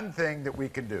thing that we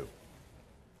can do.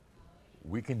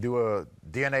 We can do a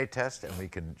DNA test, and we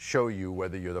can show you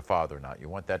whether you're the father or not. You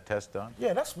want that test done?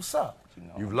 Yeah, that's what's up.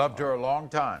 You've loved her a long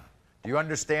time. Do you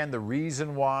understand the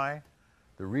reason why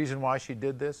she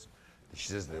did this? She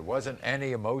says there wasn't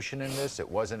any emotion in this. It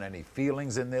wasn't any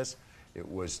feelings in this. It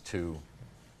was to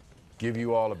give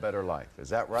you all a better life. Is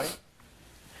that right?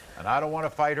 And I don't want to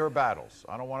fight her battles.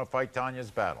 I don't want to fight Tanya's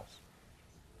battles.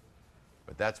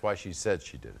 But that's why she said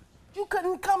she did it. You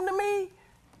couldn't come to me?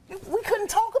 We couldn't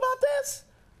talk about this?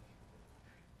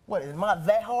 What, am I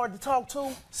that hard to talk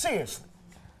to? Seriously.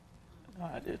 No,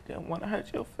 I just didn't want to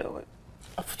hurt your feelings.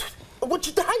 How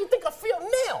you think I feel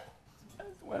now? I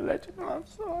just want to let you know I'm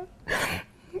sorry.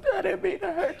 I didn't mean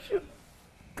to hurt you.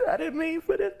 I didn't mean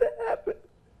for this to happen.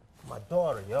 My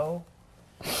daughter, yo.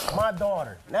 My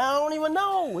daughter. Now I don't even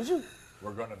know. Is you?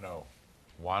 We're gonna know.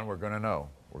 Juan, we're gonna know.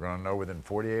 We're gonna know within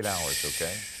 48 hours,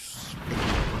 okay?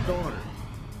 My daughter.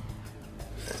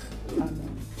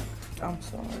 I'm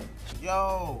sorry.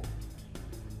 Yo.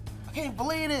 I can't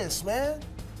believe this, man.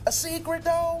 A secret,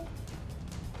 though?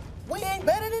 We ain't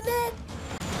better than that?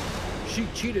 She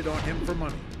cheated on him for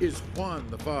money. Is Juan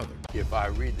the father? If I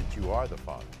read that you are the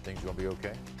father, things gonna be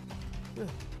okay? Yeah.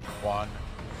 Juan.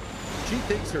 She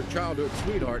thinks her childhood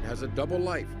sweetheart has a double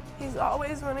life. He's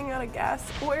always running out of gas.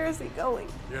 Where is he going?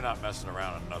 You're not messing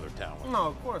around in another town. No,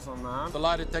 of course I'm not. The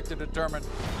lie detector determined.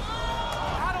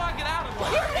 How do I get out of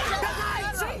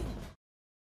here?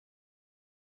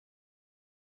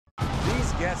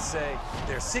 These guests say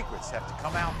their secrets have to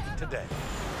come out today.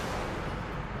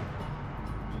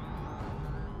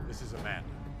 This is Amanda.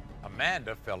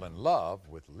 Amanda fell in love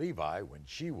with Levi when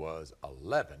she was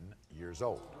 11 years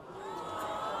old.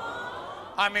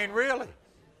 I mean, really?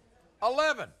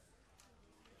 11.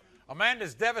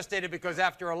 Amanda's devastated because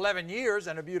after 11 years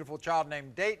and a beautiful child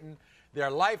named Dayton,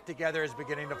 their life together is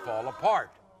beginning to fall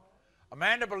apart.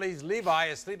 Amanda believes Levi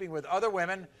is sleeping with other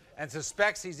women and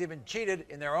suspects he's even cheated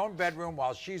in their own bedroom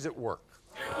while she's at work.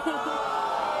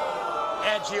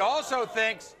 And she also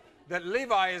thinks that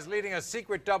Levi is leading a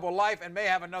secret double life and may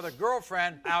have another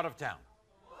girlfriend out of town.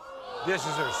 This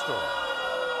is her story.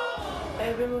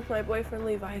 I've been with my boyfriend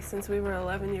Levi since we were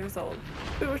 11 years old.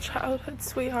 We were childhood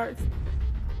sweethearts.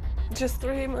 Just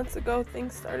 3 months ago,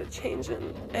 things started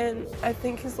changing, and I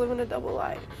think he's living a double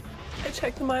life. I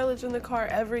check the mileage in the car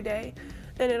every day,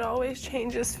 and it always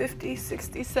changes 50,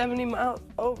 60, 70 miles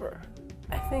over.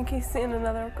 I think he's seeing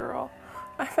another girl.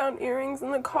 I found earrings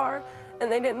in the car, and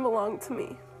they didn't belong to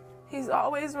me. He's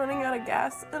always running out of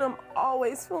gas, and I'm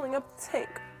always filling up the tank.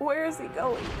 Where is he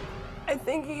going? I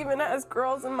think he even has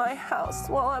girls in my house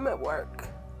while I'm at work.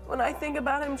 When I think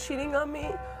about him cheating on me,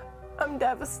 I'm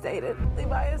devastated.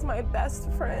 Levi is my best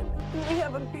friend, and we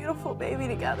have a beautiful baby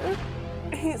together.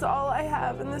 He's all I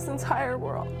have in this entire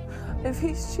world. If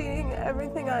he's cheating,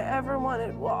 everything I ever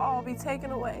wanted will all be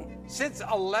taken away. Since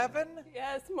 11?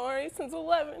 Yes, Maury, since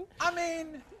 11. I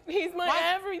mean... He's my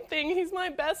everything. He's my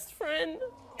best friend.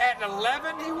 At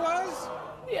 11 he was?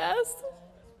 Yes.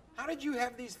 How did you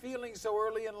have these feelings so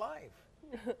early in life?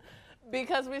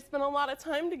 Because we spent a lot of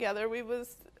time together. We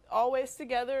was always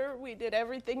together. We did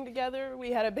everything together.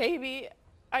 We had a baby.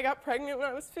 I got pregnant when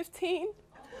I was 15.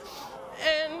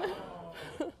 And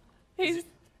Is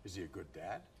he a good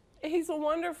dad? He's a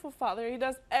wonderful father. He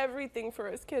does everything for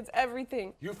his kids,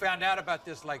 everything. You found out about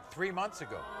this like 3 months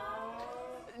ago.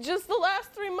 Just the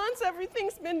last 3 months,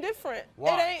 everything's been different.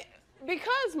 Why? It ain't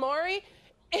because, Maury,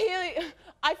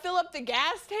 I fill up the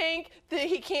gas tank that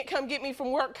he can't come get me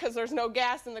from work because there's no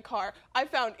gas in the car. I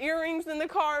found earrings in the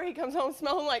car. He comes home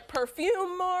smelling like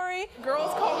perfume, Maury.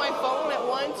 Girls call my phone at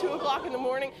 1, 2 o'clock in the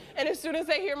morning, and as soon as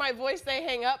they hear my voice, they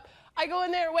hang up. I go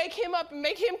in there, wake him up, and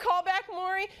make him call back,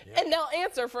 Maury, and they'll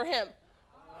answer for him.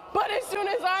 But as soon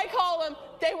as I call them,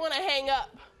 they want to hang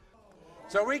up.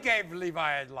 So we gave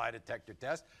Levi a lie detector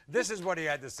test. This is what he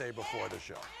had to say before the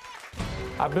show.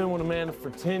 I've been with Amanda for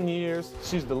 10 years.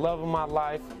 She's the love of my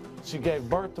life. She gave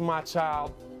birth to my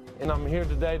child, and I'm here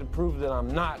today to prove that I'm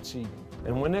not cheating.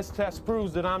 And when this test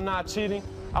proves that I'm not cheating,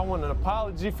 I want an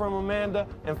apology from Amanda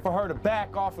and for her to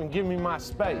back off and give me my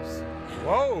space.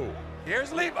 Whoa,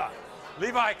 here's Levi.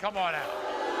 Levi, come on out.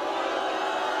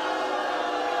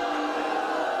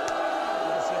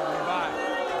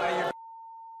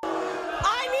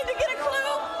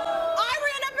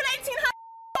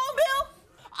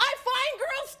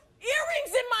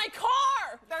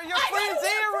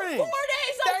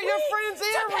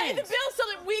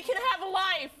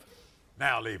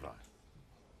 Now, Levi,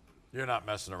 you're not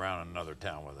messing around in another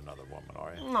town with another woman,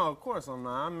 are you? No, of course I'm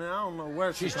not. I mean, I don't know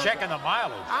where she's checking the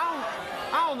mileage.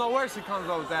 I don't know where she comes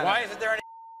up with that. Why isn't there any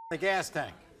in the gas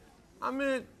tank? I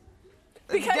mean,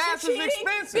 because gas you're cheating. is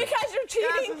expensive. Because you're cheating.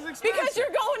 Gas is expensive. Because you're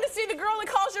going to see the girl that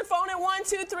calls your phone at 1,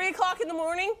 2, 3 o'clock in the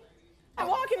morning. I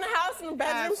walk in the house and the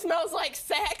bedroom smells like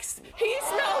sex. He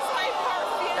smells like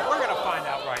perfume. We're gonna find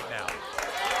out right now.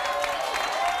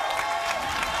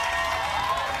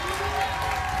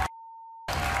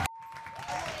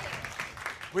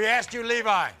 We asked you,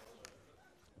 Levi,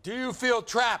 do you feel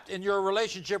trapped in your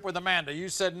relationship with Amanda? You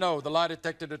said no. The lie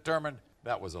detector determined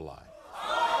that was a lie.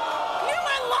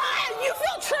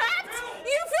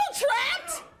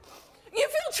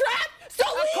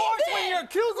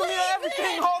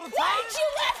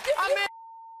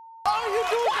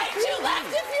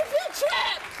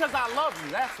 I love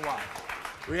you, that's why.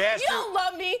 We asked You don't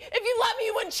love me. If you love me,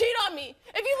 you wouldn't cheat on me.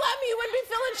 If you love me, you wouldn't be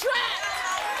feeling trapped.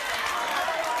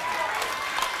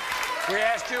 We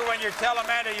asked you when you tell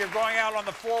Amanda you're going out on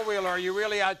the four-wheeler, are you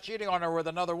really out cheating on her with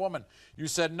another woman? You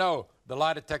said no. The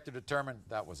lie detector determined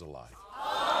that was a lie.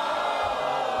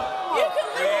 You can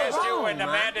leave. We asked you when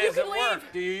Amanda You is at can work,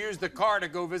 leave. do you use the car to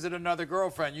go visit another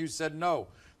girlfriend? You said no.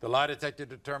 The lie detector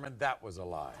determined that was a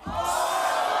lie.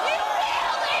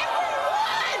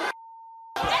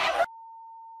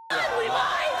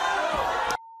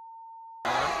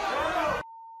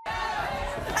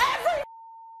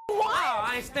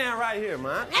 I ain't stand right here,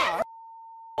 man. Stand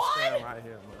right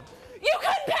here, man. You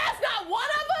couldn't pass not one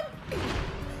of them?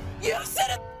 You sit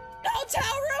in the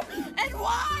hotel room and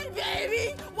why,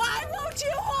 baby? Why won't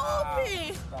you hold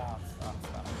me? Stop.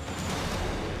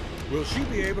 Will she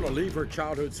be able to leave her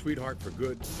childhood sweetheart for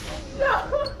good?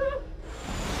 No.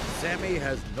 Sammy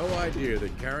has no idea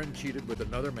that Karen cheated with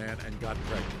another man and got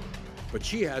pregnant. But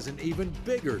she has an even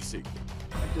bigger secret.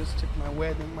 I just took my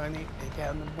wedding money and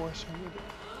got an abortion with it.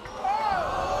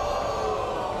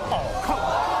 Oh, come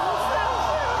on.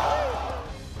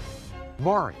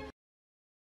 Maury.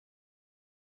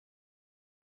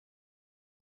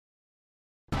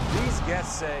 These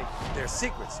guests say their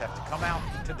secrets have to come out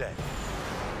today.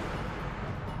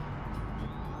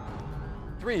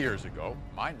 3 years ago,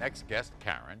 my next guest,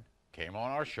 Karen, came on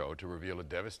our show to reveal a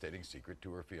devastating secret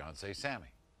to her fiancé,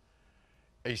 Sammy.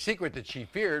 A secret that she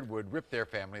feared would rip their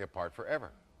family apart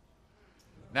forever.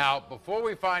 Now, before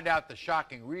we find out the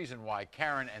shocking reason why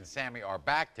Karen and Sammy are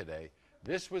back today,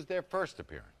 this was their first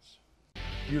appearance.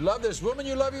 You love this woman,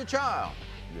 you love your child.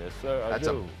 Yes, sir, I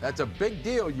do. That's a big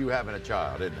deal, you having a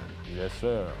child, isn't it? Yes,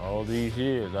 sir. All these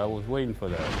years, I was waiting for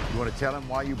that. You want to tell him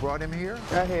why you brought him here?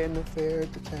 I had an affair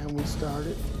at the time we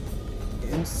started,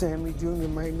 and Sammy Jr.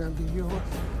 might not be yours.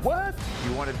 What?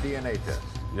 You want a DNA test?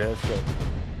 Yes, sir.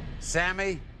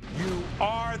 Sammy, you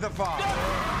are the father.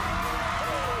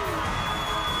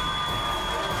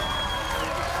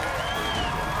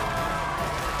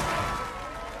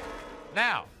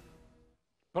 Now,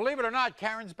 believe it or not,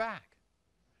 Karen's back.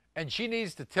 And she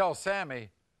needs to tell Sammy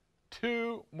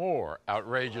 2 more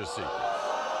outrageous secrets.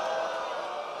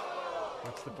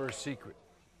 What's the first secret?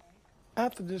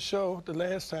 After the show, the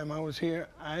last time I was here,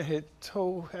 I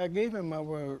gave him my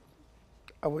word.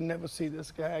 I would never see this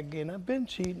guy again. I've been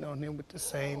cheating on him with the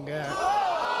same guy.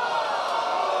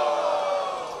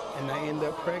 And I ended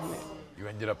up pregnant. You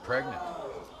ended up pregnant.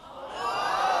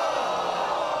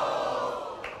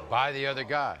 By the other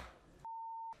guy.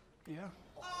 Yeah.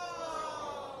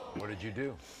 What did you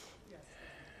do?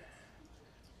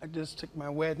 I just took my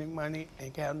wedding money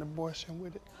and got an abortion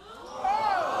with it.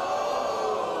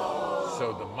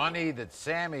 So the money that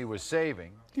Sammy was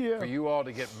saving for you all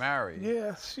to get married.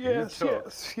 Yes. Yes.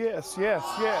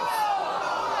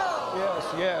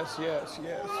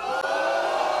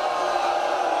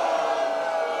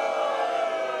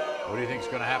 What do you think's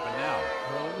going to happen now?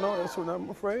 I don't know. That's what I'm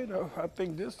afraid of. I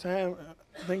think this time,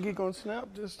 I think he's going to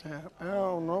snap this time. I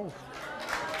don't know.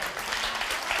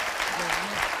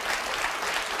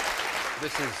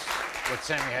 This is what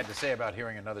Sammy had to say about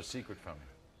hearing another secret from you.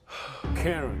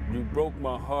 Karen, you broke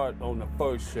my heart on the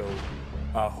first show.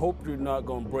 I hope you're not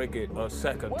gonna break it a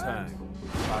second time.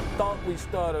 I thought we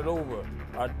started over.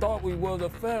 I thought we was a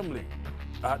family.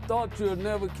 I thought you'd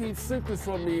never keep secrets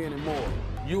from me anymore.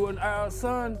 You and our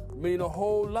son mean a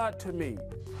whole lot to me.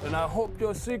 And I hope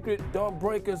your secret don't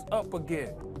break us up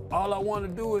again. All I want to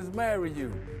do is marry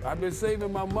you. I've been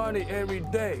saving my money every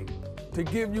day to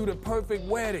give you the perfect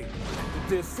wedding. If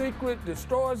this secret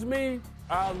destroys me,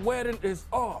 our wedding is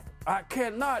off. I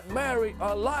cannot marry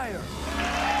a liar.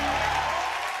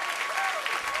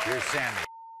 Here's Sammy.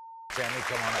 Sammy,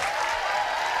 come on up.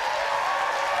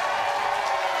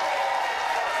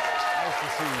 Nice to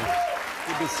see you.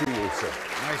 Good to see you, sir.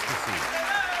 Nice to see you.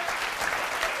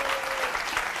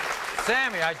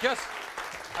 Sammy,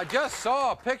 I just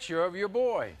saw a picture of your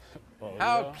boy. Oh,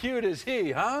 How yeah? cute is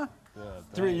he, huh? Yeah,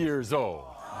 3 years old.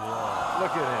 Yeah.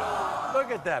 Look at him.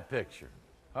 Look at that picture.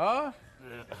 Huh?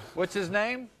 Yeah. What's his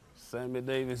name? Sammy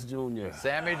Davis Jr.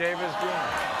 Sammy Davis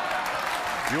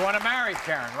Jr. You want to marry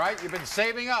Karen, right? You've been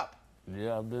saving up.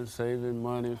 Yeah, I've been saving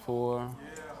money for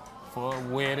a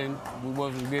wedding. We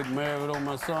wasn't getting married on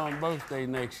my son's birthday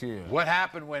next year. What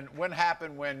happened when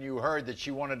you heard that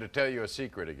she wanted to tell you a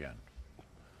secret again?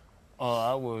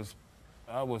 I was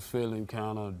feeling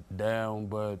kind of down,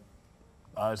 but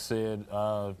I said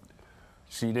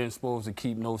she didn't supposed to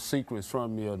keep no secrets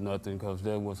from me or nothing, because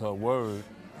that was her word.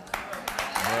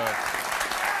 But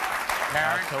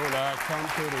Karen? I told her I'd come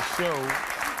to the show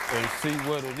and see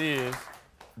what it is.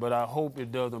 but I hope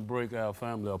it doesn't break our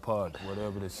family apart,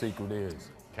 whatever the secret is.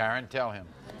 Karen, tell him.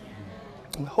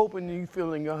 I'm hoping you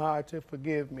feel in your heart to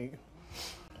forgive me.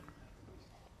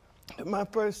 My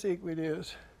first secret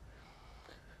is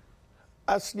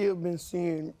I still been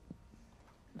seeing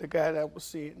the guy that I was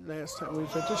seeing last time we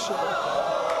was at the show.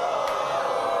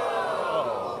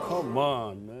 Oh, come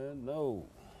on, man, no.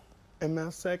 And my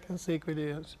second secret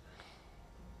is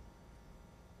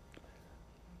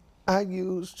I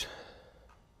used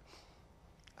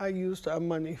our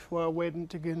money for our wedding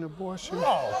to get an abortion.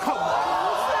 Oh, come on.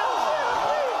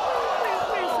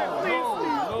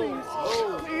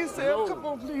 Please, Sam, come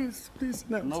on, please.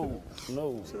 No.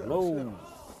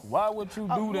 Why would you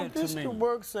do that to me? This to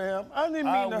work, Sam. I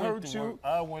didn't mean to hurt you.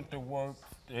 I went to work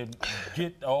and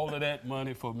get all of that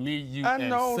money for me, you, I and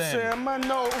know, Sammy. Sam, I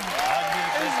know.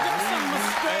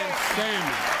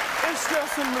 It's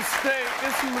just a mistake.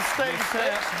 It's a mistake, Sam.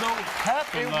 Mistakes don't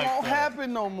happen like that. It won't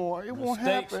happen no more. It won't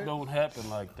happen. Mistakes don't happen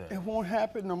like that. It won't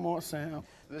happen no more, Sam.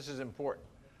 This is important.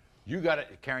 You got to,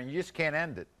 Karen, you just can't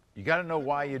end it. You got to know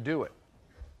why you do it.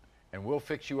 And we'll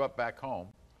fix you up back home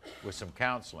with some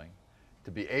counseling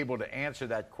to be able to answer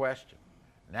that question.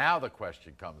 Now the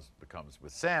question becomes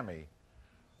with Sammy,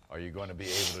 are you going to be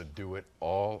able to do it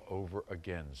all over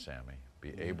again, Sammy?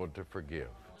 Be able to forgive.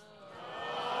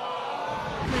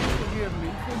 Please forgive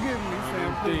me. Forgive me,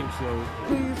 Sam. I think so.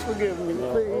 Please forgive me.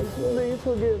 Please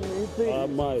forgive me. Please. I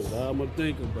might. I'm going to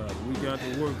think about it. We got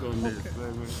to work on this,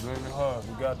 baby. It's very hard.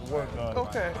 We got to work on it.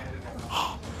 Okay.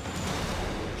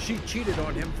 She cheated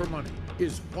on him for money.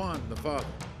 Is Juan the father?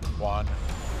 Juan.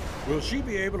 Will she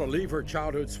be able to leave her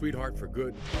childhood sweetheart for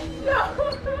good? No.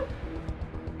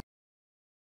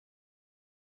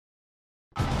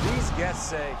 These guests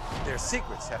say their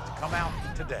secrets have to come out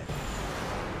today.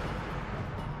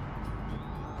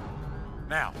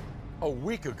 Now, a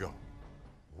week ago,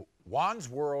 Juan's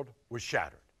world was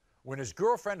shattered when his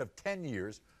girlfriend of 10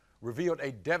 years revealed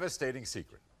a devastating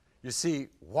secret. You see,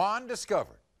 Juan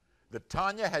discovered that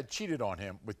Tanya had cheated on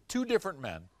him with 2 different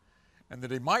men and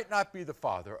that he might not be the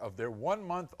father of their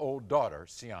 1-month-old daughter,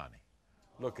 Siani.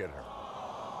 Look at her.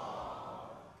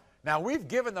 Now, we've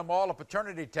given them all a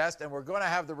paternity test, and we're going to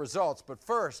have the results. But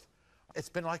first, it's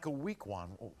been like a week,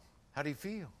 Juan. How do you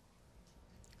feel?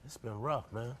 It's been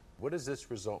rough, man. What does this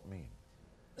result mean?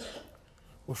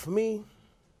 Well, for me,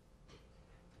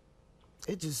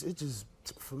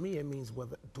 for me, it means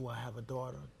whether do I have a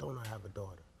daughter, don't I have a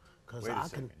daughter? Because Wait a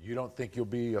second. You don't think you'll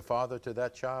be a father to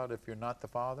that child if you're not the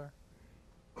father?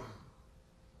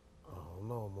 Oh,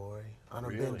 no, Maury. I done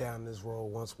Really? been down this road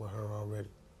once with her already.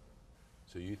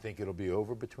 So you think it'll be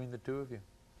over between the 2 of you?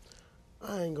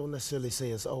 I ain't gonna necessarily say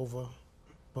it's over,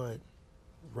 but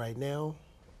right now,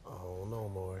 I don't know,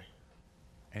 Maury.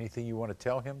 Anything you want to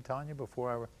tell him, Tanya,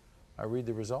 before I read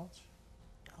the results?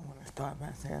 I want to start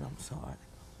by saying I'm sorry.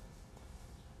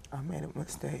 I made a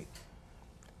mistake,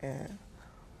 and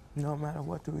no matter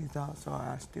what the results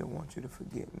are, I still want you to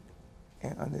forgive me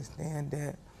and understand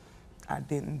that I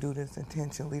didn't do this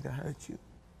intentionally to hurt you.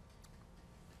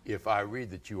 If I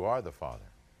read that you are the father,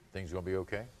 things gonna be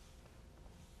okay?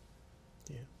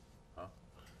 Yeah. Huh?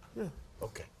 Yeah.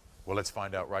 Okay. Well, let's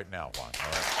find out right now, Juan.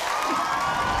 All right.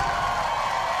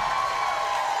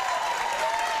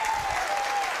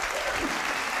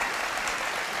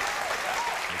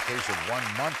 In the case of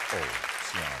 1-month-old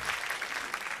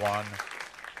Siani, Juan,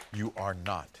 you are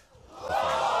not the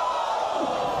father.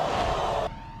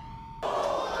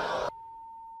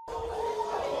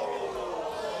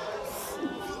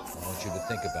 I want you to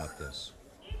think about this.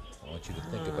 I want you to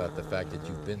think about the fact that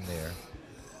you've been there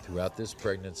throughout this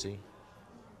pregnancy,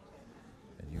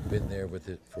 and you've been there with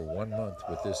it for 1 month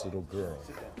with this little girl.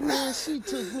 Man, she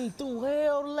took me through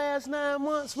hell the last 9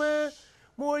 months, man.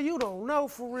 Boy, you don't know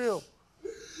for real.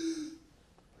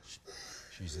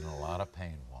 She's in a lot of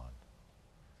pain, Juan.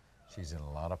 She's in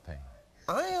a lot of pain.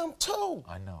 I am too.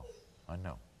 I know. I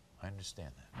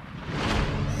understand that.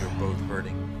 You're both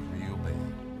hurting real bad.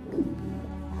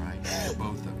 All right?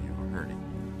 Both of you are hurting.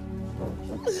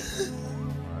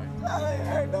 I ain't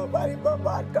hurt nobody but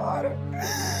my daughter.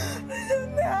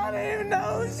 I didn't even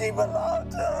know who she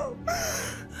belonged to.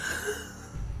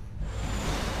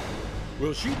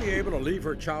 Will she be able to leave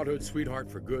her childhood sweetheart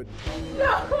for good?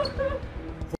 No.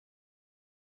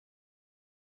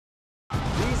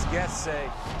 These guests say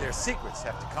their secrets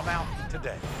have to come out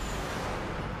today.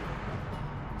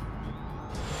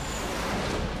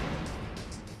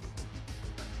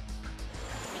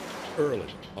 Early,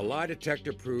 a lie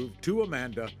detector proved to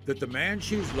Amanda that the man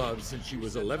she's loved since she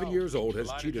was 11 years old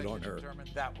has cheated on her.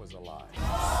 That was a lie.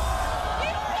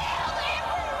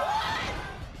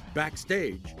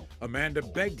 Backstage, Amanda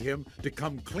begged him to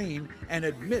come clean and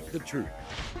admit the truth.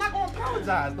 I'm not gonna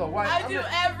apologize though. Right? I do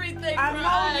everything I for know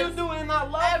us. you do, and I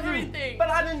love everything. you. But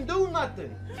I didn't do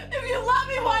nothing. If you love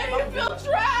me, why do you feel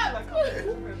trapped?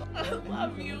 I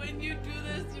love you, and you do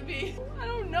this to me. I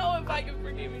don't know if I can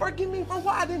forgive you. Forgive me for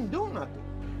why I didn't do nothing.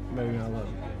 Baby, I love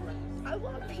you. I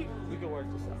love you. We can work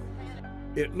this out.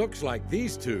 It looks like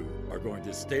these two are going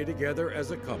to stay together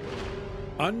as a couple.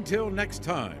 Until next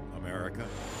time, America.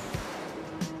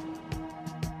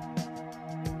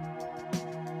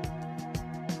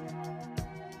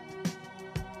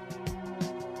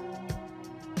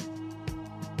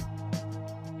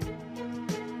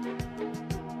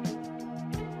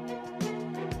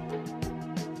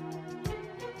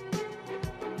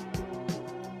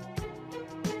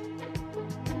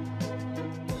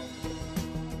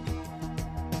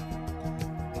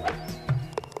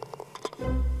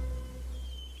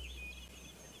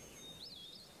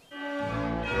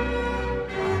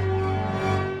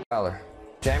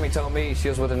 Jamie told me she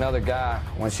was with another guy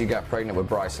when she got pregnant with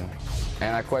Bryson,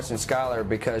 and I questioned Skylar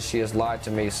because she has lied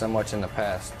to me so much in the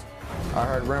past. I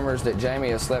heard rumors that Jamie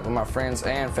has slept with my friends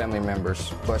and family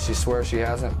members, but she swears she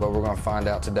hasn't, but we're going to find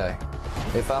out today.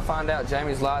 If I find out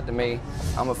Jamie's lied to me,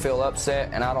 I'm going to feel upset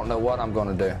and I don't know what I'm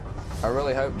going to do. I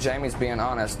really hope Jamie's being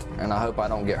honest, and I hope I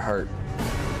don't get hurt.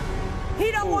 He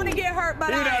don't want to get hurt,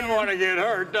 but he doesn't want to get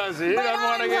hurt, does he? He doesn't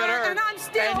want to get hurt. And I'm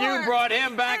still And you hurt. brought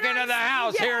him back into the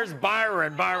house. Yeah. Here's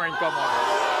Byron. Byron, come on.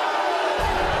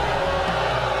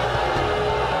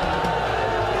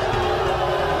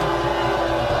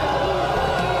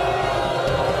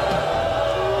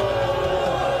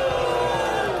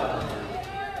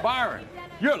 Byron,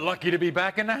 you're lucky to be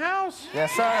back in the house.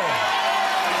 Yes, sir.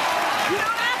 You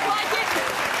don't act like it.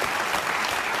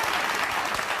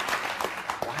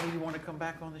 Why do you want to come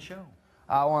back on the show?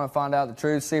 I want to find out the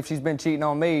truth, see if she's been cheating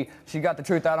on me. She got the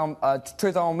truth out on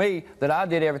truth on me that I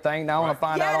did everything. Now I want to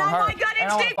find out on her. My gut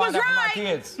And I wanna instinct was find out for my right.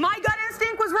 kids. My gut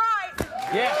instinct was right.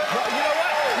 Yeah, but you know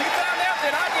what? You found out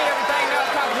that I did everything. Now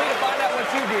it's time for me to find out what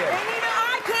you did. And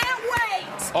I can't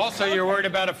wait. Also, you're worried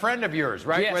about a friend of yours,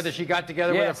 right? Yes. Whether she got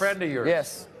together with a friend of yours.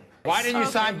 Yes. Why didn't you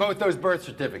sign both those birth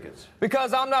certificates?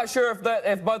 Because I'm not sure if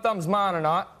both of them's mine or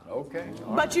not. Okay.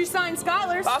 But you signed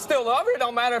Skylar's. I still love her. It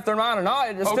don't matter if they're mine or not.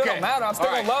 It still don't matter. I'm still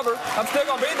All right. gonna love her. I'm still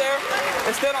gonna be there.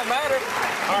 It still don't matter.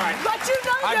 All right. But you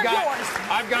know they're yours.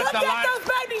 I've got Look the at line. those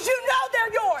babies. You know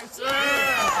they're yours. You know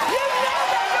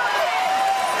they're yours.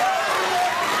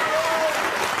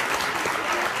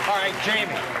 All right,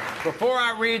 Jamie, before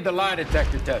I read the lie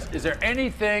detector test, is there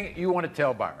anything you want to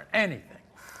tell Byron? Anything?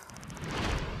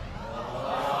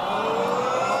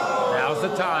 Now's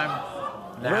the time.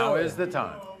 Now is the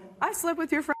time. I slept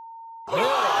with your friend. Are you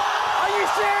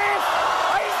serious?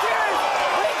 Are you serious?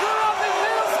 We grew up in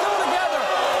middle school together.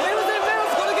 We was in middle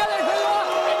school together. Grew up.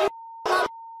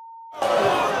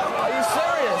 Are you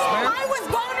serious, man? I was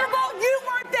vulnerable. You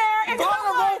weren't there. And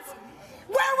Vulnerable?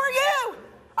 Where were you?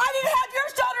 I didn't have your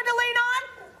shoulder to lean on,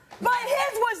 but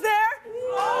his was there.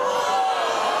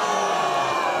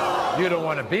 You don't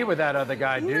want to be with that other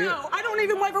guy, do you? No, I don't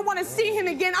even ever want to see him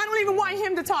again. I don't even want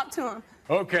him to talk to him.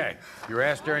 Okay. You were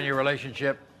asked during your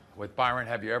relationship with Byron,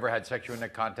 have you ever had sexual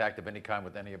contact of any kind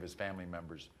with any of his family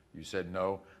members? You said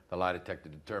no. The lie detector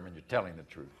determined you're telling the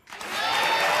truth. Told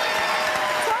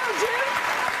you.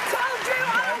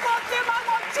 I don't want them. I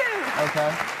want you. Okay.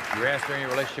 You were asked during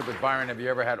your relationship with Byron, have you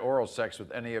ever had oral sex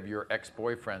with any of your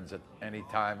ex-boyfriends at any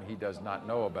time he does not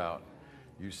know about?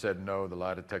 You said no. The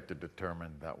lie detector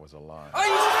determined that was a lie. Are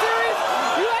you serious?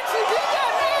 You actually did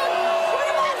that, man? What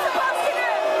am I supposed to do?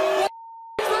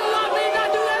 You love me, not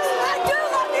do this? I do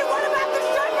love you. What about the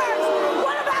strippers?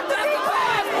 What about the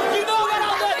declass? You know about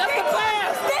all that. That's the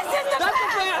past. This is the That's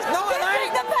past. the past. No, it This ain't.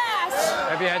 is the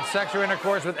past. Have you had sexual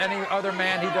intercourse with any other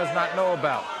man he does not know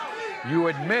about?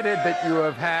 You admitted that you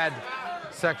have had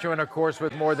sexual intercourse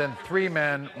with more than 3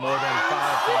 men, more than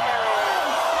 5 females.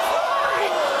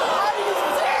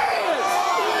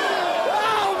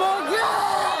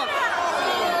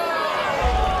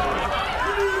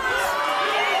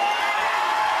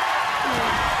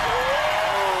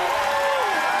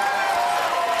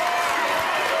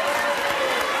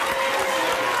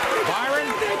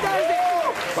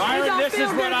 Byron, this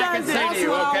is what I can say to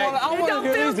you, okay? It don't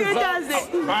feel good, does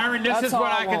it? Byron, this is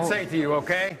what I can say to you,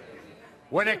 okay?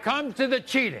 When it comes to the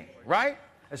cheating, right?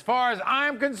 As far as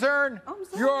I'm concerned,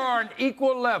 you're on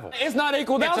equal level. It's not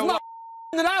equal. That was my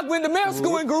that I went to middle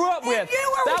school and grew up with.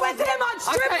 You were with him on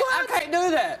strip clubs? I can't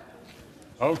do that.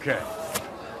 Okay.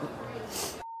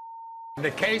 In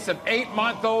the case of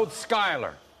 8-month-old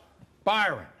Skylar,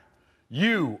 Byron,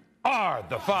 you are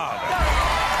the father.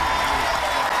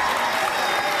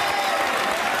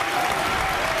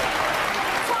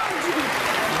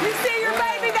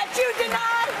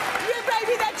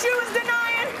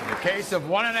 case of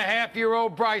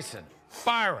 1.5-year-old Bryson.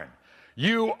 Byron,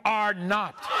 you are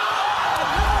not.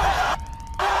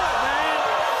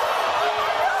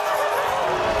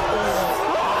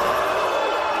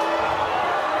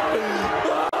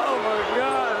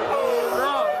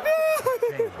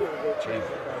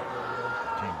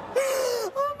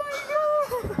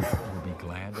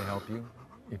 You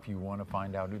if you want to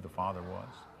find out who the father was?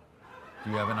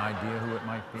 Do you have an idea who it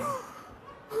might be?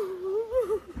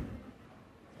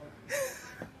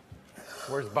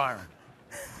 Where's Byron?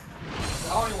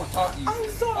 I don't even want to talk to you. I'm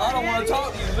sorry, I don't want Daddy. to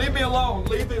talk to you. Leave me alone.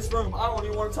 Leave this room. I don't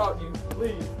even want to talk to you.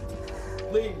 Leave.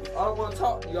 Leave. I don't want to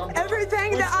talk to you.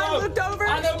 Everything that I looked over.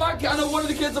 I know one of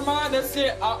the kids of mine. That's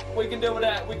it. We can deal with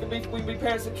that. We can be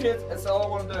parents of kids. That's all I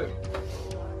want to do.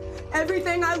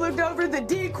 Everything I looked over, the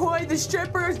decoy, the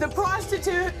strippers, the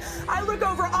prostitute, I look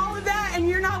over all of that and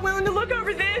you're not willing to look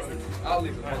over this? I'll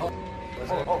leave it.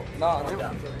 No.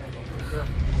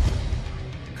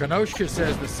 Kenosha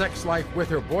says the sex life with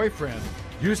her boyfriend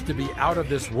used to be out of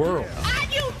this world. I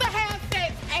used to have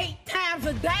sex 8 times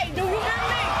a day. Do you hear me? 8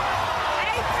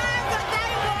 times a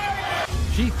day, Maury.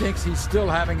 She thinks he's still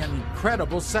having an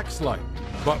incredible sex life,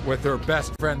 but with her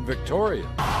best friend Victoria.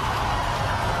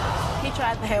 He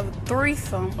tried to have a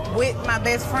threesome with my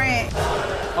best friend.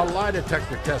 A lie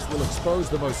detector test will expose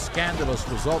the most scandalous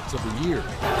results of the year.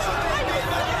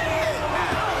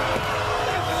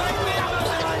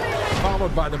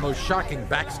 Followed by the most shocking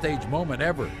backstage moment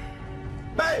ever.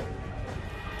 Babe!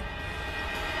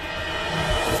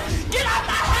 Get out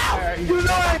my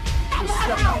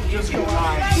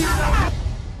house!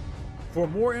 For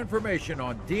more information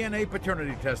on DNA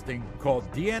paternity testing, call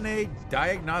DNA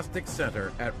Diagnostic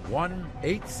Center at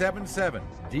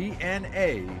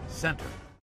 1-877-DNA-CENTER.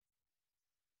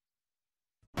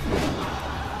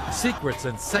 Secrets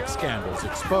and sex scandals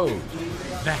exposed.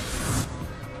 Next.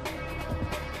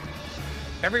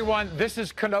 Everyone, this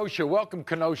is Kenosha. Welcome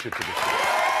Kenosha to the show.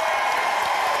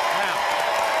 Now,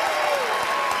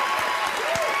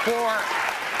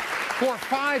 for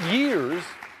 5 years,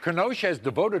 Kenosha has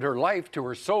devoted her life to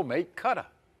her soulmate, Kutta.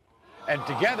 And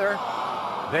together,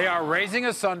 they are raising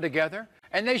a son together,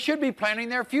 and they should be planning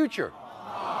their future.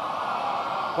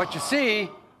 But you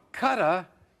see, Kutta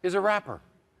is a rapper,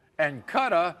 and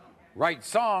Kutta writes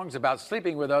songs about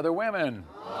sleeping with other women.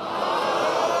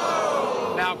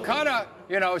 Now, Kutta,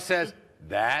 says,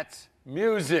 that's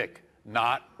music,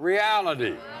 not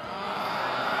reality.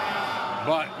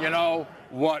 But,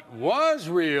 what was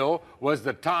real was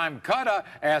the time Kutta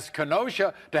asked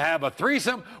Kenosha to have a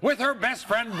threesome with her best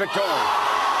friend, Victoria.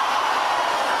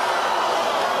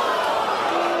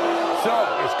 So,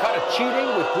 is Kutta cheating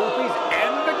with groupies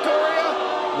and Victoria?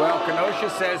 Well, Kenosha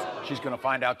says she's going to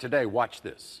find out today. Watch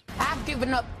this. I've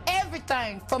given up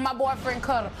everything for my boyfriend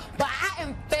Kutta, but I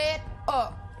am fed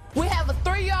up. We have a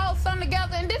 3-year-old son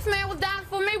together, and this man was down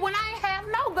for me when I ain't have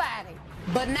nobody.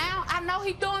 But now I know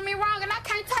he's doing me wrong, and I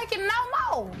can't take it no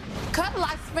more. Kutta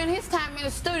likes to spend his time in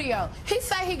the studio. He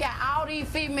say he got all these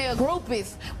female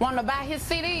groupies wanting to buy his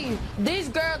CDs. These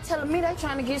girls telling me they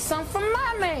trying to get something from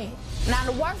my man. Now,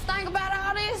 the worst thing about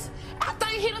all this, I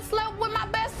think he done slept with my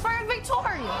best friend,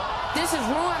 Victoria. This has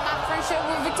ruined my friendship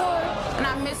with Victoria, and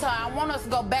I miss her. I want us to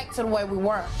go back to the way we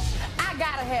were. I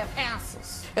gotta have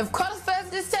answers. If Kutta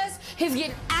fails this test, he's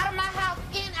getting out of my house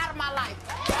and out of my life.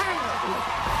 Permanently.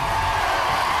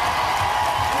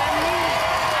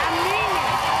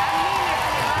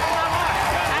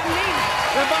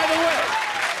 And by the way,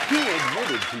 he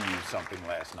admitted to you something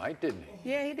last night, didn't he?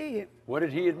 Yeah, he did. What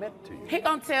did he admit to you? He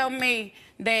gonna tell me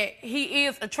that he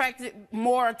is attracted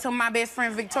more to my best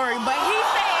friend Victoria, but he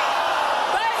said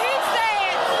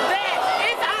that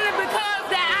it's only because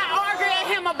that I argue at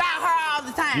him about her all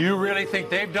the time. You really think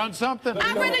they've done something?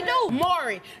 I really do.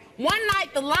 Maury, one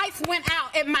night the lights went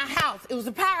out at my house. It was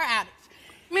a power outage.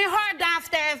 Me and her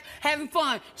downstairs having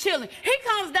fun, chilling. He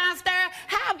comes downstairs.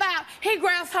 How about he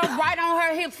grabs her right on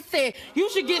her hips and said, you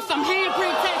should get some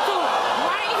handprint tattoos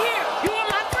right here. You are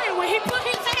my friend. When he put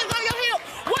his hands on your hip,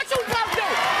 what you supposed to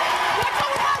do? What you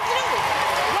supposed to do?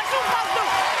 What you supposed to do?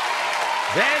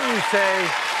 Then you say,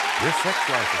 your sex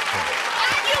life is changed.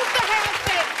 I used to have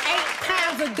sex 8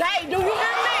 times a day. Do you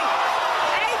hear me?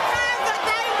 8 times a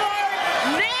day,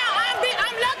 Maury. Now I'm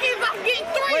lucky if I'm getting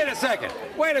 3. Wait a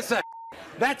second.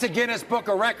 That's a Guinness Book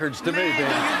of Records to me, baby. Do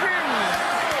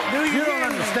you hear me? You don't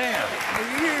understand. Do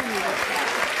you hear me?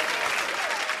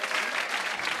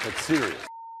 But serious.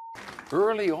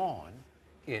 Early on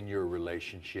in your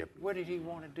relationship, what did he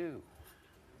want to do?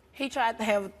 He tried to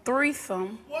have a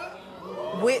threesome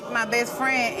with my best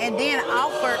friend and then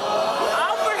offered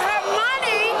her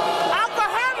money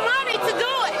to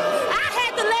do it. I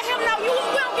had to let him know we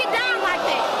don't get down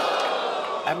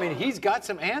I mean, he's got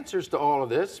some answers to all of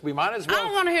this. We might as well. I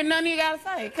don't want to hear nothing you got to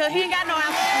say, because he ain't got no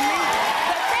answers for me.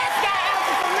 The test guy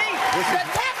answered for me. The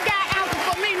test guy answered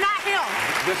for me, not him.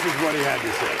 This is what he had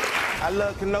to say. I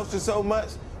love Kenosha so much,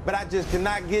 but I just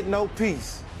cannot get no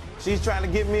peace. She's trying to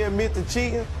get me to admit to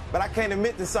cheating, but I can't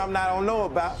admit to something I don't know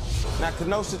about. Now,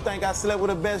 Kenosha think I slept with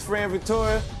her best friend,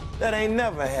 Victoria. That ain't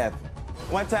never happened.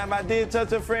 One time I did touch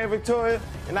her friend, Victoria,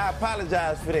 and I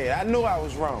apologized for that. I knew I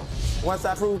was wrong. Once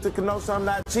I proved to Kenosha I'm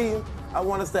not cheating, I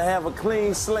want us to have a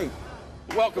clean slate.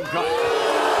 Welcome, Con.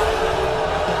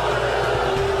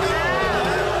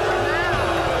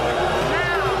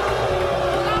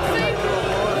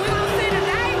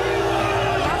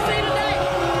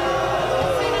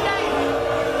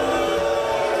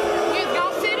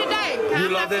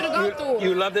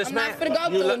 You love this man? I'm not finna go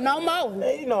through it no more.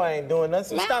 Hey, you know I ain't doing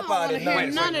nothing. Man, Stop all that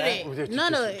nonsense. None of that.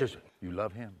 None of it. You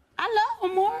love him? I love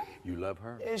him more. You love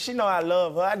her? Yeah, she know I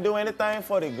love her. I do anything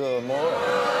for the good, more.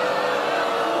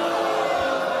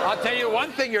 I'll tell you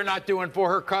one thing you're not doing for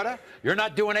her, Cutter. You're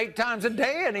not doing 8 times a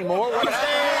day anymore. What you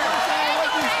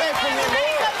expect from me,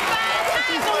 more? What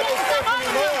you expect from me,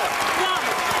 more?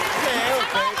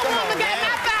 Come on, man.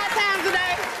 Not 5 times a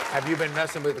day. Have you been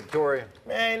messing with Victoria?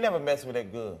 Man, I ain't never messed with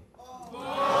that good.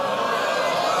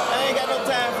 I ain't got no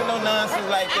time for no nonsense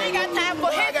like that. I ain't got time for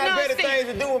his I got better things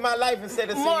to do with my life instead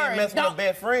of sitting here messing with my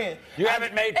best friend. You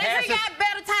haven't made passes? If he got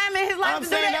better time in his life I'm to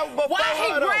do saying that, that was before why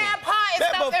he her, though. grab her and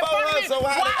That stuff in before front of her, me? so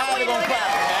how they gonna cry,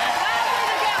 man?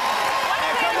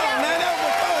 Come on, now that was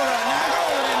before her. Now go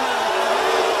over there now.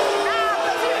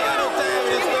 I ain't got no time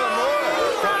for this stuff, more.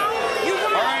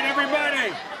 All right,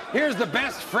 everybody. Here's the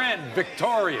best friend,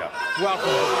 Victoria.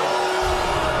 Welcome.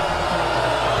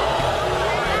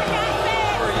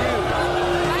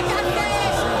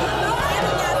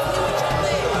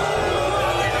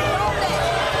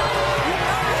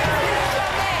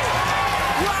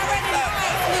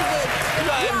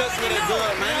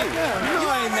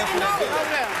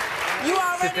 You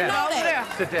already know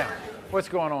that. Sit down. What's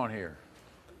going on here?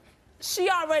 She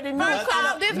already knew. First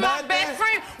off, this my best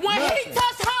friend. When he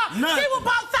touched her, she was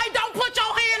about to say, "Don't put your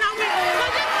hand on me."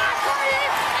 Cause it's my friend.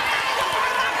 I ain't gonna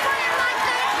hurt my friend like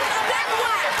that. That's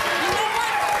why. You know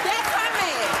what? That's her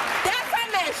man. That's her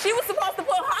man. She was supposed to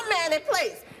put her man in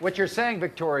place. What you're saying,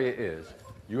 Victoria, is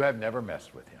you have never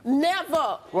messed with him.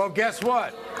 Never. Well, guess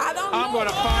what? I don't know. I'm going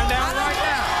to find out right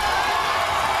now.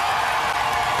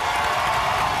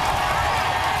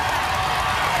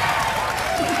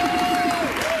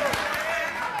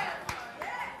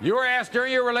 You were asked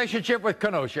during your relationship with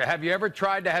Kenosha, have you ever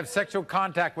tried to have sexual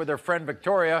contact with her friend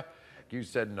Victoria? You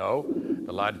said no.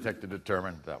 The lie detector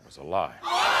determined that was a lie. Oh,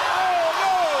 no,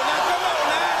 now come on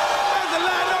now. That's a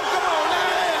lie. No, come on now.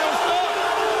 Hey, don't stop.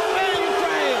 Man, you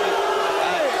crazy.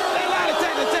 Hey, that lie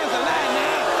detector test a lie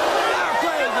now. Y'all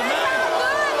crazy, man.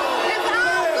 It's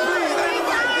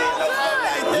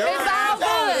all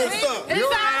good.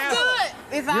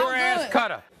 It's all You good. were asked,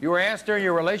 Cutter. You were asked during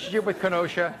your relationship with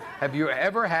Kenosha, have you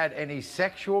ever had any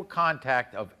sexual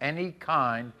contact of any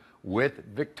kind with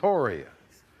Victoria?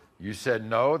 You said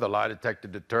no. The lie detector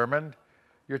determined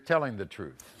you're telling the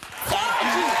truth. I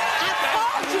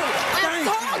told you. Thank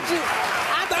you.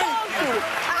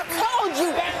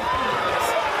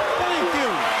 Thank you.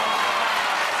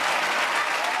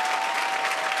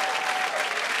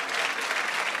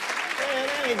 Man,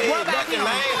 I ain't did nothing, man.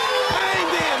 I ain't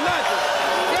did nothing.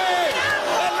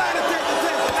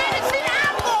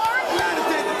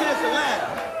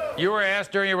 You were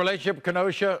asked during your relationship with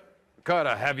Kenosha,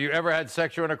 Cutter, have you ever had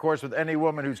sexual intercourse with any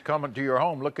woman who's come into your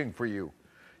home looking for you?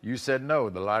 You said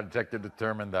no. The lie detector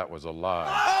determined that was a lie.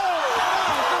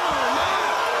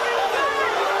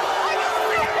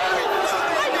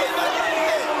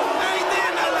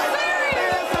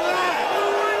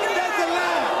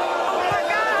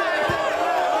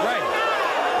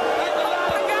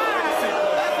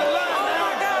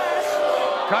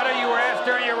 Cutter, you were asked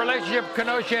during your relationship with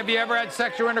Kenosha, have you ever had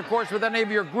sexual intercourse with any of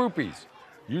your groupies?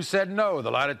 You said no. The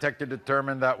lie detector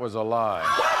determined that was a lie.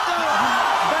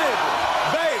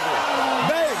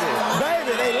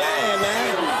 Baby, they lying,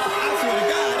 man. I swear to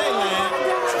God, they lying.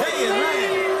 They is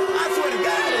lying. I swear to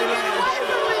God, they lying.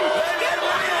 They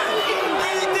lying.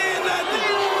 They ain't did nothing.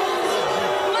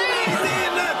 They ain't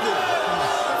did nothing.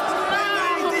 They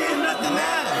ain't did nothing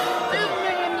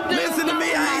now. Listen to me,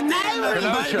 I ain't did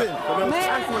nothing, baby.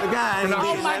 I swear to God, I ain't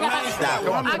did nothing. Stop.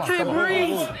 I can't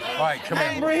breathe. All right, come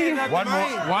in.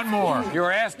 One more. You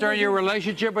were asked during your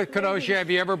relationship with Kenosha, have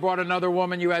you ever brought another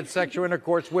woman you had sexual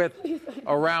intercourse with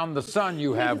around the son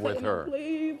you have with her?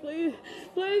 Please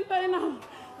say no.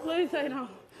 Please say no.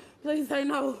 Please say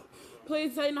no.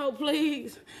 Please say no,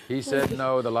 please. He said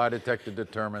no. The lie detector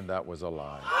determined that was a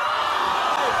lie.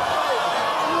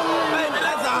 Baby,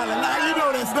 that's all a lie. You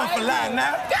know that stuff a lie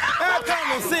now. How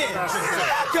common sense?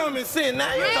 How common sense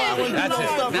now? You know I wouldn't do no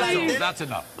stuff like that. That's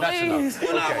enough. That's enough.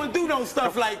 You know I wouldn't do no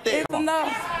stuff like that. It's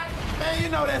enough. Man, you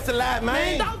know that's a lie, man.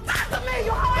 Man, don't talk to me,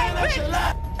 you Man, that's a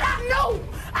lie. I know.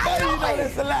 I know you know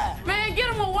that's a lie. Man,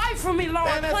 get him away from me, Lord.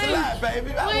 Man, that's please. a lie,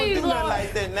 baby. I wouldn't do nothing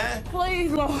like that now.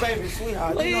 Please, Lord. Baby,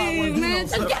 sweetheart, Please, you know I wouldn't do man, no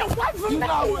just stuff. get away from You me.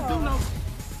 know I wouldn't do no.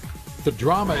 The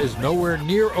drama is nowhere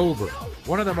near over.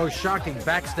 One of the most shocking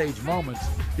backstage moments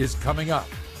is coming up.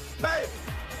 Baby.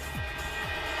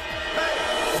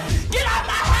 Get out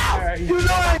my house! You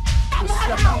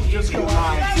know Just go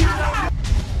out.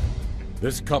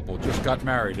 This couple just got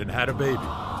married and had a baby.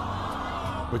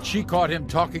 But she caught him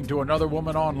talking to another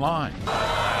woman online.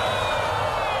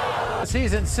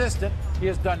 He's insistent he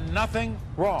has done nothing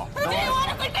wrong.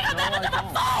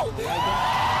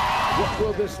 What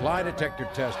will this lie detector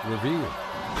test reveal?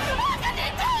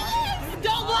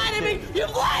 Don't lie to me!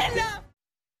 You've lied enough!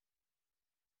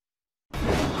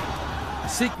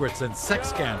 Secrets and sex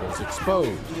scandals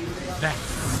exposed.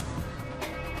 Next.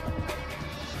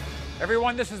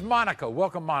 Everyone, this is Monica.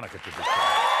 Welcome Monica to the show.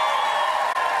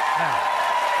 Now,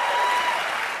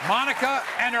 Monica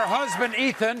and her husband,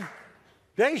 Ethan,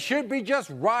 they should be just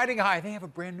riding high. They have a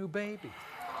brand new baby.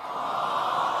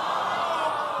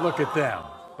 Look at them.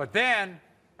 But then,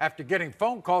 after getting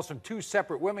phone calls from two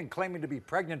separate women claiming to be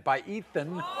pregnant by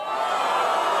Ethan,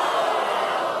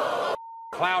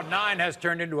 Cloud 9 has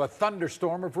turned into a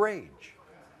thunderstorm of rage.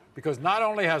 Because not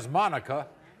only has Monica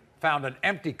found an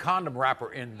empty condom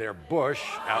wrapper in their bush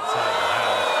outside the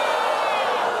house,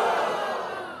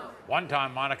 one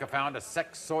time Monica found a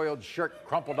sex-soiled shirt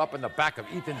crumpled up in the back of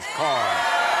Ethan's car.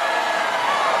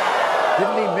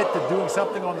 Didn't he admit to doing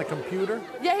something on the computer?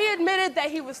 Yeah, he admitted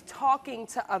that he was talking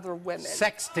to other women.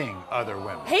 Sexting other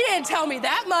women. He didn't tell me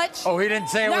that much. Oh, he didn't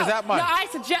say it was that much? No, I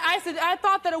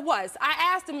thought that it was. I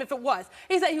asked him if it was.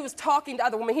 He said he was talking to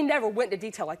other women. He never went into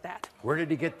detail like that. Where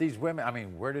did he get these women? I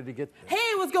mean, where did he get them?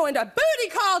 He was going to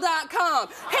bootycall.com.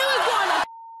 He was going to...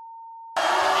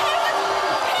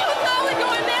 He was not only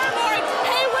going there, Maury.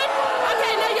 He went...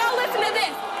 Okay, now y'all listen to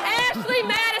this. Ashley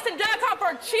Madison.com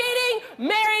for cheating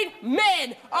married men.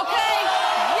 Okay?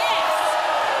 Yes.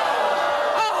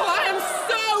 Oh, I am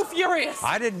so furious.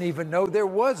 I didn't even know there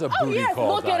was a booty yes,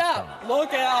 call. look it up.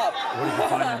 Look it up. What did you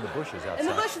find in the bushes outside? In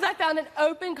the bushes, I found an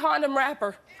open condom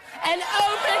wrapper. An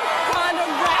open condom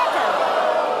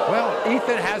wrapper. Well,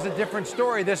 Ethan has a different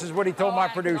story. This is what he told my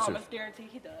producers. I almost guarantee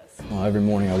he does. Well, every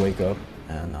morning I wake up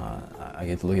and I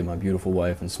get to look at my beautiful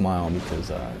wife and smile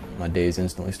because my day is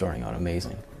instantly starting out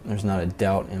amazing. There's not a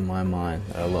doubt in my mind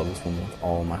that I love this woman with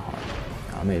all my heart.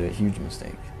 I made a huge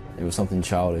mistake. It was something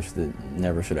childish that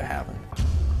never should have happened.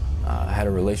 I had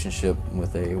a relationship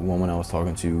with a woman I was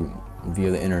talking to via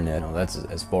the internet. That's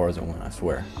as far as it went, I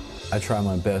swear. I try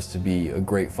my best to be a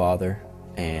great father,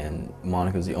 and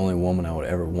Monica's the only woman I would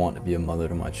ever want to be a mother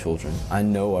to my children. I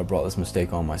know I brought this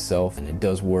mistake on myself, and it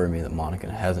does worry me that Monica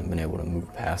hasn't been able to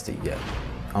move past it yet.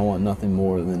 I want nothing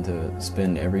more than to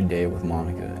spend every day with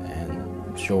Monica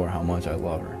and show her how much I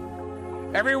love her.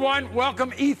 Everyone,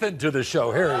 welcome Ethan to the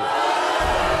show. Here he is.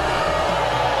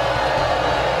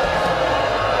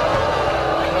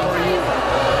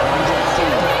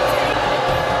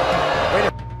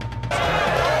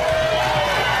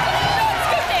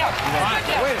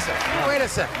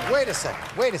 Wait a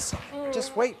second.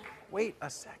 Just wait a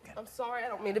second. I'm sorry, I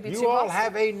don't mean to be too You all hostile.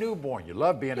 have a newborn. You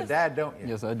love being a dad, don't you?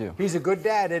 Yes, I do. He's a good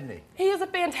dad, isn't he? He is a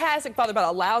fantastic father, but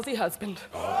a lousy husband.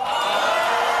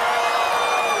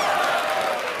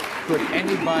 Could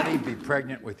anybody be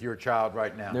pregnant with your child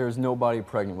right now? There is nobody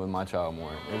pregnant with my child,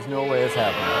 Maury. There's no way it's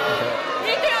happening. Okay?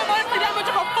 You think I'm honestly that much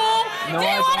of a fool? No, Do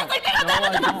you I honestly think I'm that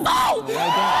much of a fool? No, I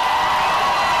don't.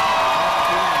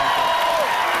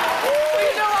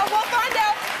 You know what? We'll find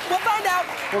out. We'll find out.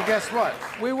 Well, guess what?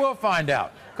 We will find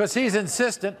out. Because he's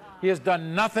insistent he has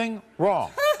done nothing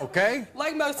wrong. Okay?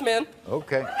 Like most men.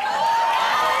 Okay.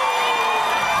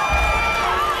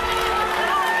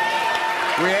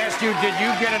 We asked you, did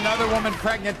you get another woman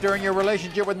pregnant during your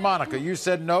relationship with Monica? You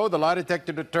said no. The lie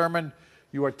detector determined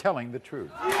you are telling the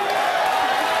truth. There's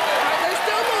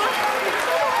still more.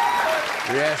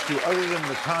 We asked you, other than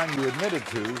the time you admitted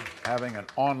to having an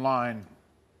online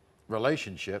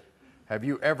relationship, have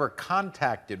you ever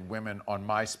contacted women on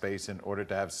MySpace in order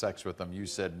to have sex with them? You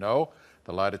said no.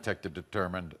 The lie detector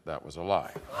determined that was a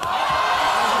lie.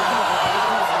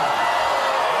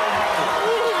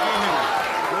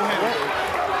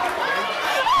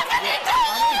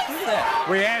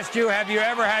 We asked you, have you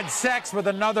ever had sex with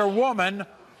another woman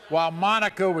while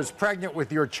Monica was pregnant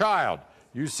with your child.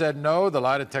 You said no. The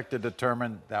lie detector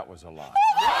determined that was a lie.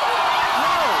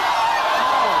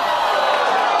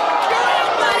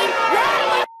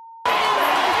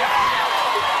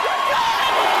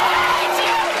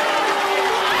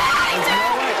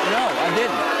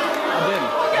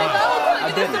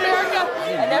 This is America,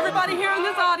 and everybody here in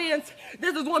this audience,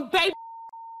 this is one baby.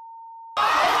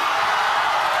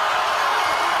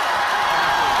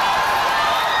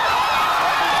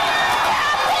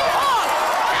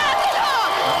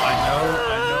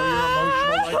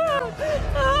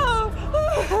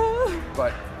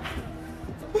 But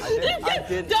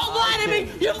don't lie to me.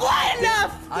 You've lied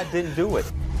enough. I didn't do it.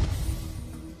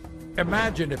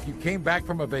 imagine if you came back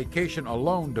from a vacation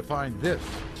alone to find this.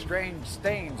 Strange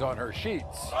stains on her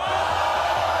sheets.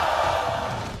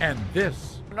 And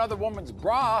this. Another woman's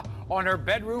bra on her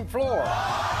bedroom floor.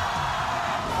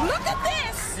 Look at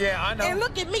this. Yeah, I know. And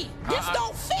look at me. This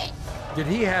don't fit. Did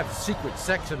he have secret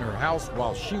sex in her house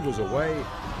while she was away?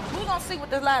 We're gonna see what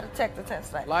the lie detector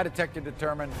test say. Lie detector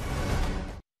determined.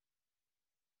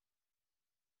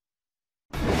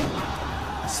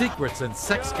 Secrets and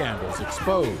sex scandals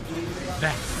exposed.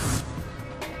 Next.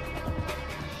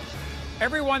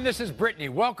 Everyone, this is Brittany.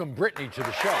 Welcome Brittany to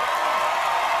the show.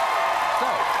 So,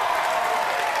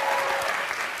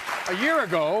 a year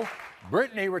ago,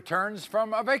 Brittany returns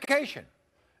from a vacation.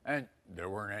 And there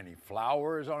weren't any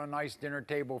flowers on a nice dinner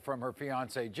table from her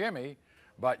fiance, Jimmy.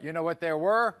 But you know what there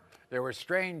were? There were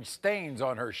strange stains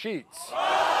on her sheets.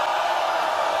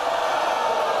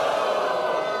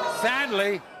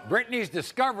 Sadly, Brittany's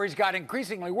discoveries got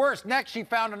increasingly worse. Next, she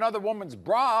found another woman's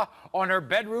bra on her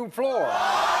bedroom floor.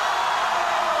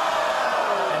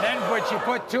 And then when she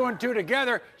put two and two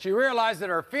together, she realized that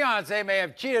her fiancé may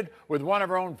have cheated with one of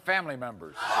her own family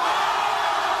members.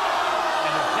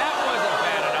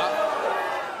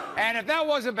 And if that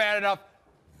wasn't bad enough,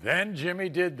 then Jimmy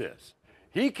did this.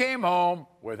 He came home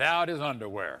without his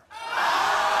underwear.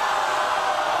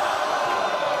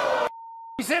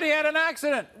 He said he had an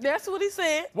accident. That's what he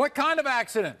said. What kind of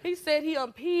accident? He said he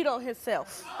peed on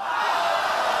himself.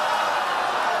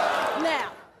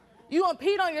 Now, you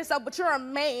peed on yourself, but you're a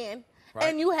man, right,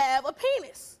 and you have a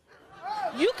penis.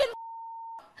 You can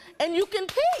and you can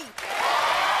pee. You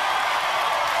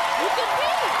can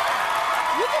pee.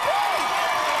 You can pee.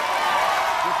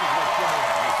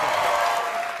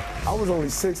 I was only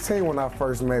 16 when I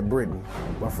first met Brittany,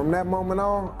 but from that moment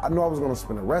on, I knew I was going to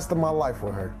spend the rest of my life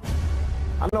with her.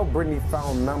 I know Brittany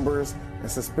found numbers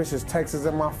and suspicious texts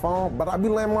in my phone, but I be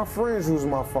letting my friends use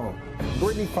my phone.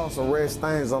 Brittany found some red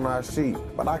stains on our sheet,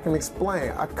 but I can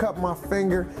explain. I cut my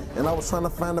finger and I was trying to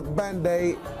find a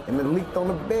Band-Aid and it leaked on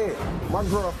the bed. My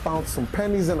girl found some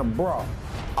pennies in a bra.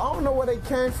 I don't know where they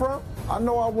came from. I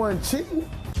know I wasn't cheating.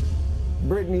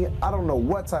 Brittany, I don't know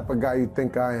what type of guy you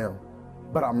think I am,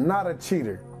 but I'm not a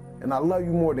cheater, and I love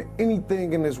you more than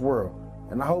anything in this world,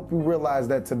 and I hope you realize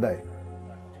that today.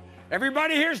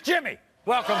 Everybody, here's Jimmy.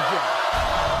 Welcome, Jimmy.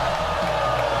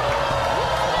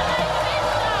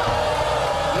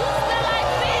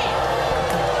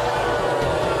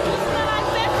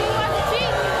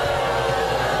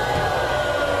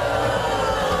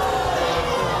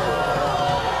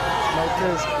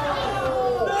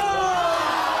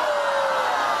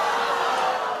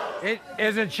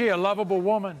 Isn't she a lovable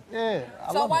woman? Yeah.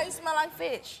 So why you smell like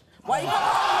fish? Why you come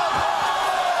home?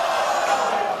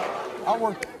 I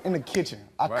work in the kitchen.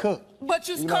 I cook. But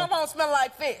you come home smelling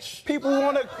like fish. People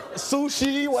want it,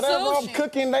 sushi, whatever I'm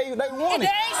cooking, they want it. They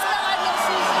ain't smell like no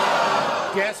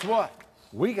sushi. Guess what?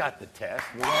 We got the test.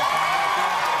 I'm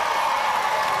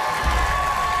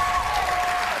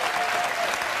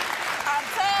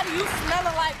tired of you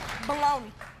smelling like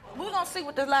bologna. We're gonna see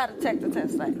what the lie detector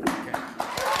test say. Okay.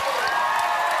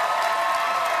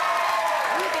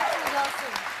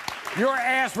 You were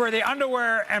asked were the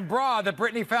underwear and bra that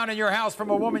Brittany found in your house from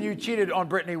a woman you cheated on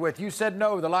Brittany with. You said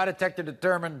no. The lie detector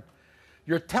determined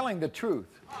you're telling the truth.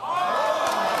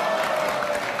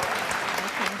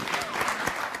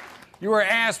 You were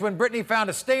asked when Brittany found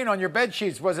a stain on your bed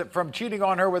sheets, was it from cheating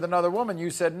on her with another woman? You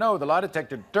said no. The lie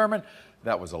detector determined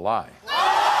that was a lie.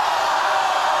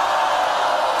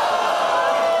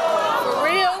 For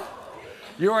real?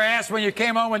 You were asked when you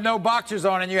came home with no boxers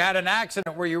on and you had an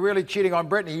accident, were you really cheating on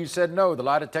Brittany? You said no. The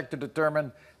lie detector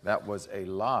determined that was a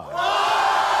lie.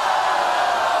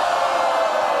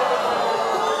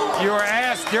 You were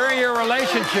asked during your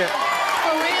relationship.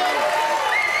 For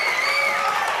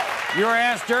real? You were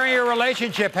asked during your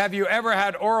relationship, have you ever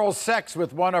had oral sex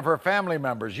with one of her family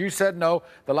members? You said no.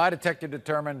 The lie detector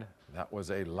determined that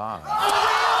was a lie.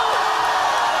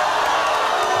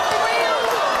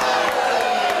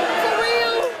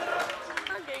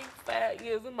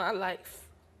 of my life.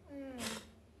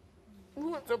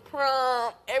 We went to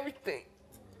prom, everything.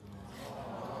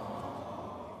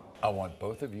 I want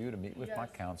both of you to meet with my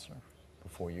counselor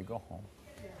before you go home.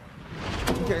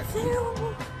 Okay.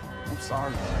 I'm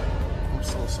sorry, man. I'm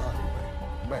so sorry,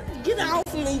 man. Get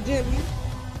off me, Jimmy.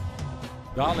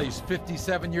 Dolly's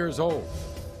 57 years old.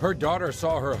 Her daughter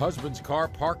saw her husband's car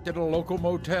parked at a local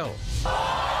motel.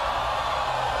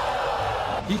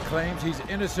 He claims he's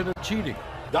innocent of cheating.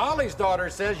 Dolly's daughter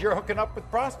says you're hooking up with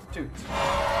prostitutes.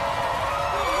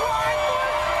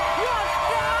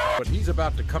 But he's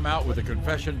about to come out with a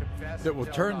confession that will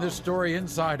turn this story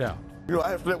inside out. You know, I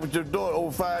have slept with your daughter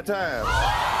over 5 times.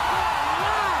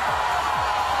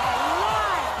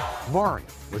 Maury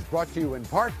was brought to you in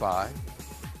part by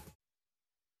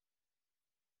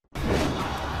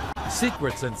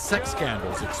Secrets and sex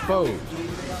scandals exposed.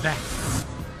 Next.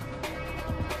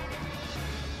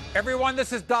 Everyone,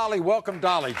 this is Dolly. Welcome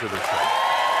Dolly to the show.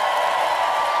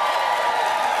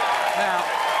 Now,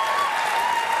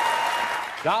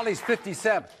 Dolly's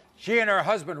 57. She and her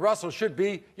husband, Russell, should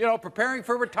be, preparing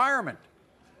for retirement.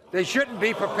 They shouldn't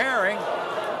be preparing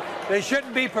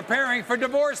for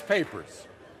divorce papers.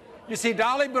 You see,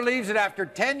 Dolly believes that after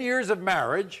 10 years of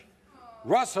marriage,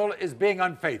 Russell is being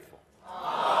unfaithful.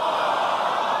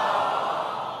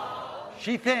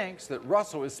 She thinks that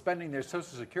Russell is spending their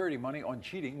Social Security money on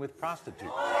cheating with prostitutes.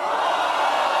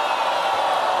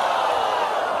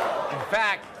 In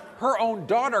fact, her own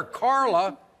daughter,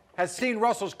 Carla, has seen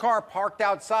Russell's car parked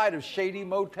outside of shady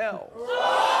motels.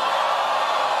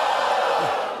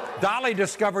 Dolly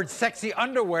discovered sexy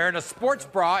underwear and a sports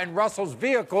bra in Russell's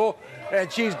vehicle,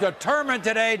 and she's determined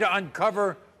today to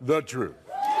uncover the truth.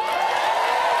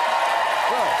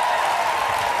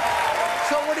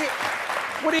 So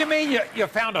what do you mean you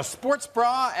found a sports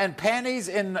bra and panties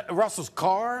in Russell's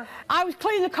car? I was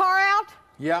cleaning the car out.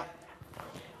 Yeah.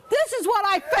 This is what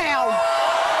I found.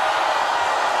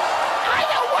 I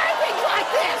don't wear things like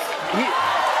this.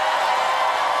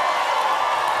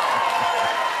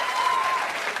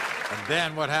 And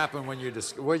then what happened when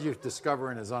what did you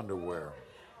discover in his underwear?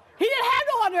 He didn't have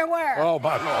no underwear. Oh,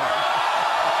 my Lord.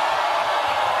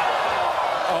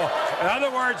 Oh, in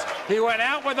other words, he went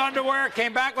out with underwear,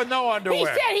 came back with no underwear. He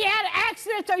said he had an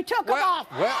accident, so he took them off.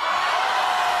 Well,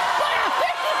 but a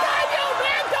 55-year-old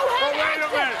man don't have wait a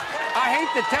minute. I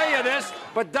hate to tell you this,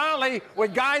 but Dolly,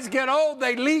 when guys get old,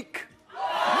 they leak. Yeah,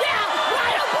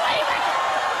 I don't believe it.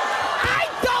 I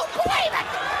don't believe it.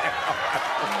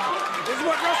 This is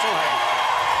what Russell had.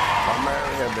 My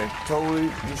marriage has been totally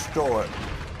destroyed,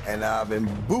 and I've been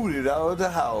booted out of the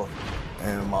house,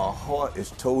 and my heart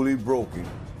is totally broken.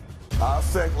 Our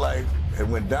sex life had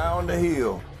went down the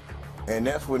hill, and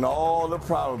that's when all the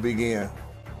problems began.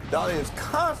 Dolly is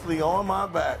constantly on my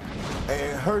back, and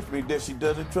it hurts me that she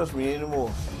doesn't trust me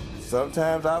anymore.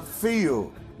 Sometimes I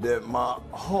feel that my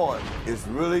heart is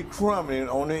really crumbling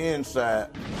on the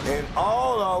inside, and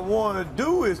all I want to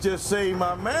do is just save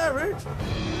my marriage.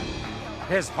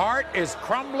 His heart is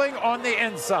crumbling on the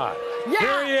inside. Yeah.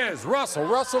 Here he is, Russell.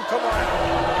 Russell, come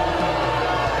on.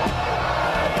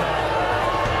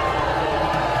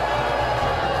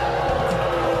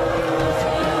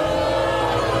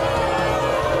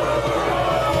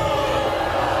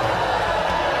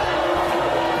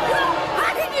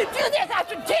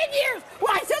 After 10 years,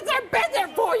 well, since I've been there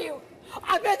for you.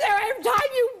 I've been there every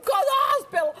time you go to the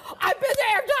hospital. I've been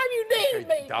there every time you needed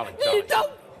me. Dolly, you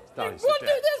don't Dolly, want to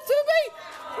do this to me?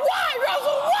 Why,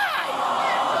 Russell? Why?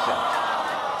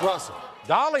 Russell,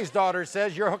 Dolly's daughter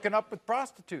says you're hooking up with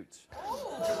prostitutes.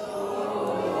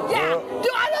 Yeah.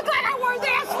 Do I look like I wear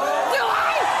this? Do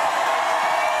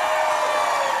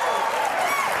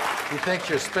I? He thinks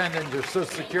you're spending your Social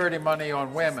Security money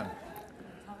on women.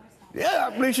 Yeah, I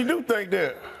believe she do think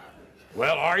that.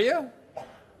 Well, are you?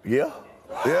 Yeah.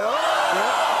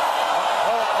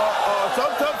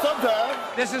 Sometimes.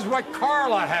 This is what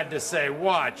Carla had to say.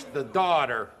 Watch, the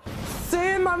daughter.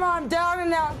 Seeing my mom down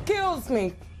and out kills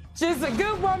me. She's a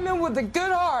good woman with a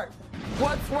good heart.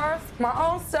 What's worse, my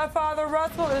own stepfather,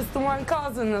 Russell, is the one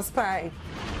causing this pain.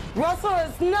 Russell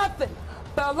is nothing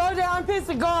but a low-down piece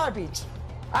of garbage.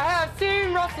 I have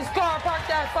seen Russell's car parked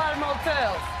outside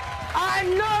motels. I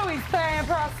know he's paying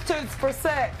prostitutes for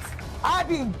sex. I'd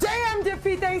be damned if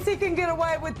he thinks he can get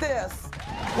away with this.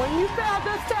 When you fail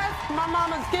this test, my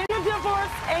mama's getting a divorce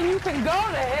and you can go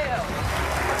to hell.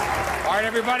 All right,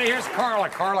 everybody, here's Carla.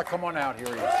 Carla, come on out. Here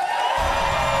he is.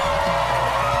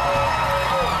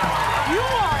 You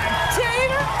are a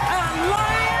cheater, a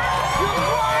liar, you're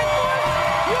worthless,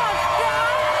 you're a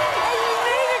scum, and you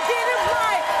need to get it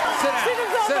right. Sit down. She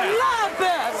deserves Sit a down. lot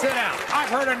better. Sit down. I've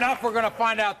heard enough. We're going to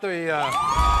find out the...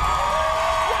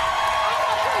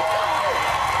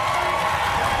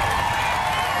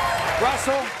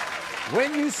 Russell,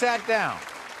 when you sat down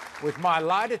with my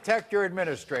lie detector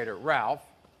administrator, Ralph,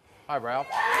 hi, Ralph,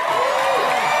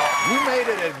 you made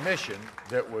an admission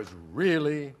that was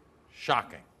really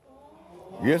shocking.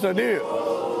 Yes, I did.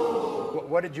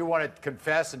 What did you want to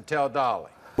confess and tell Dolly?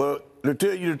 Well, to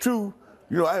tell you the truth,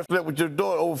 you know, I have slept with your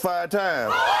daughter over 5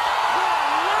 times.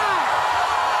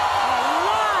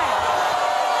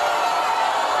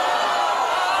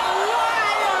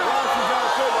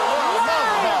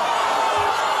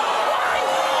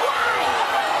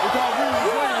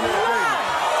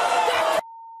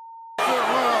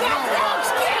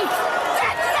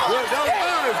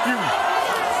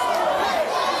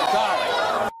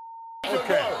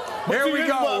 Here we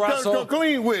go, Russell.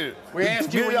 Clean with it. We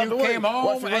asked you when you came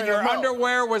home and your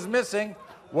underwear was missing,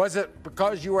 was it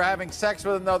because you were having sex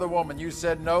with another woman? You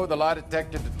said no. The lie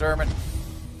detector determined.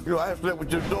 You know, I have slept with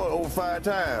your daughter over 5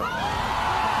 times.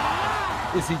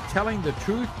 Is he telling the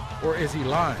truth or is he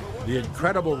lying? The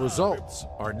incredible results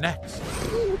are next.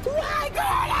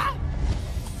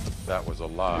 That was a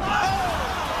lie.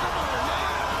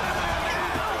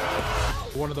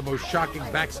 One of the most shocking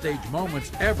backstage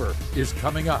moments ever is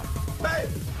coming up. Babe!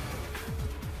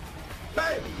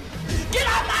 Babe! Get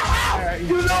out my house!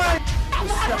 You know it!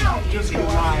 Just go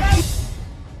on.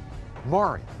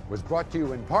 Maury was brought to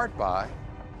you in part by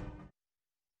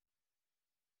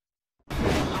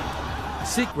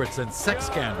Secrets and Sex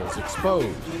Scandals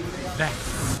Exposed.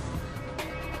 Next.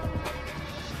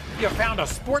 You found a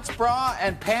sports bra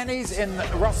and panties in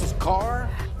Russell's car?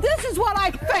 This is what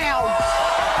I found.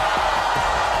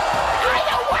 I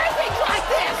don't wear things like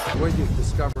this. What did you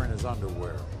discover in his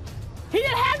underwear? He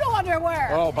didn't have no underwear.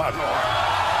 Oh, my Lord.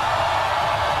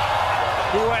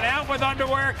 He went out with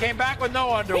underwear, came back with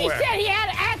no underwear. He said he had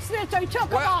an accident, so he took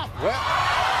them off. What?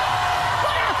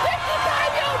 But a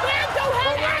 55-year-old man don't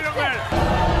have an accident.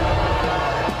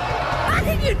 How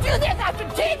can you do this after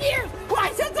 10 years when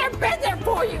I said I've been there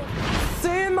for you?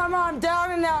 Seeing my mom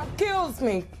down and out kills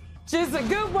me. She's a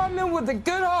good woman with a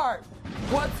good heart.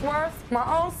 What's worse, my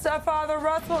own stepfather,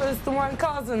 Russell, is the one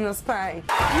causing this pain.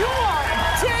 You are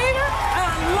a cheater, a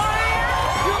liar,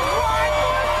 you're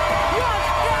worthless, you're a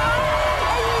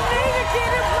scoundrel, and you need to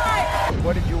get it right.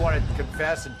 What did you want to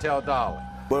confess and tell Dolly?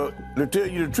 Well, to tell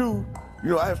you the truth, you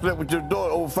know, I have slept with your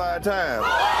daughter over 5 times.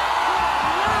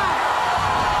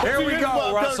 Here we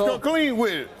go, Russell. Clean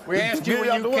with it. We asked you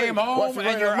when you came home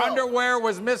and your underwear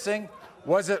was missing.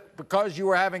 Was it because you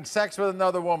were having sex with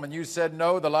another woman? You said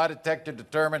no. The lie detector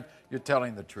determined you're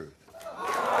telling the truth.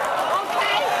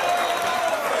 Okay.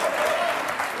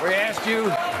 We asked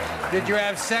you, did you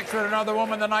have sex with another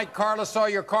woman the night Carla saw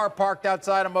your car parked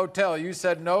outside a motel? You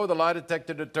said no. The lie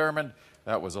detector determined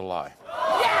that was a lie.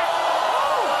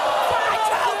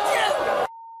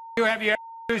 Have you ever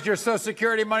used your Social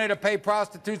Security money to pay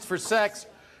prostitutes for sex?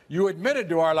 You admitted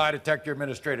to our lie detector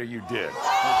administrator you did.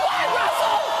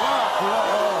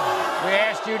 We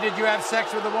asked you, did you have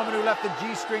sex with the woman who left the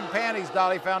G-string panties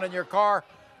Dolly found in your car?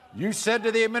 You said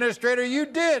to the administrator you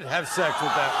did have sex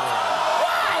with that woman.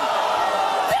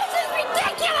 This is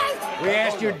ridiculous! We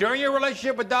asked you, during your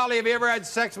relationship with Dolly, have you ever had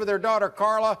sex with her daughter,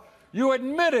 Carla? You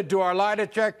admitted to our lie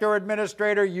detector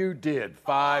administrator you did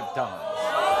 5 times.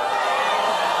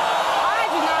 I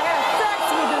did not have sex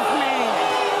with this man.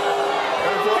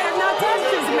 I have not touched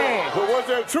this man. But was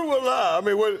that true or lie? I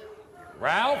mean, what?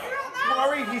 Ralph?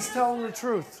 Maury, he's telling the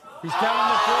truth. He's telling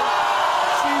the truth?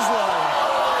 She's lying.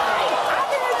 I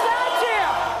didn't touch him.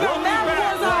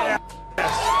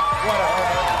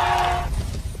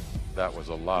 That was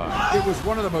a lie. It was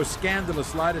one of the most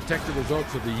scandalous lie detector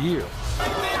results of the year.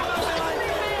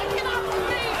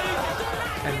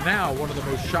 And now one of the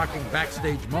most shocking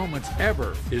backstage moments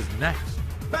ever is next.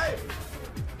 Babe!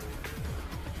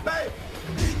 Babe!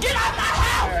 Get out my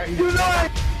house! You know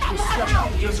it!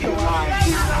 Just go on.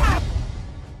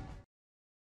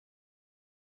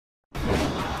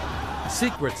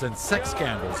 Secrets and Sex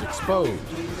Scandals Exposed.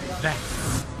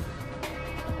 Next.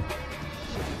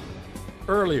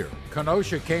 Earlier,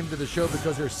 Kenosha came to the show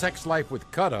because her sex life with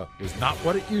Cutta was not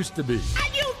what it used to be. I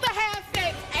used to have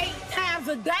sex 8 times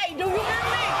a day. Do you hear me? 8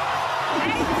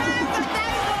 times a day.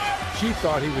 She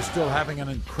thought he was still having an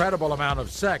incredible amount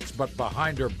of sex, but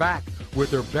behind her back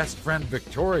with her best friend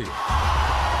Victoria.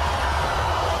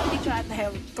 He tried to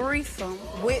have a threesome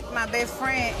with my best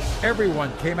friend.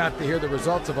 Everyone came out to hear the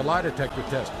results of a lie detector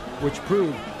test, which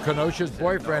proved Kenosha's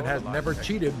boyfriend has never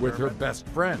cheated with her best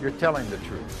friend. You're telling the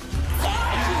truth. I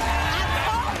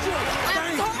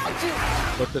told you.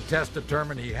 But the test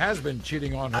determined he has been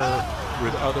cheating on her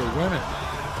with other women.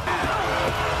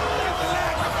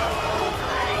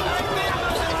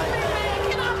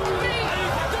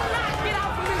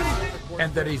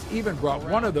 and that he's even brought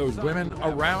one of those women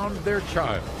around their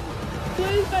child.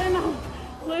 Please say no.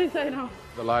 Please say no.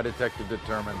 The lie detector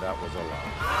determined that was a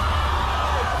lie.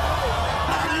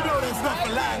 You know that stuff a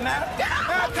lie now.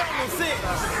 How come it's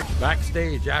 6?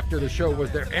 Backstage after the show,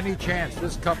 was there any chance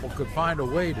this couple could find a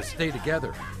way to stay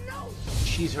together?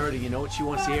 She's heard it. You know what she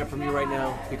wants to hear from you right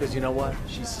now? Because you know what?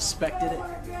 She suspected it.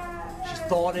 She's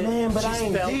thought it. Man, but I She's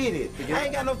ain't felt did it. I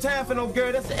ain't got no time for no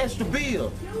girl. That's an extra bill.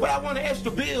 What I want an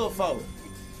extra bill for?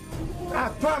 I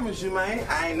promise you, man.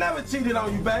 I ain't never cheated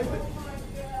on you, baby.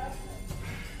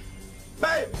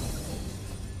 Baby.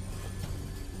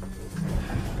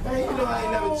 Man, you know I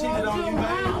ain't never cheated on you,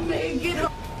 man. Get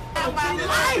out of my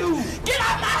life. Get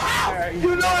out of my house.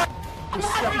 You know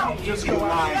I Just go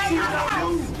out.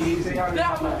 Get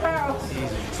out of my house.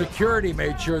 Security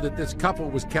made sure that this couple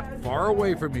was kept far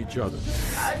away from each other.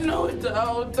 I knew it the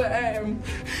whole time.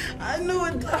 I knew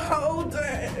it the whole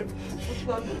time.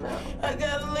 I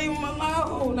gotta leave him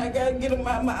alone. I gotta get him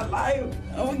out of my life.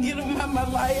 I'm gonna get him out of my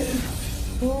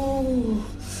life. Ooh.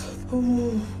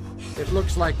 Ooh. It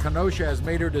looks like Kenosha has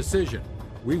made her decision.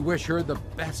 We wish her the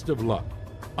best of luck.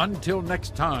 Until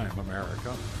next time,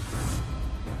 America.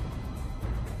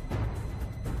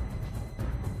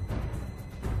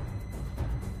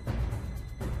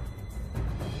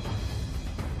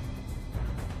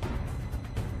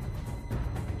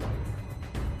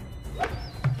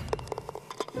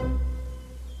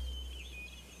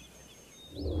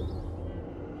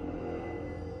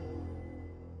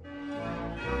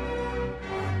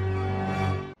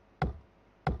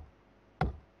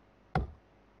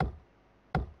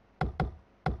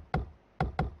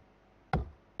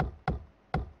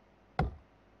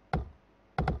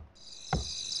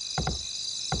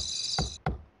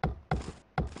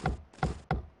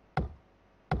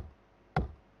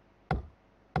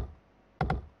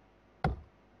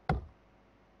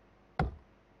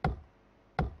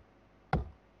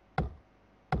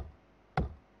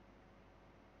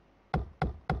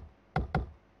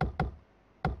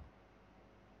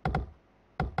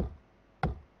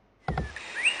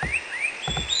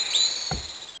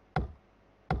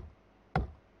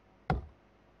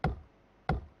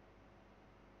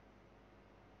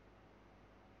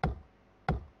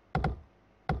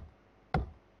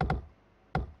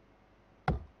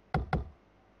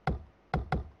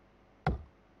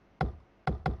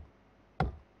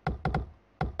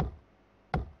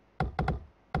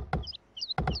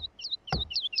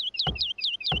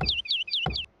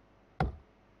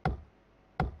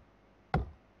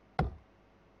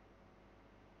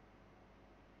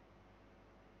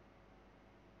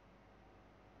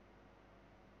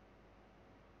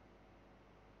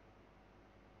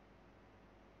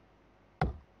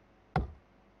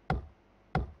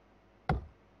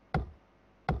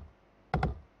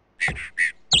 Beep, beep.